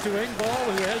comes to Engvall,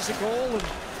 who has the goal and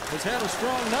has had a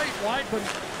strong night. Weidman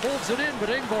holds it in, but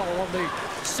Engvall on the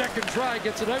second try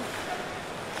gets it out.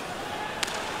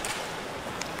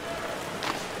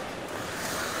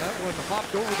 That one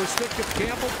hopped over the stick of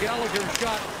Campbell. Gallagher's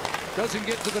shot doesn't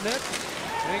get to the net.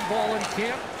 Engvall and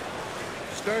Camp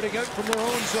starting out from their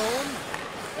own zone.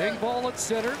 Engvall at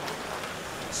center.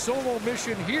 Solo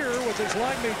mission here with his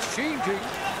line mates changing.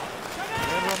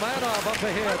 And Romanov up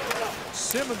ahead.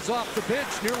 Simmons off the bench,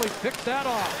 nearly picked that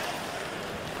off.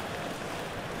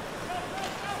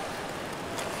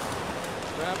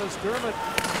 Travis Dermott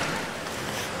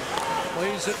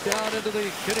plays it down into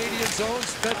the Canadian zone.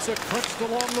 Spezza crunched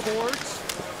along the boards.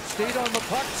 Stayed on the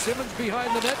puck. Simmons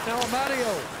behind the net. Now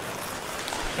Amadio.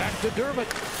 Back to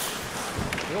Dermott.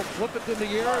 He'll flip it in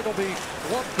the air. It'll be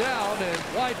lumped down, and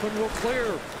Weidman will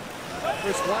clear.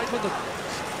 Chris Weidman, the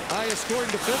highest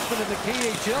scoring defenseman in the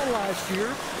KHL last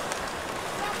year.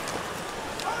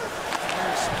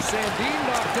 There's Sandin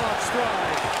knocked off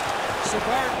stride.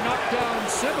 Savard knocked down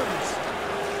Simmons.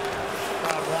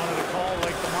 Wanted a call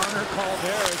like the Marner call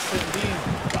there as Sandin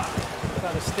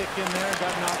got a stick in there,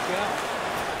 got knocked out.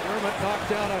 Dermott knocked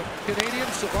down a Canadian.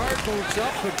 Savard moves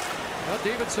up, and now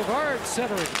David Savard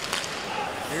centering.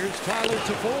 Here's Tyler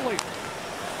Toffoli.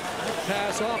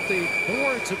 Pass off the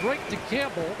boards and right to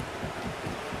Campbell.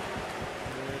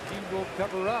 The team will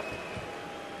cover up.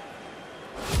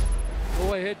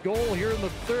 Go-ahead goal here in the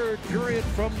third period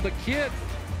from the kid,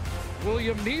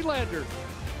 William Nylander.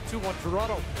 2-1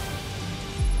 Toronto.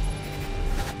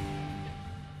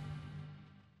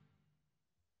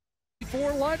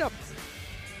 Four lineup.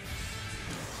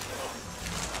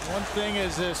 One thing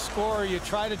as a scorer you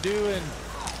try to do in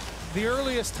the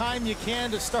earliest time you can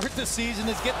to start the season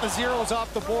is get the zeros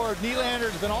off the board.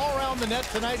 Nylander's been all around the net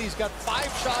tonight. He's got 5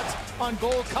 shots on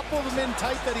goal, a couple of them in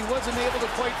tight that he wasn't able to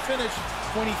quite finish.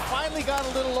 When he finally got a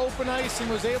little open ice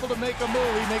and was able to make a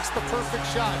move, he makes the perfect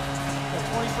shot. A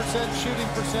 20% shooting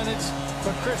percentage.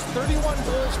 But Chris, 31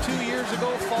 goals 2 years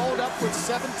ago, followed up with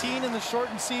 17 in the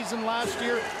shortened season last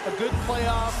year. A good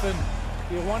playoff, and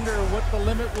you wonder what the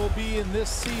limit will be in this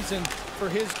season for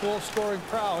his goal-scoring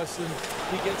prowess, and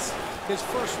he gets his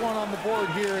first one on the board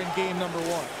here in game number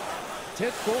 1.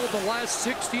 10th goal of the last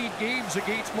 16 games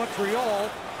against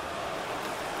Montreal,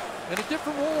 and a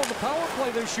different role on the power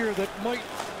play this year that might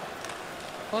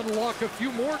unlock a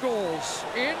few more goals.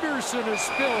 Anderson is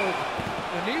spilled,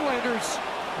 and Nylander's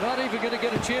not even going to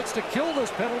get a chance to kill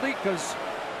this penalty because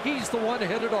he's the one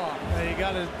headed off. And you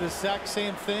got the exact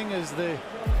same thing as the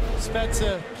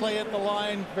Spezza play at the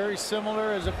line, very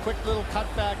similar as a quick little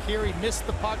cutback here. He missed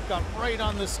the puck, got right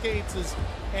on the skates as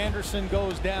Anderson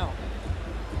goes down.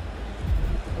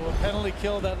 So a penalty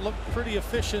kill that looked pretty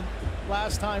efficient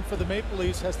last time for the Maple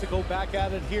Leafs has to go back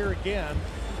at it here again.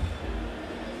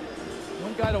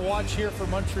 One guy to watch here for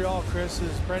Montreal, Chris,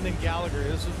 is Brendan Gallagher.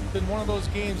 This has been one of those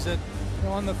games that, you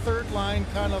know, on the third line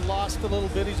kind of lost a little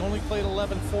bit. He's only played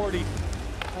 11:40.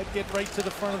 I'd get right to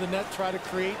the front of the net, try to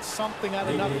create something out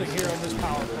of nothing here on this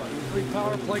power play. 3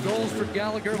 power play goals for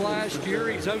Gallagher last year.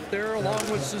 He's out there along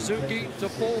with Suzuki,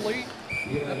 Toffoli.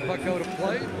 That puck out of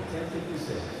play.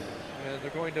 And they're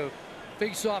going to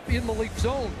face off in the Leaf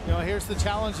zone. You know, here's the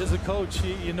challenge as a coach.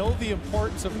 You know the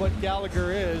importance of what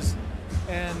Gallagher is,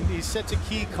 and he's such a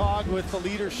key cog with the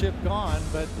leadership gone.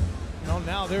 But you know,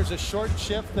 now there's a short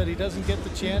shift that he doesn't get the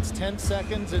chance, 10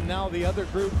 seconds, and now the other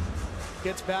group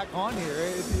gets back on here.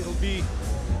 It'll be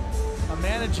a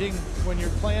managing when you're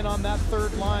playing on that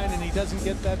third line and he doesn't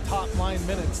get that top line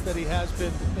minutes that he has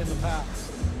been in the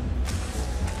past.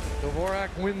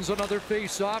 Dvorak wins another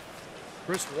face-off.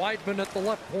 Chris Weidman at the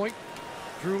left point.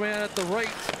 Drouin at the right.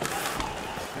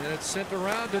 And it's sent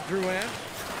around to Drouin.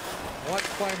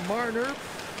 Watched by Marner.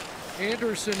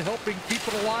 Anderson helping keep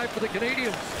it alive for the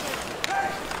Canadiens.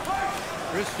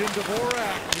 Christian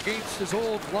Dvorak against his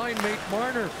old line mate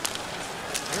Marner.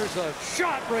 There's a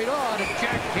shot right on, and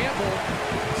Jack Campbell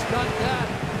stunned that.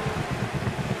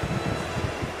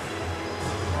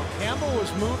 Well, Campbell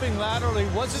was moving laterally,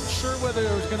 wasn't sure whether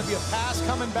there was going to be a pass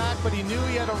coming back, but he knew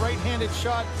he had a right-handed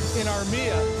shot in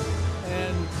Armia.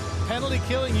 And penalty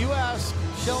killing, you ask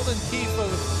Sheldon Keefe of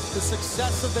the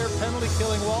success of their penalty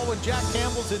killing. Well, when Jack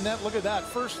Campbell's in net, look at that,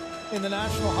 first in the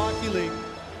National Hockey League,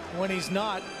 when he's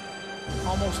not,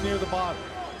 almost near the bottom.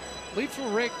 Leafs were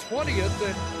ranked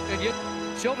 20th, and yet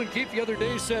Sheldon Keefe the other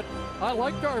day said, I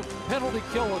liked our penalty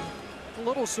killing. A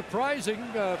little surprising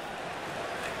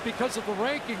because of the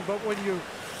ranking, but when you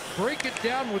break it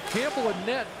down with Campbell and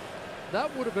net,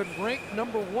 that would have been ranked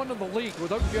 #1 in the league.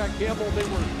 Without Jack Campbell, they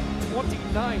were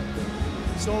 29th.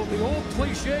 So the old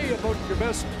cliche about your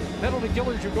best penalty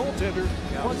killer is your goaltender,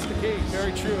 once the case.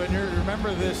 Very true, and you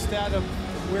remember the stat of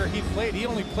where he played. He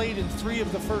only played in 3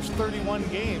 of the first 31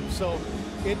 games, so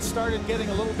it started getting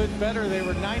a little bit better. They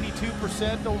were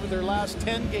 92% over their last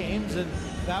 10 games, and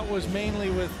that was mainly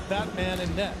with that man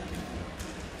in net.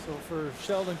 So for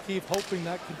Sheldon Keefe, hoping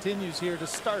that continues here to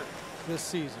start this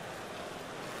season.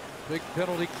 Big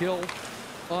penalty kill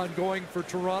ongoing for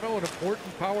Toronto. An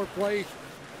important power play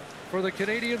for the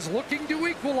Canadiens, looking to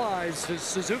equalize as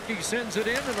Suzuki sends it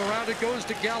in, and around it goes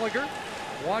to Gallagher.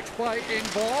 Watched by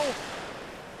Engvall.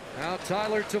 Now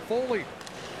Tyler Toffoli.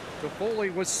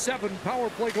 Toffoli was 7 power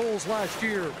play goals last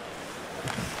year.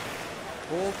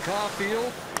 Old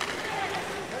Caulfield.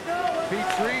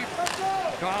 Petrie.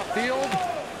 Caulfield.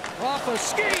 Off a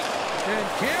skate. And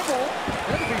Campbell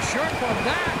had to be sharp on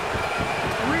that.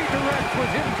 Redirect with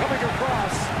him coming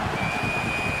across.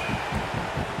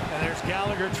 And there's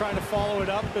Gallagher trying to follow it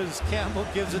up as Campbell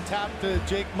gives a tap to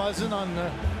Jake Muzzin on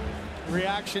the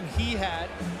reaction he had.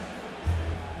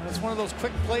 And it's one of those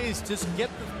quick plays, just get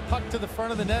the puck to the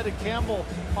front of the net, and Campbell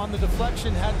on the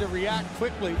deflection had to react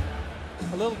quickly.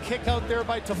 A little kick out there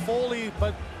by Toffoli,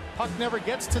 but puck never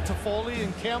gets to Toffoli,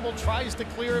 and Campbell tries to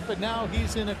clear it, but now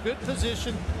he's in a good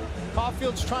position.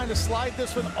 Caulfield's trying to slide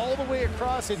this one all the way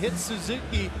across. It hits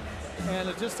Suzuki, and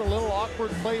it's just a little awkward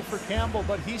play for Campbell,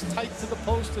 but he's tight to the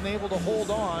post and able to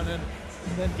hold on, and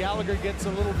then Gallagher gets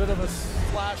a little bit of a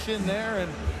splash in there,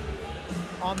 and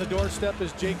on the doorstep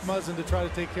is Jake Muzzin to try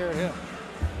to take care of him.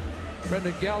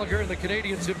 Brendan Gallagher and the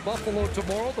Canadiens in Buffalo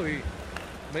tomorrow. The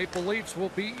Maple Leafs will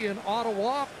be in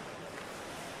Ottawa.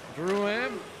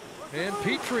 Drouin and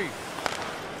Petrie.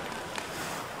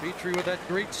 Petrie with that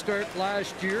great start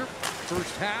last year.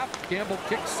 First half, Campbell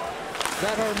kicks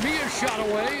that Armia shot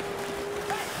away.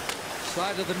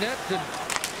 Side of the net, and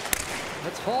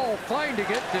that's Hall finding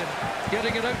it and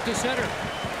getting it out to center.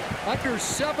 Under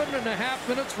 7.5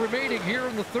 minutes remaining here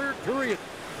in the third period.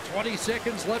 20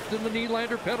 seconds left in the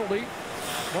Nylander penalty.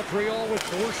 Montreal with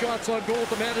 4 shots on goal with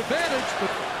the man advantage,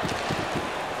 but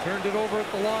turned it over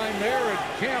at the line there, and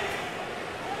Kemp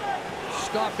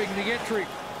stopping the entry.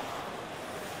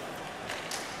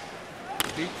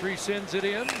 Petrie sends it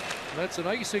in. That's an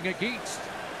icing against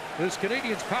this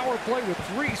Canadiens power play with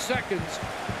 3 seconds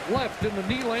left in the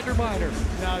Nylander minor.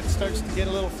 Now it starts to get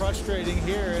a little frustrating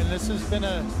here, and this has been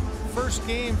a first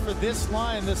game for this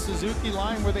line, this Suzuki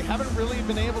line, where they haven't really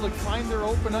been able to find their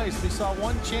open ice. We saw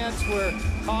one chance where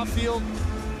Caulfield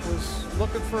was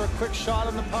looking for a quick shot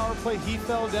on the power play. He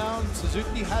fell down.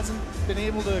 Suzuki hasn't been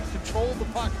able to control the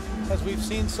puck as we've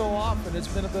seen so often. It's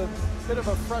been a bit of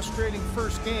a frustrating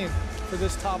first game for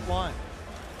this top line.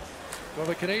 Well,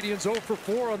 the Canadiens 0 for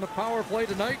 4 on the power play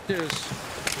tonight. Is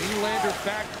Nylander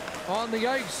back on the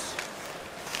ice?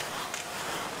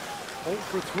 0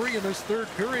 for 3 in this third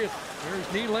period. There's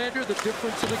Nylander, the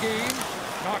difference in the game.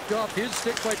 Knocked off his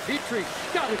stick by Petrie.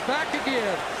 Got it back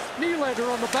again. Nylander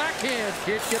on the backhand.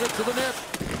 Can't get it to the net.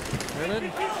 And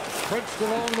then crunched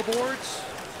along the boards.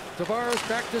 Tavares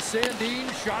back to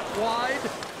Sandin. Shot wide.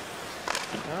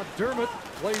 Now Dermott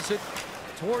plays it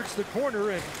towards the corner,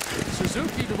 and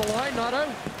Suzuki to the line, not out.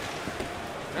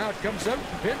 Now it comes out,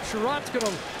 and Ben Sherratt's going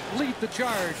to lead the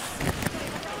charge.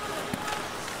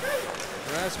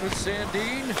 Rasmus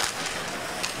Sandin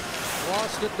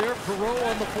lost it there. Perreault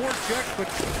on the forecheck, but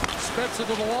Spezza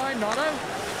to the line, not out.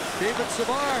 David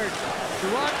Savard,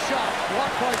 Sherratt shot,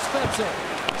 blocked by Spezza.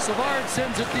 Savard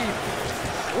sends it deep.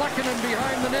 Lehkonen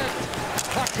behind the net.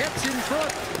 Paquette's in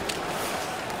front.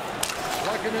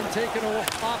 Lehkonen taken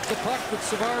off the puck with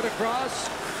Savard across.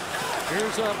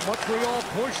 Here's a Montreal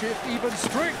push, even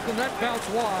strength, and that bounced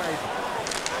wide.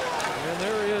 And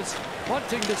there is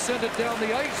Bunting to send it down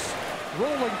the ice.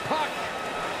 Rolling puck,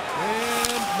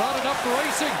 and not enough for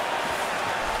icing.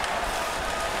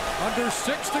 Under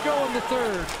 6 to go in the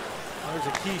third. There's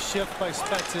a key shift by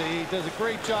Spezza. He does a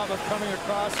great job of coming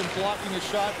across and blocking a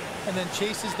shot, and then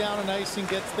chases down an icing,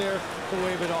 gets there to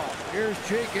wave it off. Here's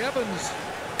Jake Evans.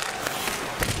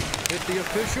 Hit the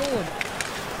official, and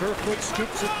Kerfoot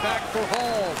scoops it back for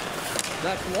Hall.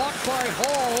 That block by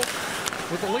Hall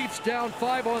with the Leafs down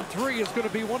 5 on 3 is going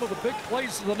to be one of the big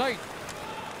plays of the night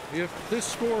if this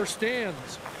score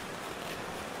stands.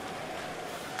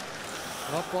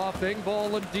 Up off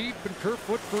Engvall and deep, and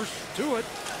Kerfoot first to it.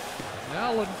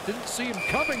 Allen didn't see him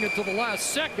coming until the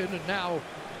last second, and now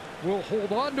will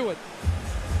hold on to it.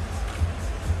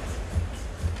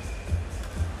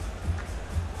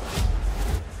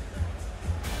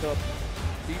 The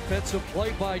defensive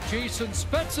play by Jason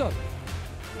Spezza.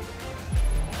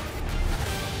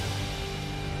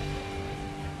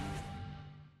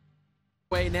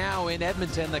 Now in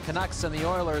Edmonton, the Canucks and the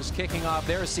Oilers kicking off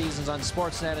their seasons on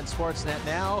Sportsnet and Sportsnet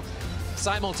Now.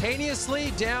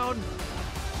 Simultaneously down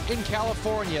in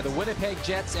California, the Winnipeg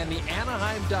Jets and the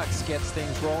Anaheim Ducks gets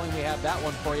things rolling. We have that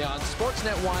one for you on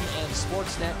Sportsnet 1 and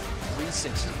Sportsnet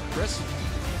 360. Chris?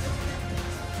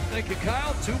 Thank you,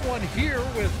 Kyle. 2-1 here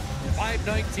with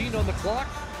 5:19 on the clock.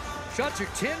 Shots are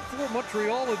 10 for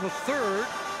Montreal in the third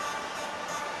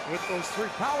with those 3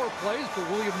 power plays, but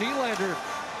William Nylander,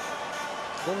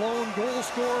 the lone goal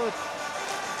scorer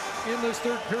in this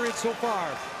third period so far.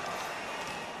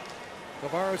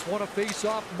 Tavares won a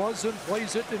face-off. Muzzin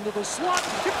plays it into the slot.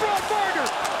 It brought Marner,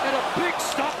 and a big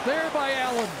stop there by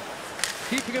Allen,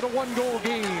 keeping it a 1-goal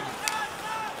game.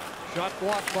 Shot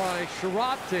blocked by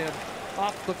Sherratt, and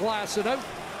off the glass and out.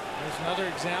 There's another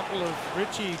example of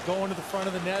Ritchie going to the front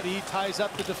of the net. He ties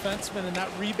up the defenseman, and that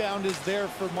rebound is there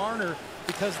for Marner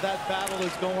because that battle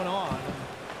is going on.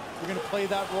 You're going to play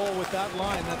that role with that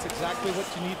line. That's exactly what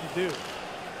you need to do.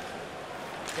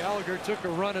 Gallagher took a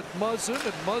run at Muzzin,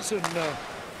 and Muzzin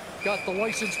got the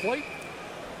license plate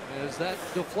as that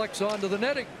deflects onto the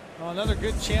netting. Well, another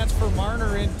good chance for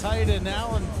Marner in tight, and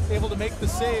Allen able to make the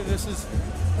save. This is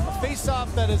a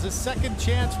face-off that is a second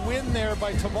chance win there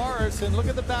by Tavares, and look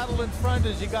at the battle in front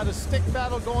as you got a stick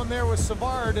battle going there with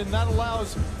Savard, and that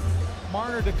allows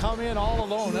Marner to come in all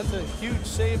alone. That's a huge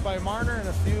save by Marner, and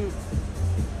a few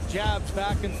jabs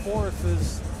back and forth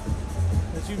as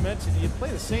as you mentioned, you play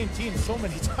the same team so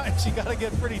many times, you got to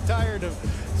get pretty tired of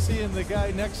seeing the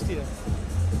guy next to you.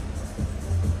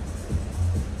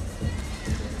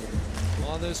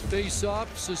 On this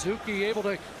face-off, Suzuki able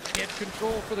to get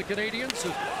control for the Canadiens.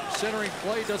 The centering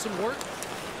play doesn't work.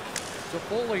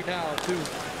 Toffoli now to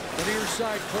the near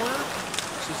side corner.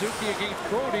 Suzuki against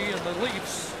Brody, and the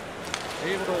Leafs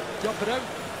able to dump it out.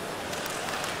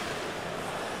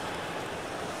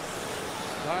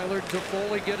 Tyler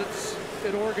Toffoli gets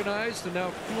it organized, and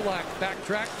now Kulak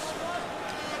backtracks.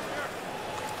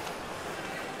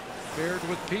 Paired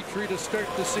with Petrie to start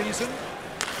the season.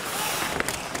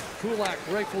 Kulak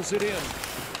rifles it in.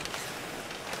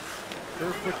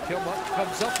 Kerfoot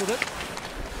comes up with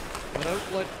it. An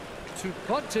outlet to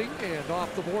Bunting, and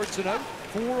off the boards and out.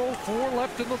 4:04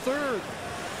 left in the third.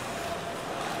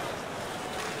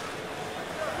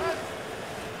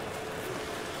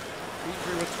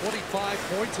 Petrie with 25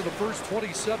 points in the first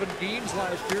 27 games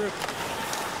last year.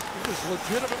 He was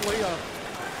legitimately a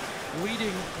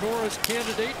leading Norris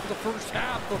candidate for the first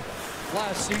half of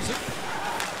last season.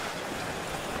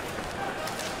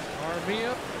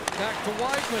 Armia back to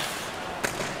Weidman.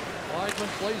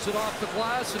 Weidman plays it off the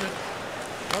glass, and it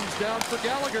comes down for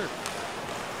Gallagher.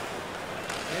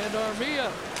 And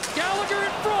Armia. Gallagher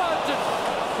in front!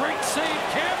 Great save,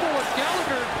 Campbell, and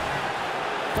Gallagher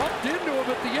bumped into him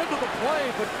at the end of the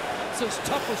play, but it's as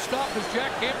tough a stop as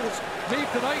Jack Campbell's made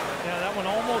tonight. Yeah, that one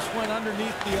almost went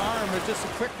underneath the arm, but just a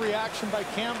quick reaction by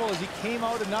Campbell as he came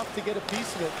out enough to get a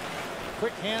piece of it.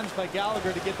 Quick hands by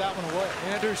Gallagher to get that one away.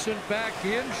 Anderson back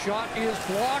in, shot is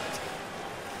blocked.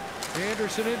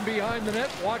 Anderson in behind the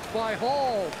net, watched by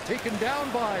Hall, taken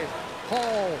down by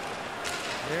Hall.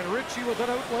 And Ritchie with an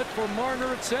outlet for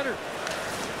Marner at center.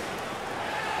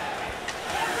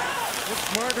 It's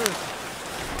Marner,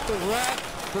 the rat,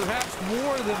 perhaps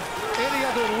more than any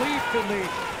other Leaf in the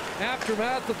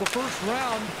aftermath of the first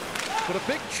round. But a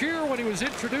big cheer when he was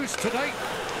introduced tonight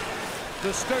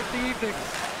to start the evening.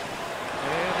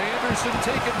 And Anderson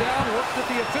taken down, looked at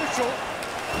the official.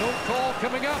 No call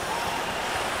coming up.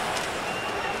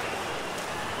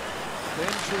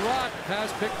 Then Sherratt,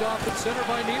 pass picked off at center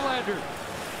by Nylander.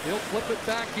 He'll flip it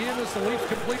back in as the Leafs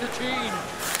complete a change.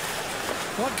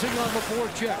 Bunting on the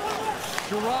forecheck.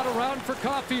 Sherratt around for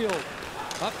Caulfield.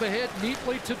 Up ahead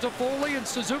neatly to Toffoli, and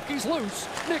Suzuki's loose.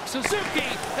 Nick Suzuki,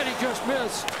 and he just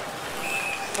missed.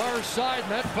 Far side,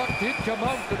 and that puck did come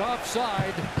out and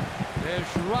offside. As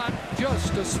Sherratt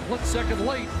just a split second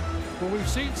late. But we've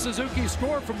seen Suzuki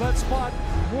score from that spot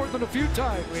more than a few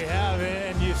times. We have,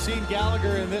 and you've seen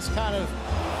Gallagher in this kind of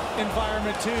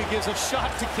environment too. He gives a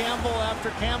shot to Campbell after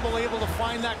Campbell able to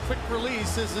find that quick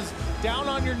release. This is down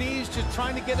on your knees, just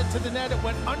trying to get it to the net. It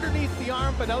went underneath the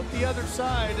arm, but out the other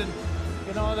side. And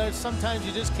you know, there's sometimes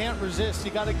you just can't resist.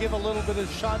 You got to give a little bit of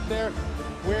shot there.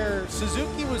 Where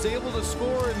Suzuki was able to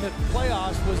score in the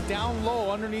playoffs was down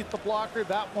low underneath the blocker.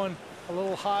 That one a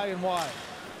little high and wide.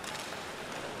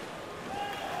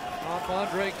 Off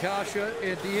Andre Kasha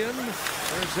and in.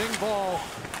 There's Engvall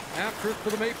after it for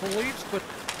the Maple Leafs, but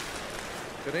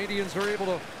Canadiens are able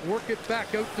to work it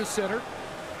back out to center.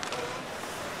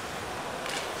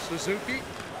 Suzuki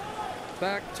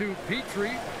back to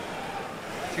Petrie.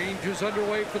 Changes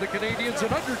underway for the Canadiens,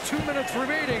 and under 2 minutes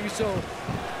remaining, so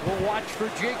we'll watch for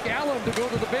Jake Allen to go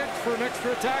to the bench for an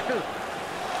extra attacker.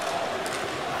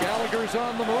 Gallagher's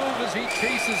on the move as he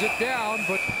chases it down,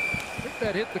 but I think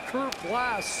that hit the curved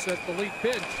glass at the Leaf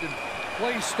bench, and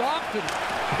play stopped, and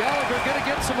Gallagher gonna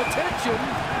get some attention.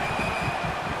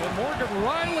 And Morgan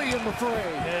Riley in the fray.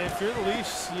 Yeah, if you're the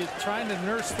Leafs, you're trying to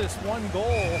nurse this one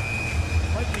goal.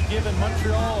 Might be giving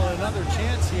Montreal another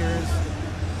chance here.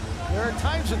 There are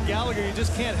times with Gallagher you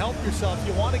just can't help yourself.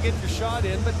 You want to get your shot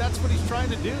in, but that's what he's trying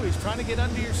to do. He's trying to get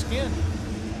under your skin.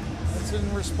 That's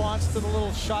in response to the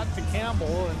little shot to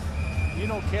Campbell, and you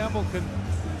know Campbell can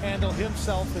handle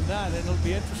himself in that, and it'll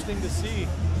be interesting to see.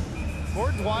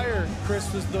 Gord Dwyer,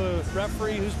 Chris, was the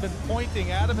referee who's been pointing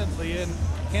adamantly, and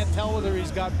can't tell whether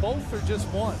he's got both or just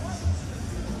one.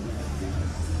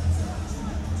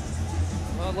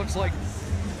 Well, it looks like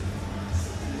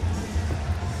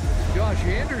Josh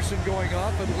Anderson going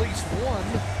off at least one.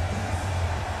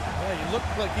 Yeah, he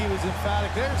looked like he was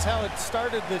emphatic. There's how it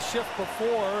started the shift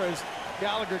before, as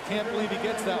Gallagher can't believe he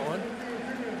gets that one.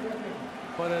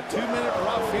 But a 2-minute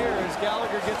rough here as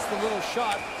Gallagher gets the little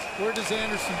shot. Where does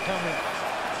Anderson come in?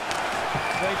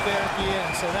 Right there at the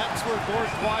end. So that's where Gord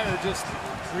Dwyer just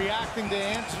reacting to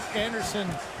Anderson,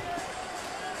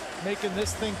 making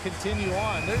this thing continue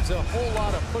on. There's a whole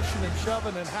lot of pushing and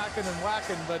shoving and hacking and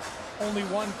whacking, but only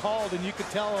one called, and you could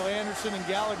tell how Anderson and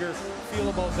Gallagher feel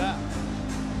about that.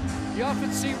 You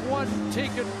often see one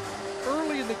taken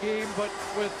early in the game, but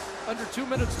with under 2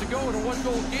 minutes to go in a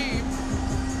one-goal game,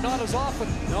 not as often.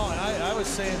 No, and I was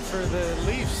saying for the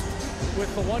Leafs,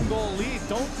 with the one-goal lead,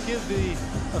 don't give the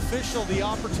official the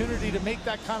opportunity to make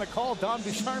that kind of call. Don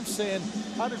Bouchard's saying,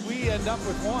 how did we end up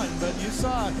with one? But you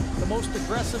saw the most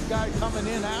aggressive guy coming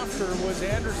in after was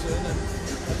Anderson, and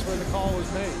that's where the call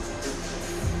was made.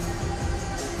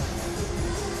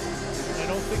 I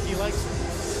don't think he likes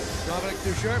it. Dominic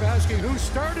Ducharme asking who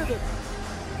started it.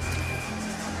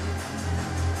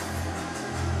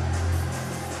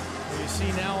 You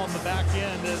see now on the back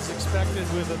end, as expected,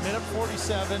 with a minute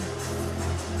 47,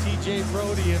 TJ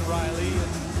Brodie and Riley,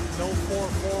 and no 4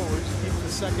 forwards. Keep the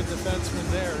second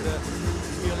defenseman there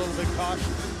to be a little bit cautious.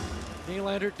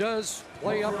 Nylander does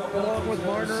play up along with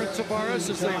Marner and Tavares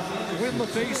as they win the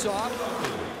face-off.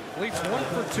 Leafs 1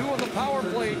 for 2 on the power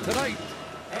play tonight.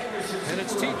 And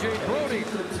it's TJ Brodie.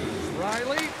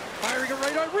 Riley firing it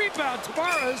right on rebound.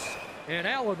 Tavares and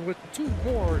Allen with 2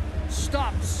 more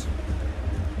stops.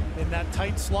 In that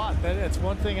tight slot. That's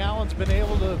one thing Allen's been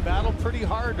able to battle pretty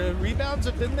hard. Rebounds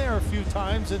have been there a few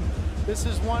times, and this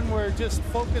is one where just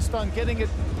focused on getting it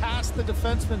past the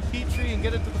defenseman Petrie and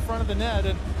get it to the front of the net,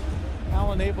 and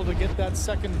Allen able to get that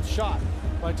second shot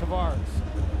by Tavares.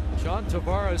 John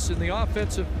Tavares in the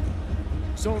offensive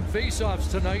zone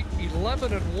faceoffs tonight,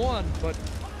 11-1, but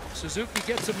Suzuki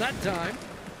gets him that time.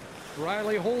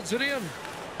 Riley holds it in.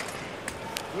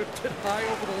 Whipped it high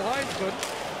over the linesman.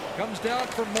 Comes down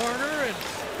from Marner, and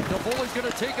Toffoli's going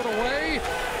to take it away.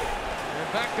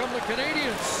 And back come the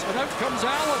Canadiens, and out comes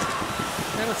Allen.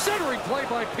 And a centering play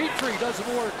by Petrie doesn't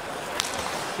work.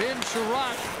 Ben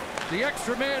Sherratt, the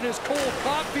extra man is Cole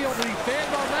Caulfield, and he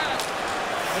fanned on that.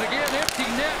 And again, empty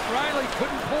net. Riley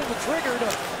couldn't pull the trigger to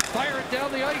fire it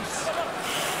down the ice.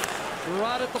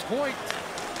 Sherratt at the point.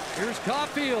 Here's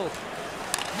Caulfield.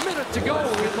 Minute to go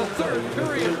in the third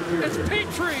period. It's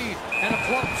Petrie, and a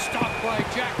club stopped by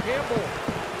Jack Campbell.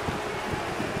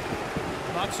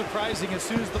 Not surprising, as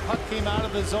soon as the puck came out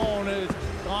of the zone,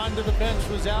 gone to the bench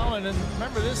was Allen. And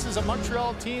remember, this is a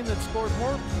Montreal team that scored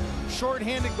more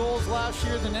shorthanded goals last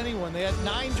year than anyone. They had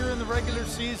 9 during the regular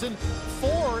season,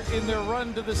 4 in their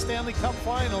run to the Stanley Cup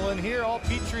final. And here all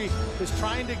Petrie is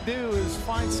trying to do is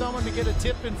find someone to get a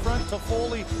tip in front.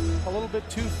 Toffoli a little bit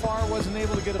too far, wasn't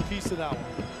able to get a piece of that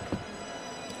one.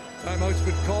 Timeout's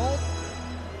been called.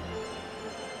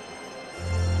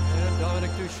 And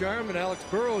Dominic Ducharme and Alex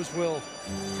Burrows will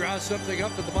draw something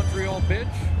up at the Montreal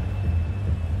bench.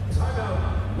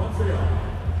 Timeout, Montreal.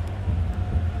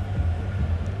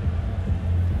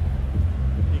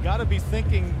 You got to be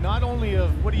thinking not only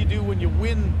of what do you do when you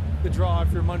win the draw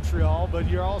if you're Montreal, but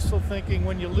you're also thinking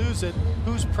when you lose it,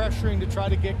 who's pressuring to try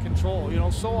to get control. You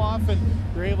know, so often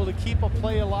you're able to keep a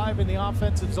play alive in the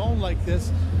offensive zone like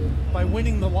this by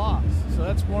winning the loss. So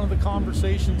that's one of the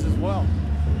conversations as well.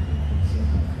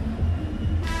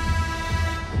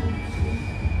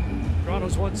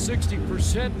 Toronto's won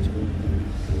 60%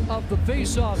 of the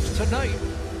faceoffs tonight.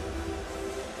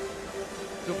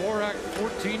 Dvorak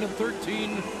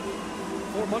 14-13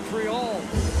 for Montreal.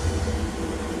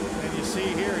 And you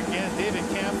see here again, David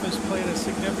Kampf has played a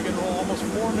significant role, almost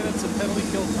 4 minutes of penalty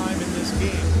kill time in this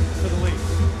game for the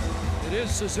Leafs. It is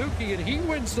Suzuki, and he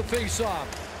wins the faceoff.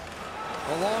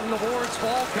 Along the boards,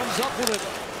 Ball comes up with it.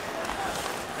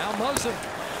 Now Muzzin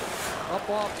up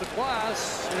off the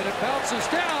glass, and it bounces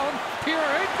down. Pierre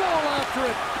Engvall after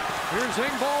it. Here's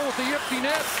Engvall with the empty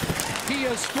net. He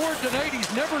has scored tonight. He's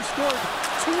never scored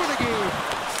 2 in a game.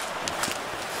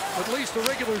 At least a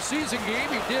regular season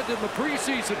game. He did in the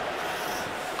preseason.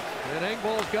 And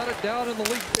Engvall's got it down in the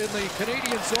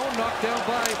Canadian zone, knocked down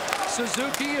by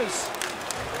Suzuki as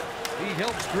he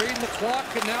helps drain the clock,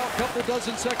 and now a couple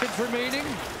dozen seconds remaining.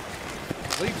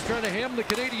 Leafs trying to ham the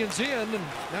Canadiens in, and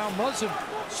now Muzzin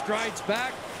strides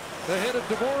back ahead of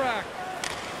Dvorak.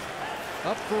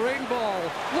 Up for Engvall,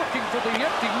 looking for the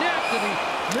empty net, and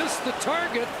he missed the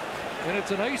target, and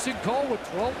it's an icing call with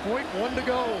 12.1 to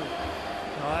go.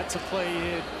 Well, that's a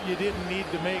play you didn't need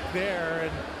to make there,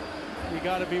 and you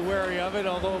got to be wary of it,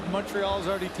 although Montreal's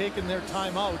already taken their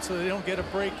time out, so they don't get a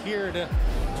break here to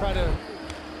try to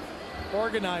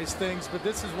organize things. But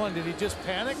this is one, did he just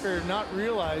panic or not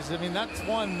realize? I mean, that's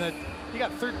one that you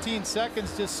got 13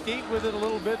 seconds, just skate with it a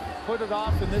little bit, put it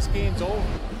off, and this game's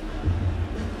over.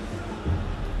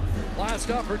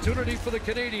 Last opportunity for the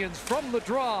Canadiens from the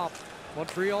draw.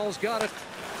 Montreal's got it.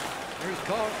 Here's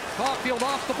Caulfield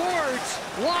off the boards.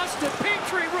 Lost it.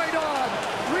 Petrie right on.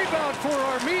 Rebound for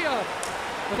Armia.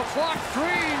 And the clock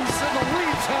drains, and the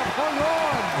Leafs have hung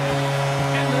on.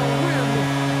 And they'll win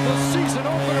the season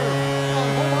opener on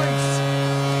home ice.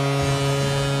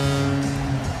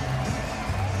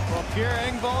 Well, Pierre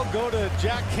Engvall go to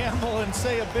Jack Campbell and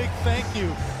say a big thank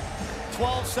you.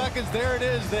 12 seconds, there it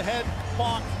is, the head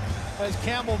bonk as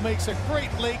Campbell makes a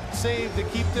great late save to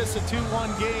keep this a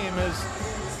 2-1 game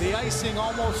as the icing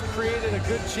almost created a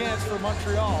good chance for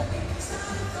Montreal.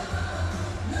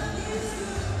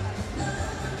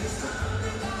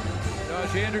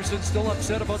 Josh Anderson still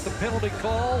upset about the penalty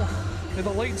call in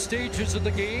the late stages of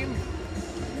the game.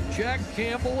 Jack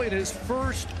Campbell, in his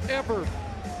first ever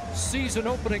season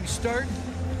opening start,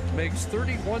 makes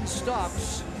 31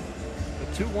 stops. A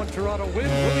 2-1 Toronto win.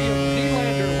 William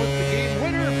Nylander with the game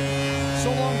winner. So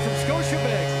long from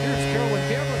Scotiabank. Here's